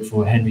that worked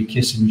for Henry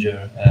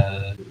Kissinger.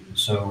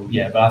 So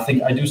yeah, but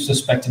I do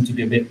suspect him to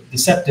be a bit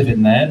deceptive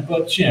in there,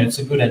 but it's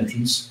a good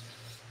entrance.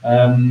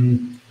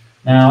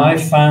 Now I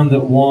found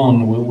that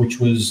one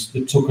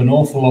that took an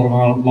awful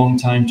long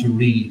time to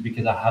read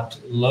because I had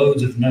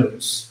loads of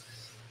notes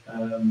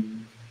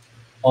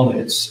on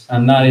it,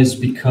 and that is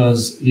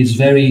because he's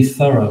very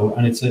thorough,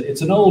 and it's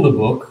an older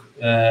book.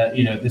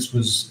 This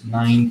was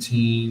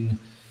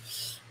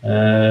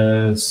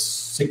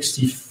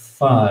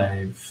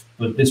 1965,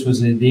 but this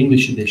was in the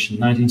English edition,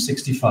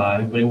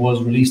 1965, but it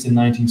was released in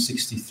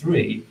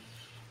 1963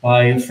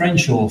 by a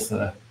French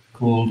author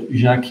called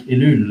Jacques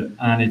Ellul,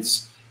 and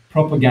it's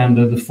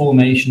Propaganda, the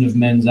Formation of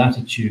Men's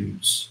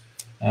Attitudes.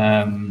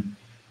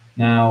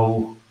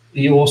 Now,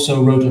 he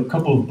also wrote a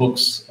couple of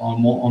books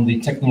on the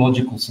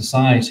technological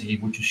society,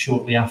 which was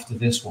shortly after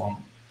this one.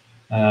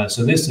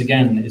 So this,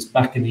 again, is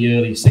back in the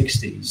early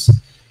 60s.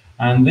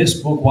 And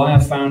this book, why I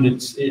found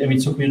it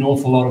took me an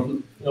awful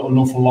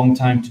long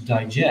time to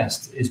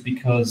digest, is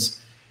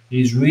because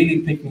he's really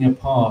picking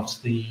apart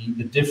the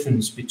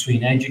difference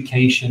between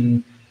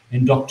education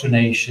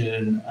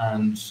indoctrination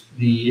and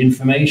the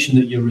information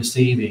that you're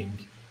receiving,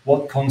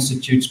 what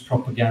constitutes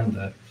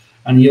propaganda.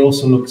 And he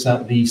also looks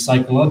at the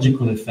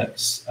psychological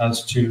effects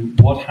as to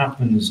what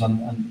happens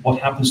and what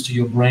happens to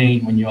your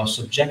brain when you are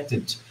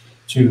subjected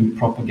to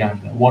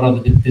propaganda. What are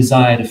the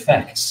desired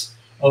effects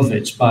of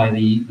it by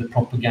the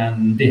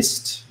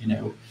propagandist, you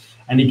know?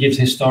 And he gives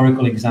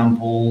historical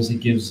examples. He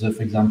gives,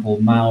 for example,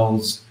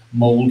 Mao's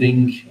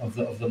molding of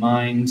the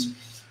mind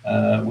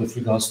with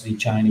regards to the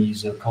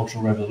Chinese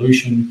Cultural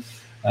Revolution.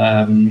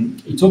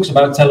 He talks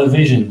about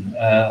television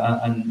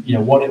and you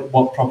know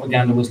what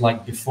propaganda was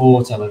like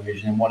before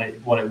television and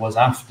what it was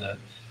after.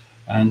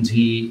 And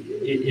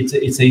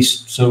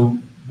so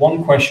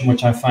one question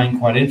which I find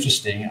quite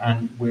interesting,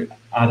 and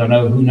I don't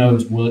know, who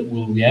knows,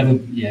 will we ever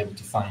be able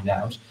to find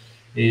out,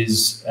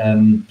 is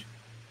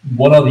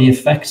what are the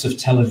effects of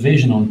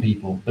television on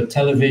people? But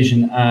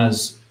television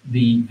as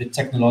the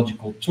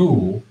technological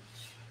tool,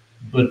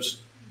 but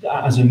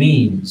as a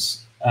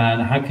means.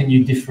 And how can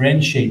you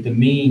differentiate the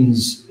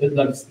means?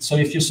 So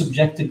if you're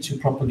subjected to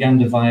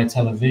propaganda via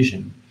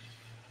television,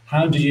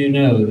 how do you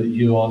know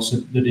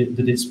that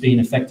that it's been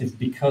effective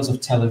because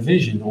of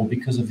television or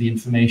because of the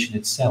information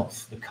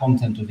itself, the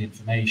content of the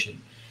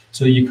information?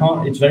 So you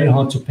can't. It's very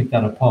hard to pick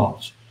that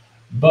apart.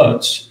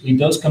 But he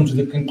does come to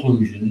the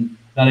conclusion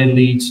that it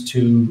leads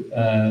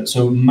to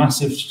so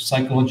massive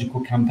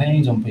psychological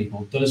campaigns on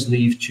people does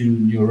lead to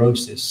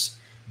neurosis,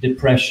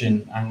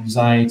 depression,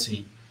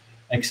 anxiety,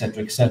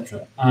 etc.,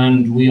 etc.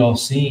 And we are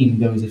seeing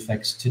those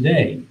effects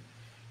today.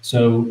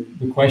 So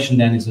the question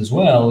then is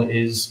what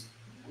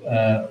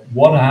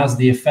has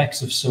the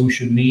effects of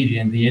social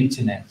media and the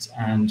internet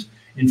and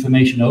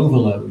information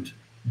overload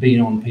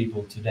been on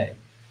people today?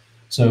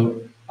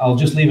 So I'll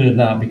just leave it at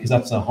that, because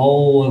that's a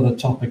whole other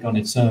topic on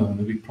its own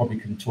that we probably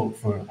can talk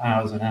for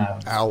hours and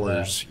hours.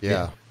 Hours,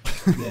 yeah.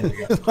 There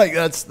you go. Like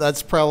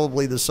that's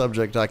probably the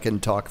subject I can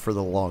talk for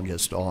the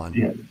longest on.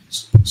 Yeah.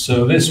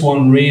 So this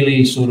one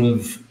really sort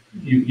of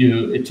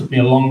it took me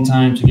a long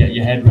time to get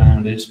your head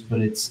around it,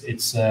 but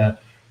it's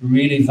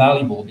really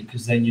valuable,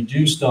 because then you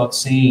do start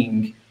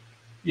seeing,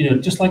 you know,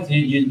 just like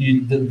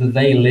the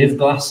They Live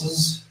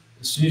glasses.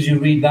 As soon as you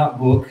read that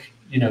book,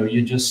 you know,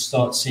 you just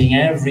start seeing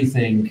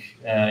everything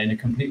in a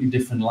completely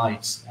different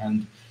light,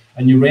 and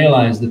you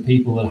realize the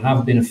people that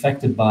have been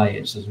affected by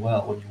it as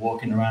well when you're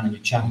walking around and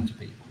you're chatting to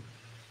people.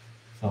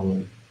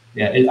 So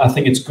I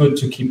think it's good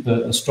to keep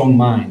a strong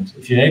mind.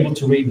 If you're able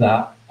to read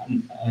that,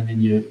 and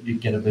then you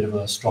get a bit of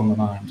a stronger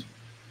mind.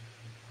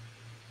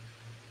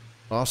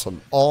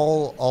 Awesome.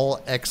 All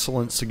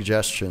excellent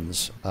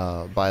suggestions,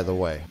 by the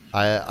way.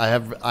 I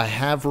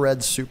have read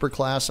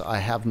Superclass. I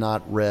have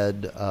not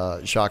read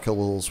Jacques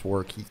Ellul's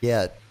work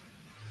yet,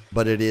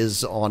 but it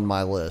is on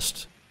my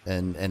list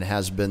and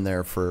has been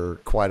there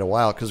for quite a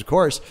while. Because, of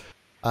course,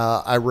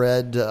 I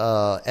read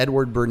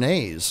Edward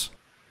Bernays'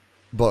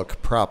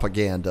 book,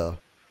 Propaganda,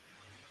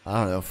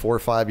 I don't know, 4 or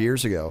 5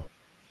 years ago,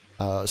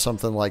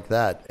 something like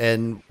that,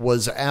 and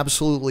was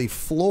absolutely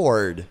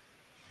floored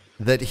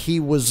that he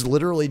was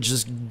literally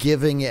just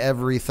giving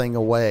everything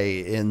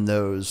away in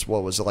those,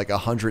 what was it, like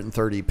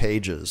 130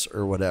 pages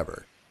or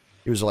whatever.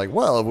 He was like,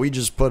 well, if we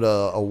just put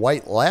a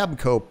white lab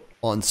coat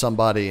on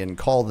somebody and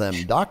call them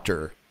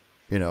doctor,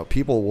 you know,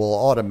 people will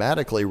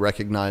automatically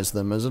recognize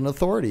them as an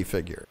authority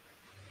figure.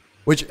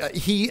 Which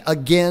he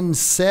again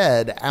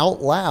said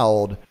out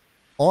loud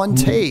on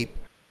tape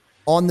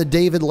on the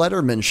David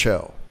Letterman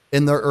show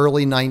in the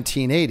early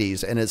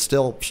 1980s, and it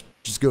still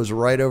just goes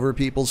right over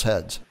people's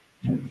heads.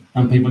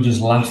 And people just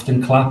laughed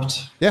and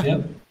clapped. Yeah.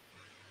 Yep.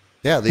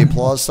 Yeah, the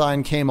applause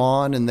sign came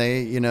on, and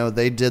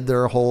they did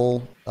their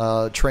whole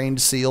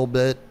trained SEAL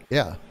bit.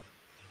 Yeah.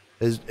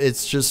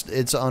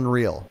 It's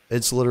unreal.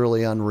 It's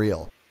literally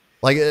unreal.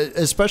 Like,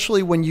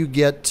 especially when you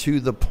get to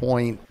the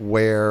point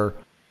where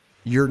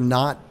you're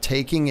not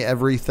taking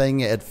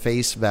everything at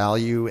face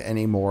value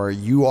anymore.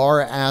 You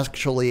are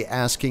actually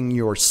asking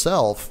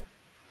yourself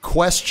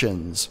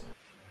questions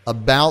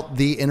about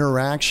the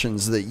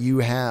interactions that you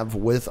have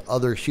with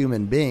other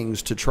human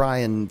beings to try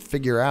and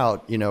figure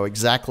out, you know,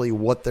 exactly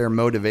what their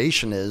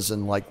motivation is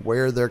and like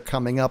where they're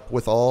coming up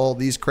with all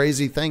these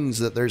crazy things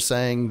that they're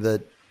saying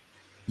that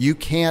you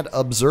can't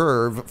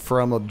observe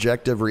from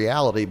objective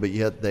reality, but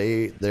yet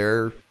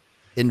they're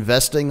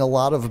investing a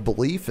lot of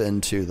belief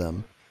into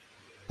them.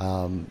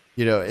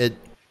 You know,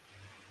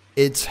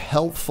 it's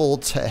helpful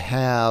to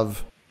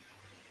have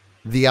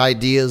the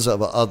ideas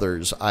of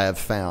others, I have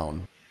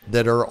found,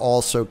 that are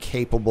also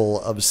capable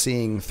of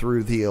seeing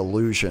through the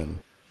illusion.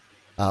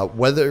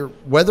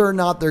 Whether or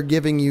not they're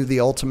giving you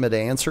the ultimate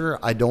answer,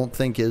 I don't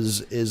think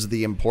is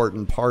the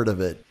important part of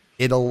it.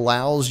 It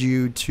allows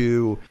you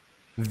to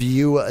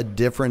view a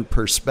different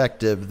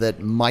perspective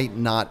that might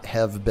not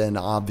have been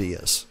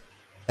obvious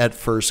at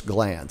first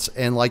glance.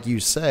 And like you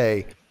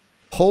say,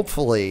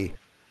 hopefully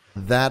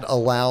that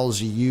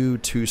allows you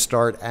to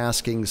start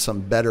asking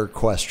some better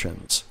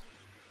questions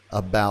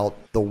about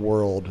the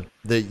world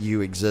that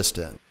you exist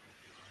in.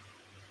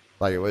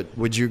 Like,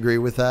 would you agree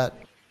with that?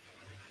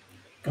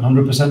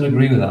 100%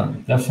 agree with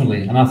that,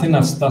 definitely. And I think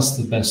that's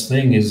the best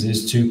thing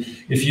is to,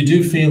 if you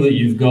do feel that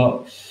you've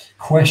got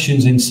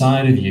questions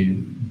inside of you,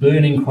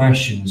 burning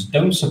questions,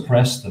 don't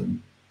suppress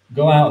them.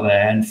 Go out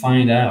there and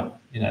find out,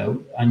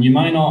 and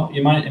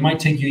it might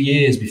take you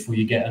years before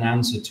you get an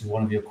answer to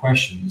one of your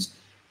questions,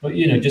 but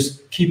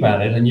just keep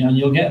at it, and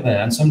you'll get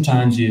there. And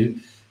sometimes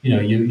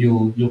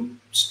you'll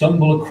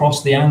stumble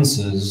across the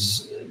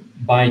answers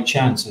by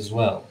chance as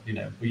well,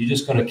 but you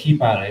just got to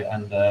keep at it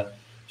and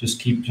just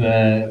keep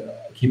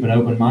an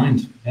open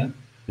mind. Yeah.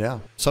 Yeah.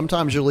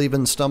 Sometimes you'll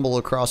even stumble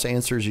across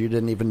answers you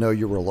didn't even know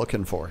you were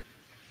looking for.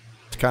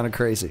 It's kind of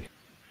crazy.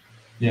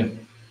 Yeah.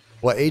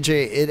 Well,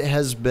 AJ, it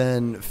has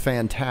been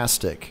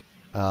fantastic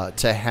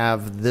to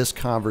have this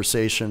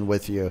conversation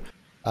with you.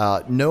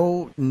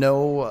 No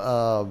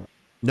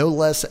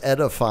less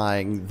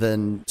edifying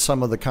than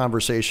some of the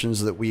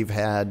conversations that we've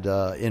had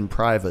in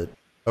private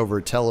over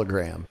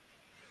Telegram.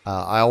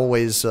 I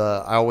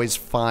always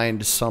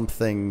find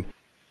something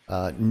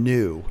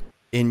new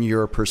in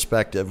your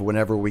perspective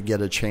whenever we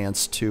get a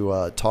chance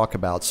to talk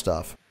about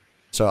stuff.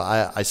 So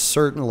I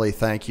certainly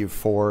thank you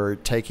for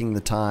taking the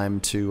time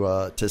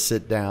to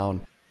sit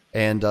down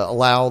and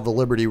allow the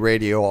Liberty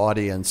Radio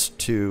audience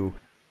to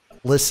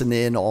listen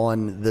in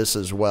on this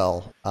as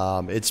well.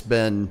 It's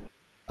been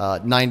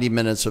 90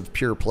 minutes of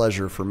pure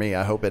pleasure for me.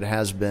 I hope it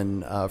has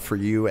been for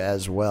you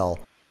as well.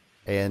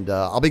 And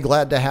I'll be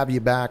glad to have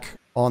you back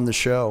on the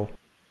show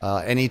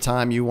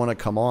anytime you want to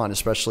come on,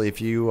 especially if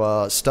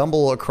you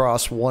stumble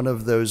across one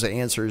of those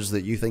answers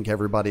that you think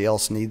everybody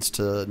else needs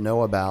to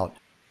know about.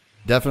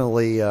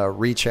 Definitely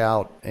reach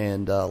out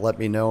and let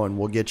me know, and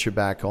we'll get you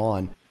back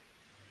on.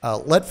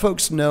 Let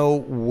folks know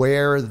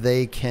where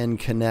they can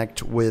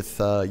connect with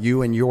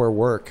you and your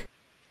work.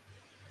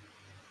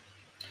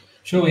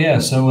 Sure, yeah.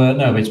 So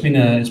no, it's been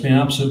an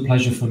absolute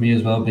pleasure for me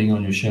as well being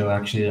on your show.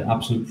 Actually, an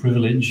absolute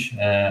privilege.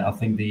 I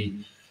think the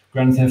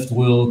Grand Theft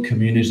World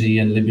community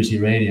and Liberty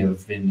Radio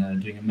have been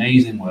doing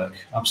amazing work,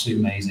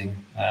 absolutely amazing.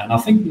 And I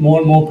think more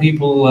and more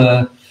people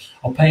are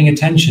paying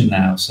attention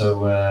now.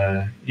 So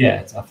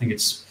yeah, I think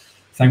it's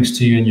thanks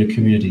to you and your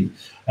community.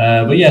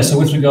 But yeah, so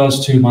with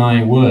regards to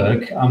my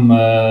work,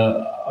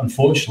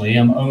 unfortunately,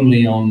 I'm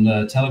only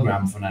on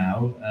Telegram for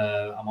now.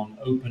 I'm on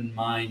Open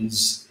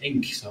Minds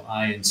Inc., so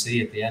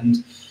INC at the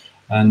end.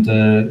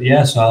 And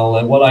yeah,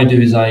 so what I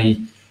do is I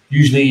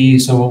usually,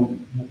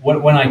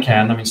 when I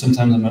can, I mean,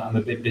 sometimes I'm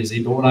a bit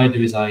busy, but what I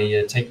do is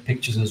I take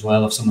pictures as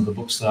well of some of the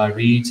books that I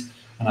read,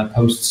 and I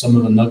post some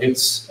of the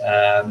nuggets,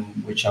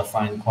 which I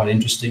find quite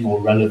interesting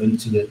or relevant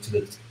to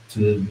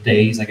the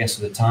days, I guess,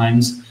 to the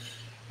times.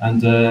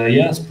 And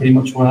yeah, that's pretty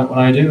much what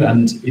I do.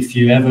 And if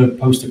you ever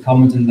post a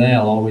comment in there,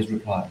 I'll always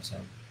reply. So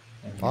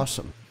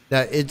awesome.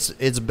 Now,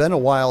 it's been a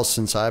while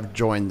since I've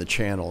joined the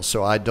channel,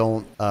 so I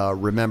don't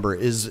remember.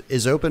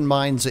 Is Open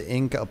Minds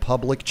Inc. a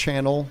public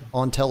channel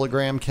on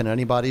Telegram? Can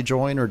anybody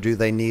join, or do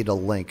they need a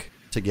link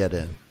to get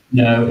in?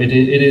 No, it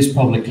is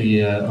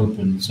publicly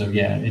open. So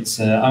yeah, it's.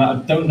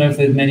 I don't know if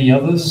there's many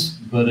others,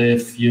 but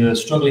if you're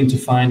struggling to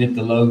find it,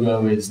 the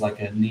logo is like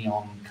a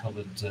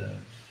neon-colored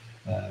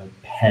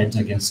head,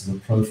 I guess, of a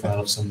profile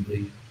of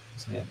somebody.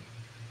 So, yeah.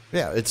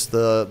 Yeah, it's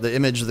the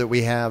image that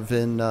we have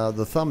in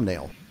the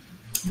thumbnail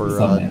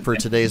for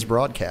today's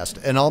broadcast,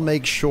 and I'll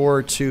make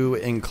sure to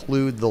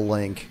include the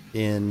link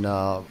in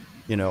all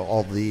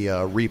the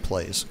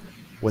replays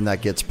when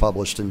that gets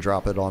published and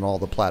drop it on all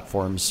the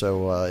platforms.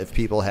 So if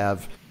people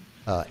have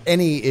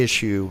any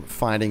issue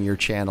finding your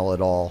channel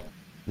at all,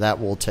 that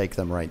will take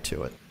them right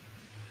to it.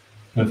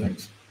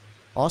 Perfect.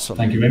 Awesome.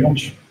 Thank you very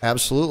much.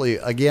 Absolutely.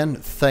 Again,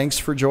 thanks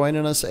for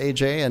joining us,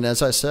 AJ. And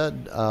as I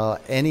said,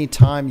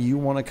 anytime you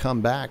want to come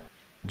back,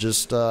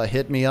 just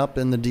hit me up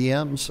in the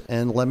DMs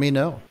and let me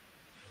know.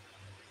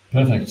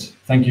 Perfect.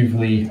 Thank you for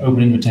the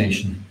open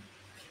invitation.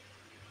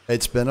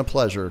 It's been a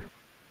pleasure.